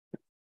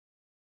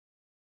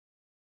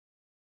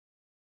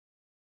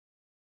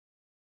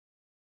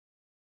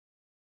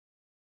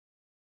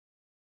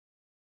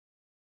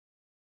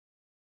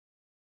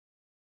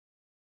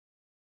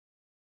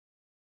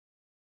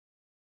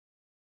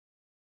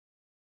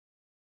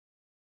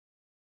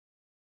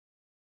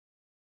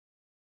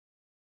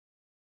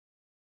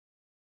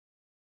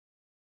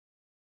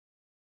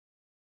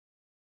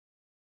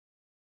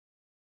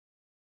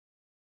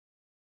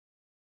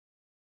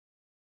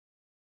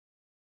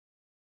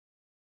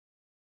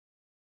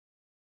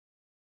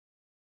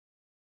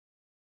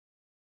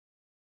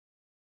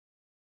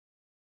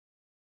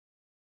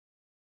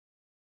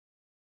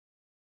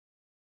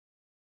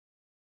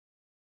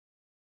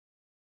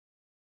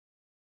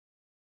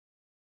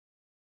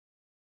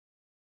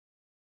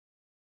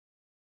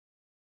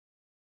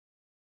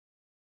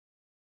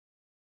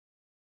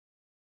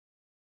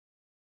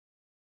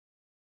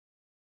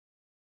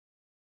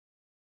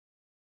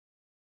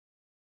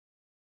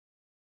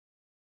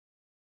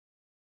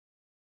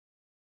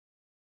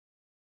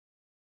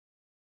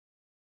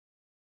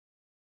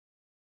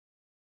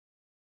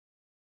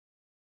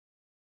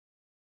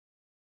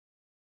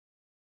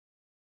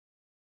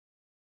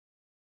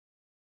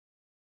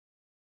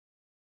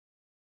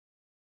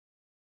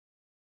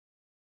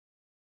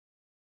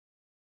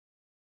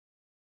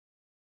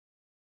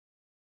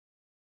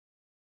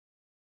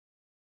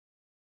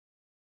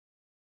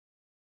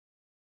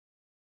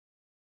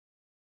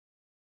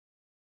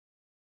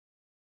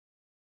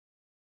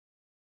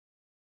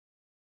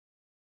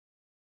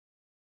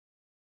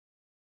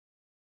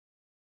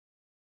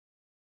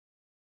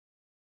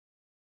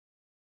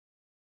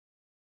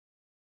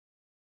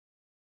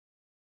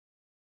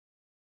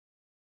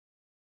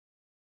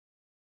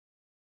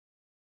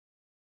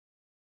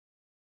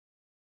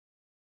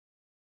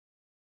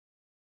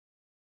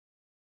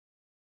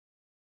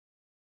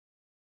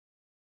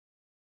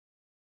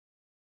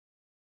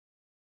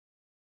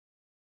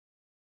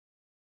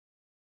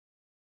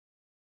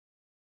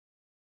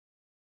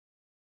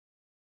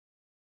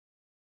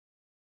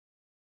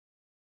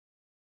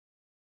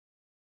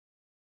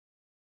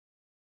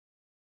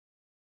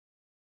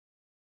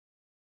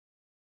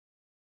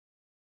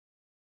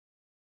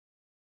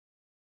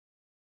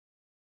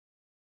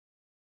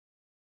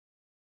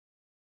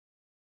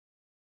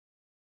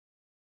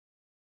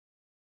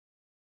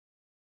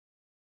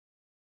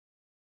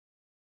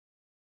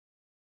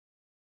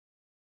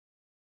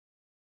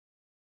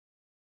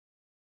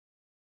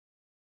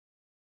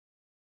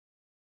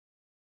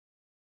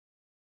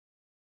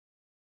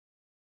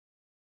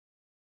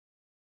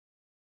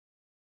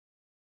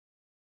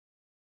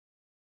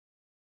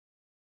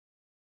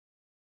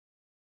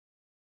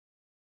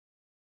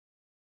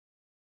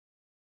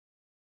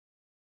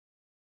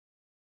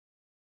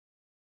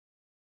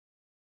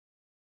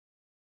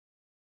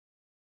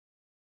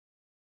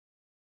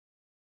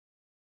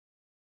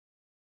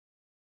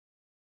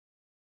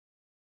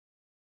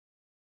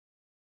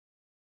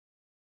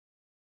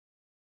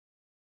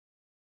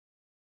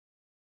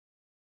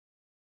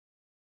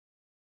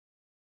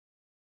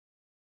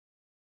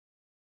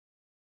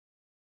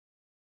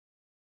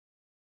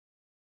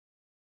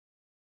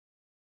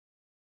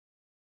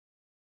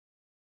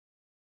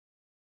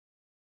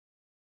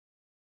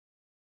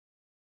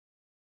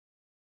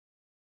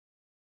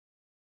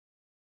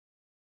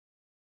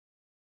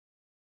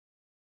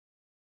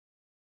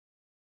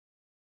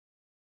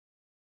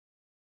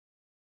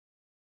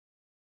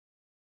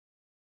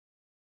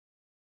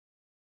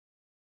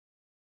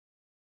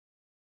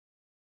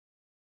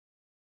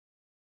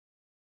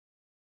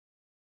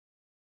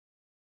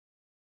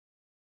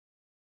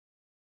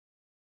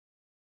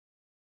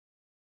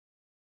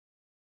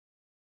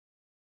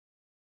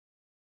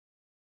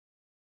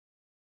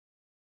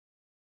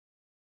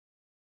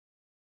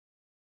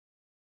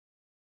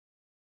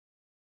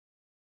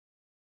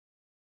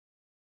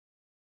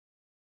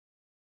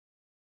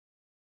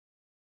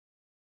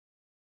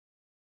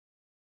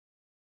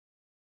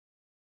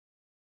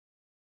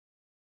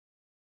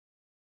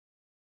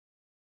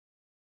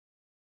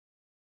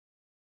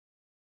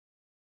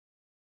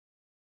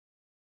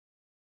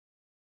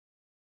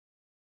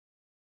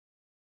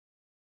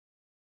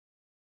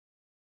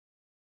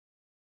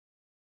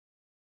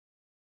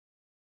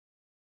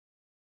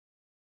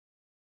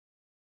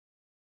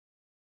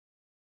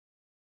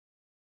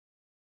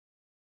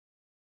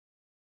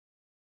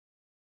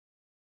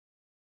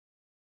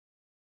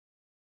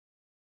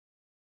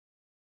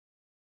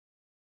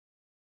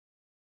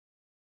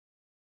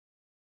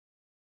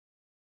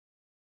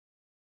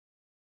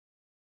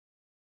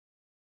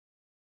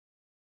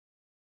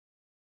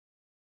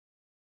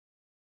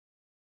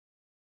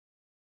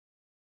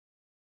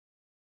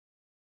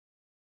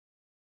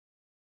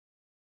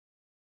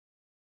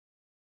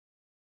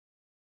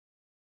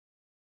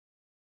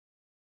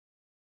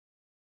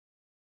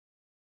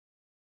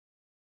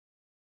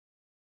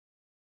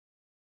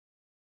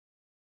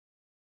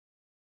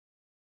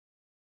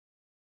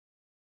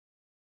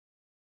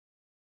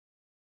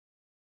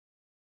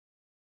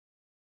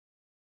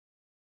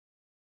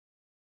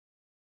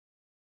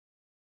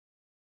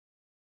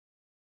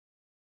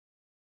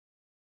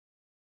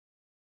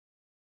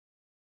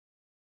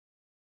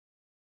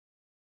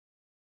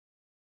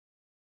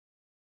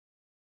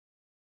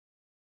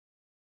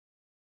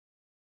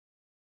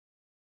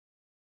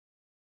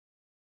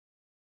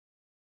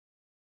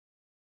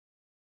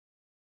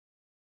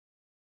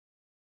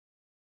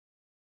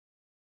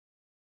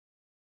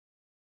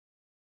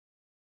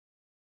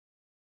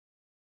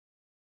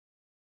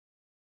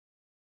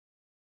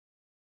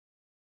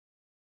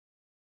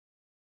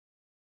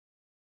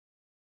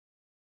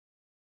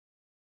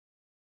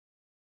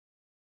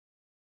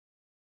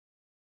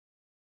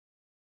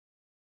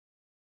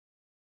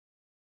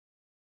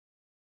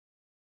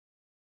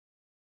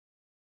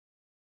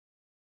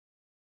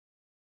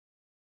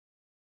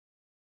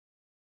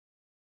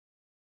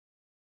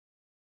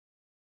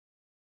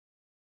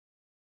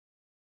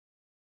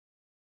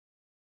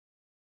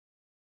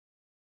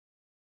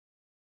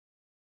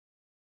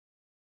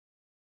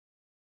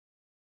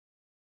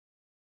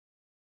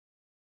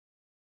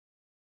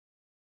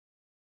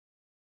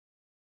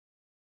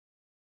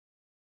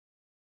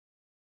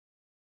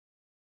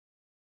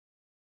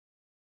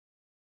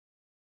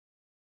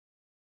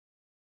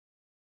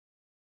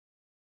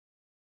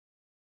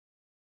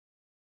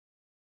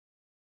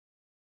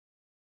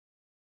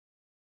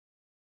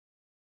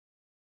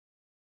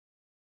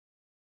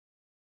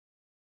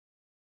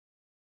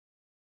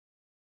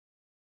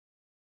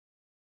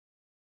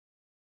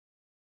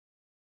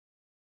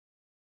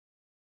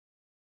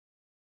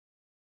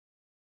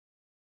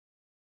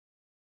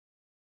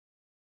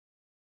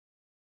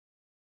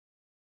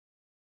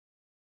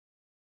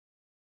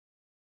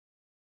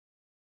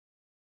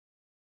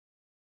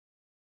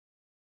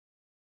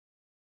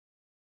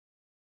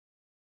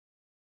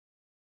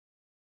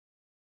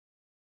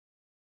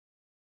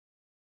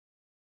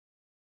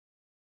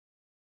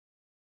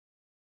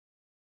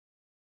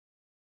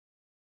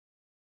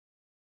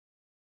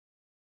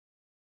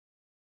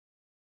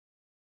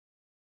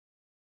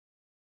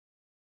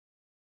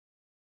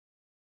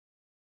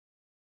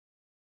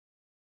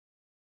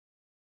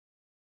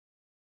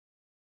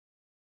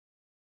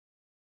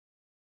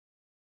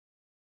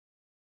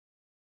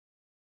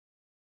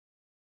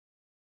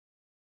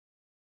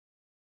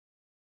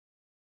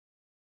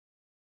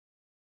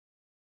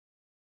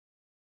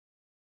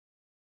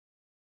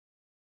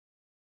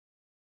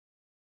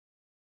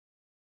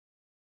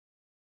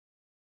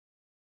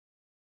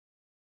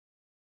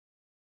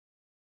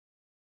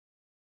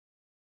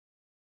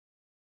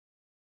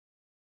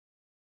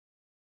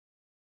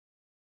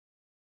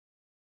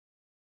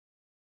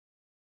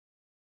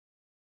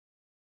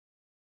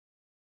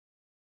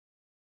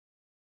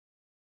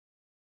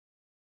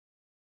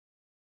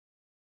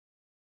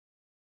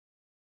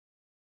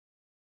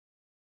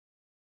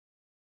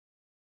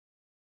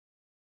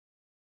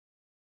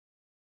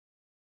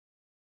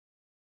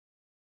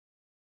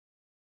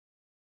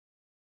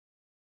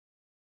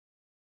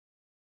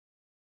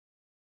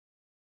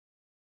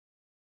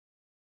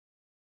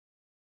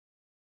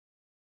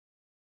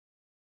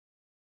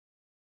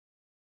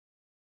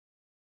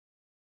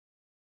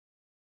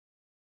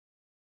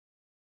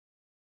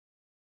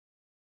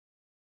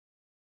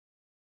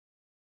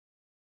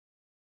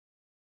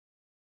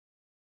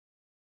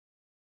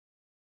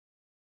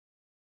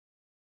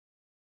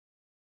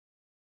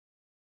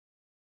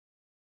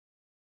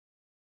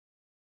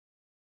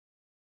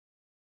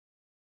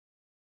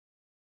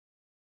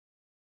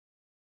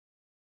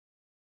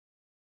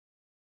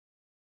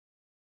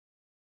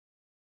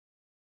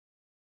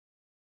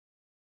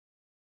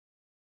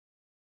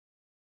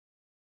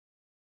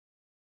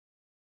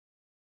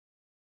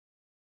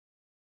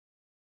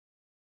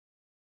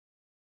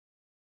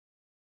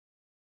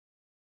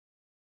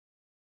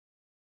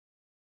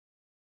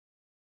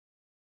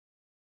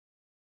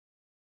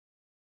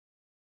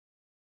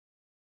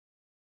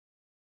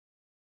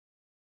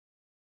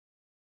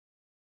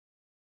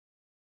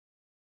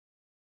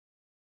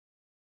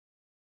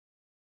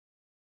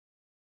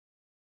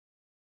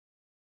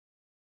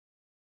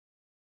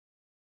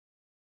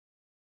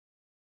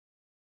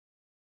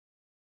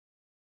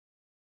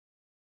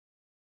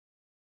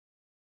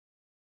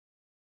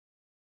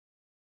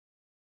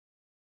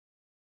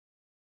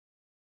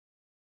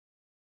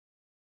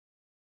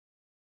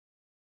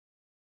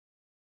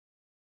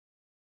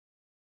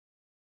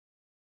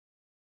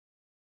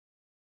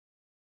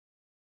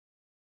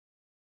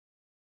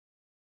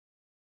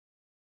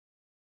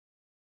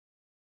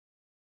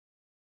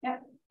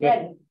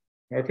 Ready.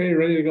 Okay,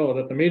 ready to go.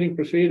 That the meeting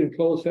proceed in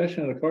closed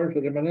session according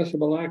to the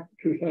Municipal Act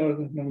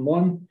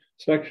 2001,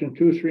 section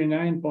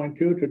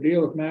 239.2 to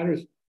deal with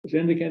matters as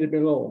indicated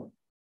below.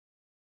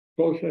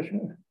 Closed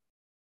session.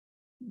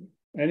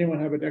 Anyone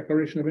have a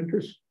declaration of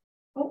interest?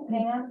 Oh,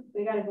 hang on,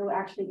 we gotta go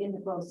actually in the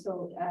close,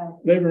 so,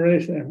 Labor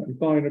relations,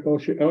 employee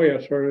negotiation. Oh,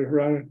 yes, for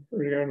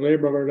regarding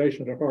labor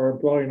relations or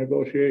employee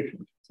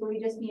negotiations. so we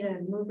just need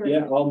a mover.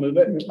 Yeah, I'll move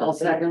it. I'll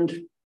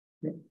second.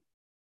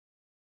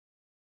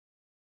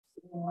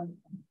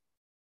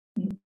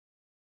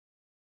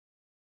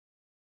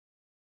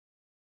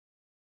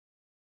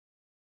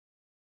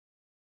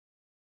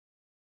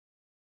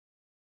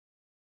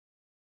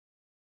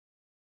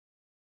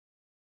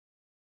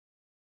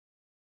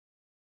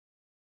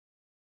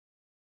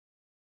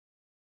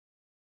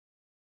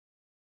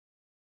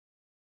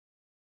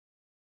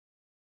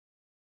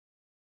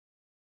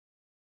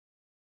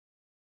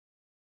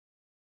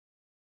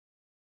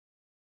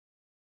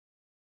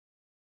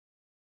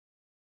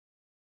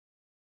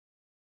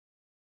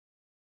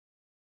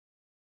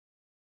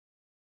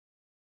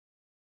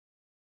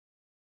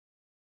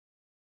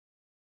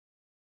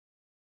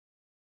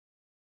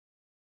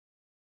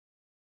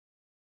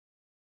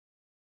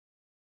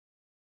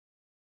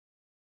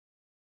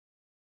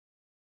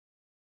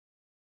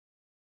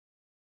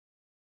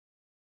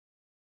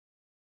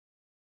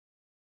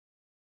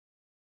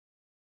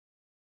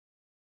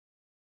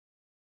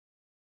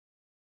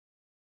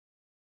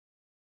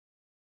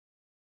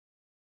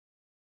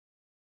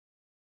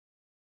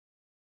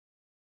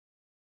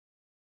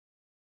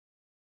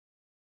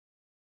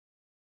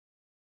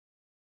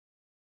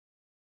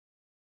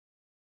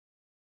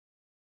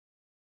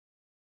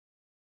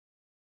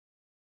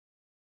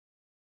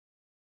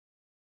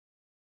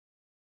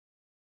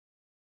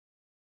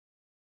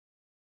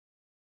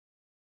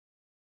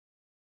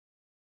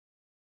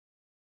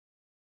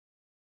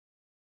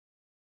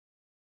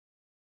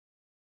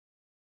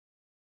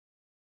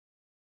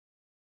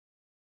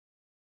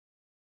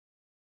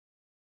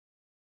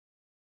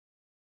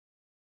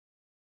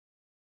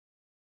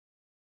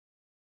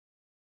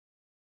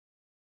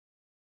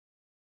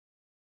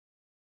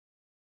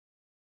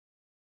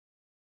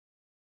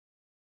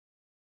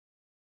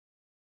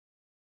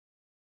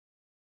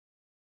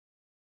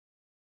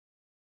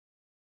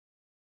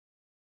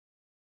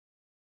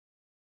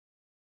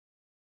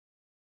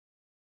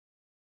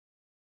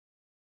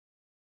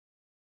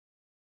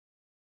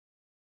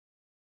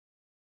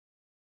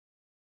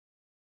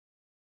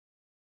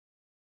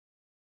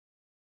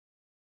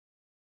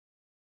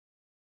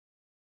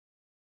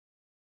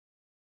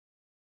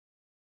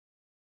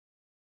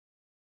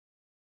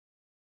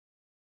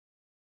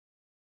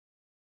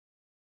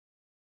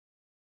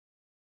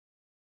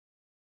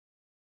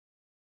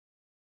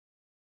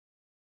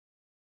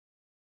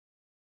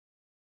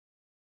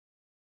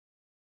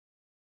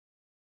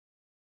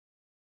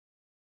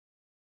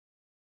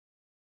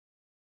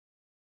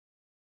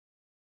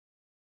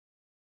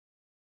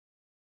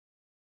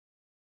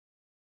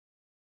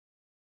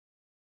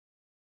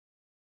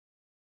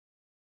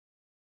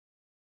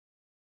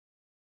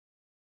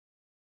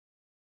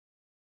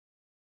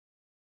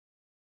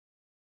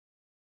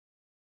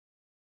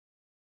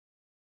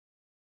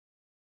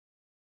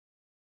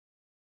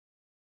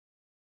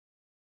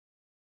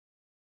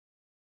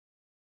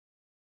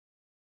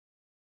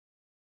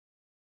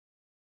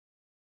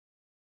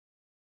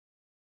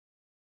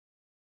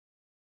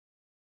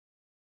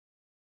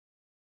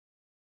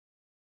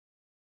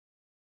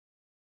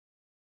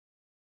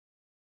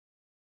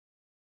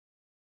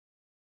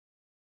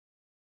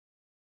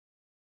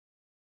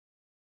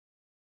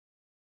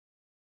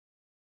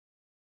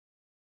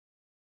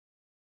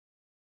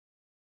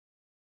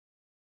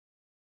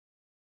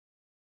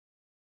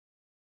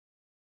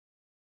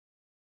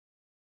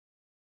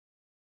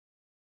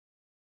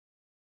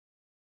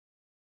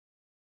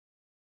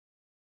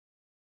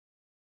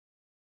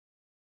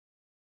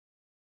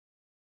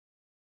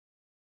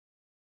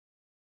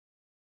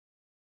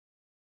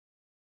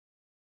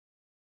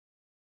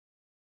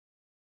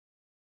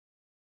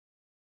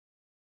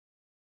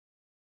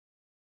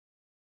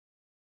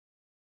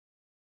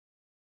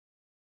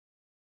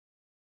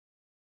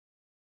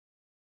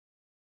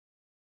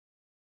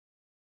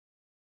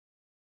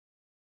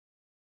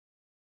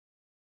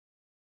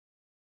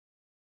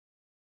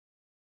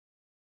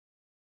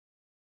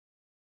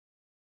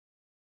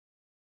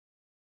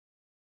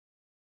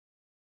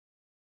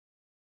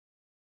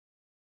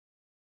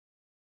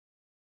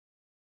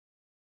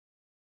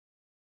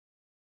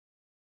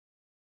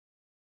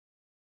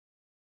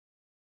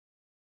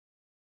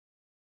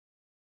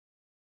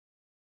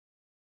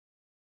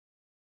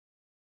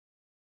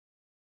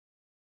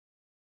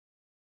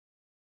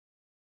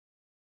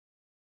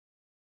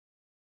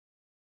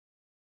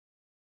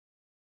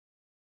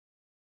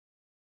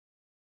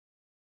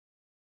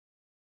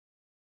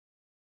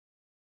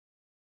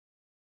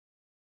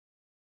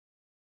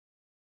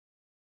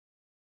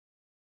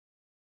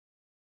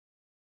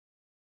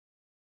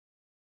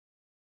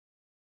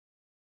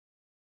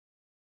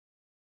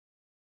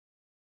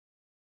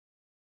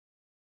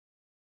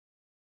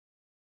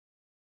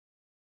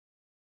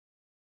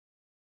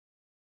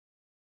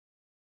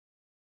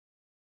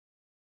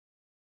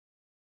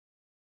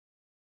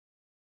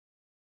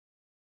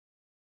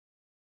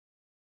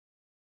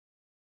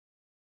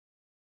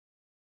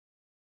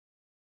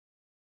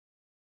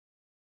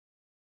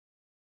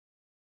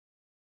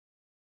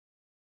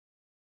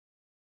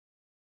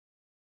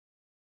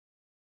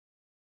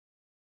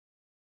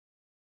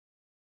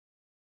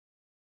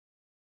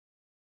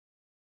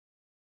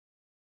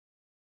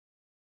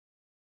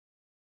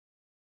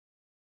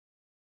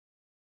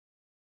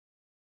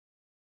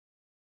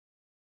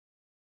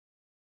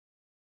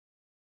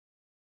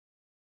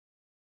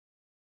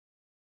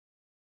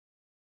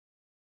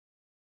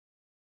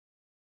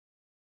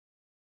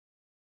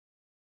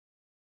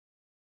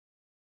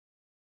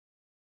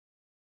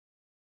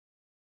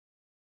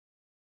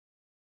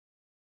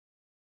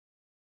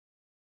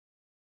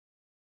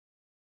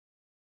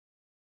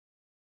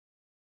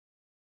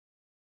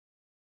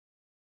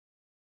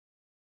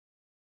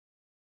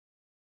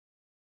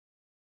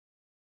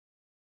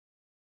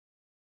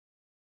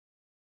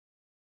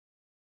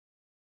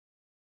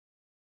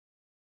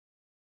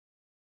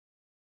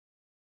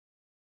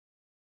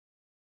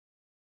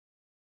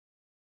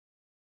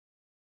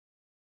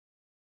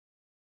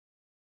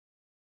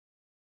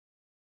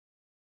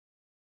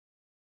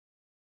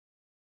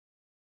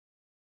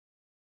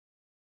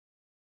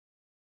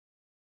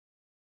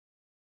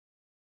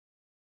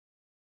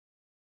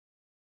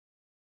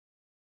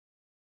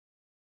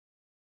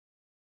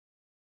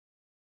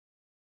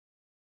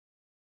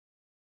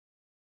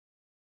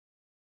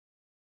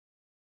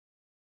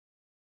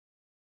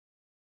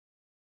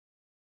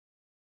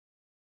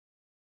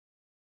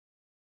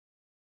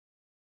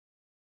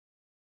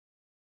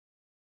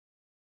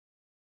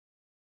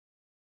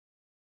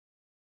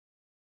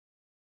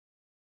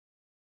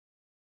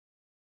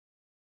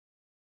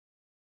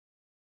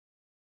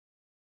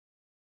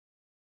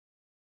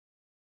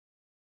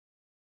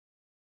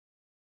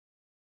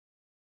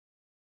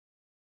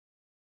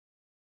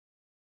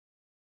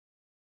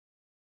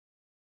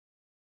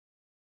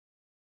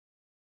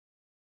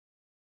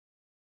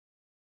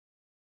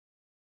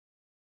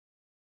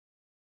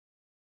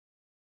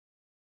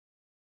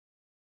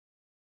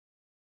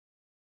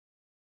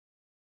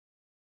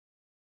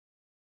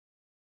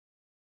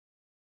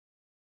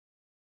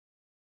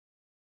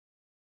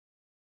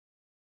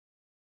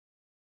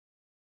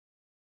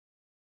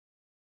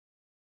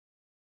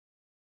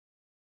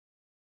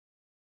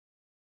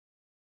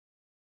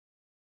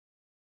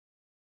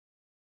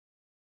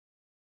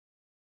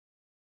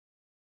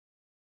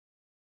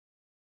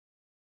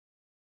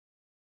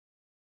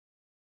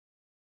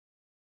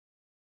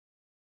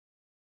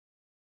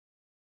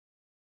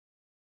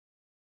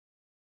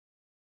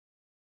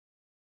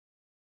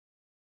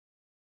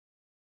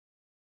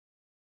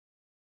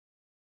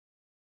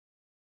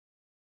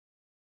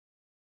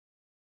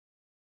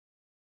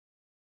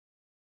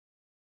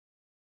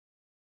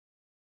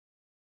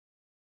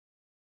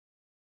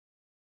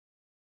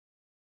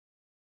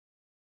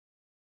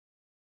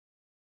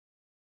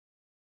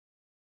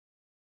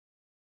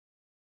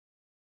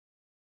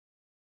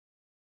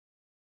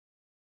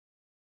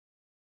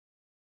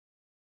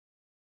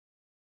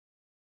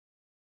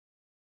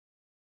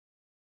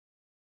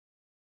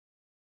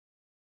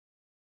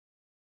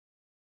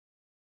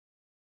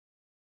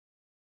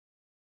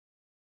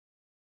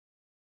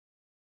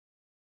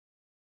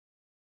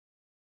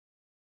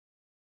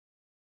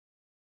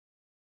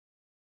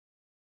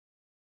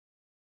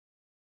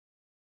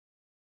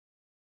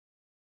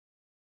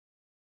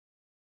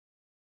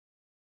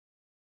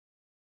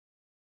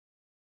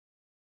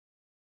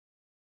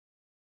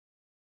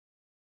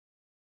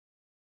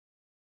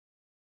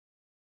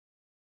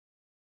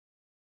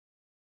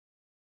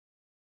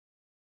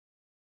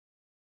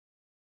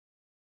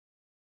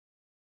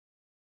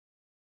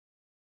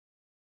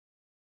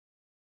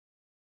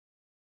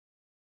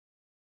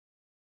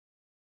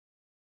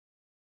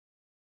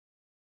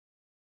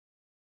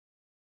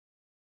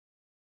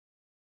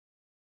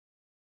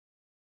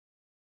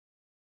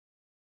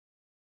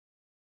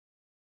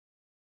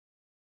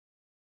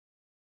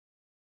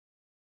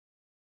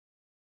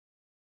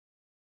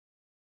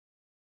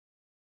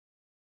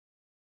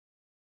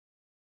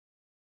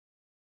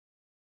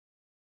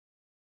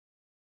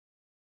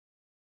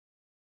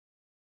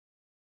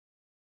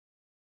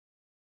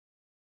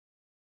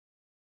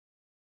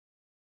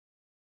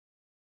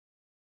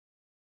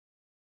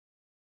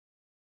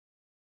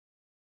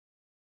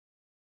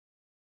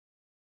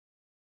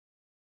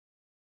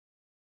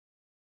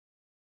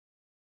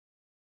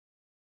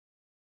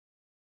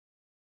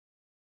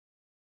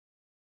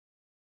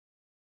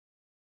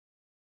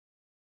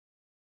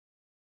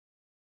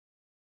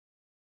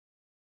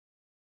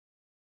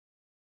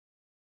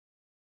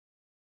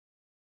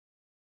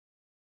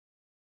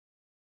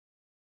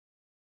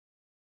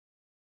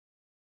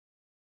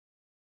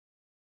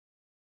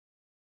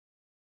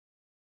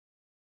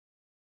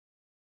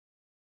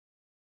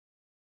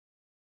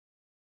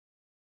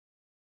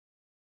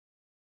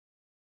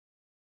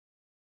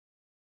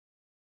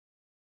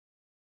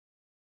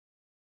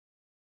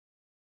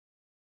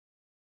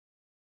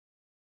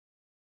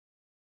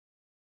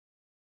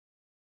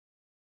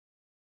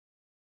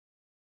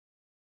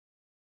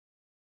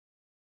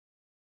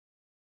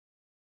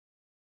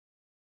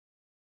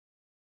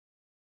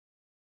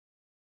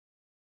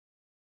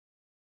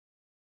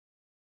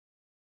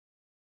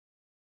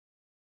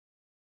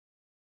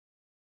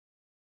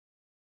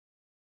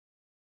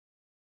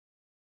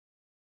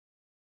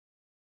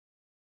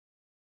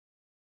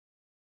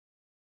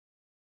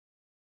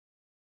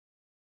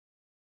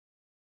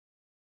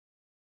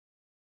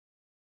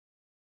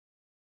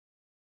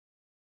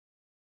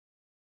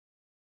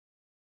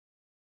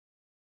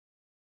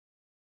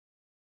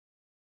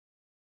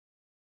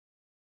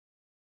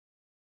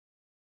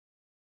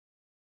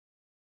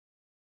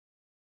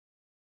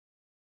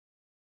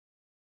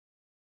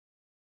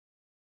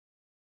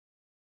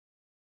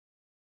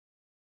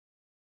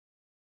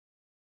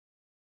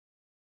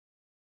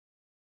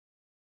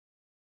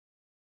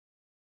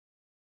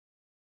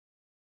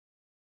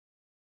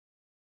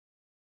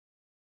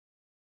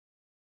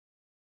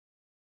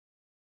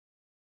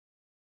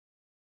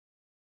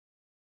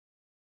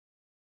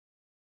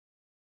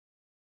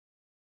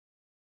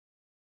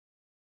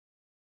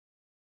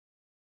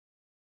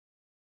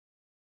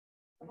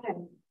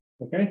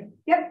 Okay?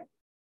 Yep.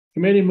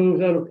 Committee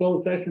moves out of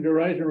closed session to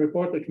rise and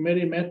report the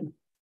committee met to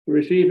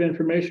receive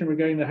information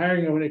regarding the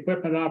hiring of an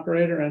equipment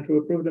operator and to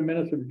approve the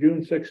minutes of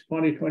June 6,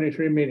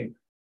 2023 meeting.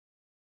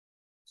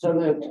 So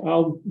moved.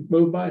 I'll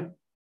move by.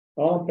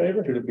 All in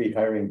favor? Should it be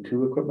hiring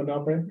 2 equipment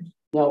operators?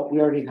 No, we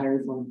already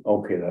hired one.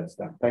 Okay, that's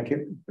done. Thank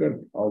you.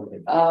 Good. Okay.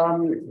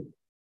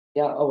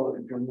 Yeah, oh,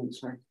 adjournment,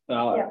 sorry.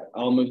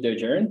 I'll move to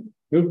adjourn.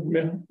 Move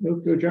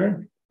to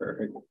adjourn.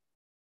 Perfect.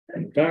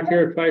 Back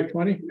here at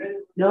 5:20.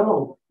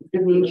 No, the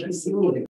HBC meeting.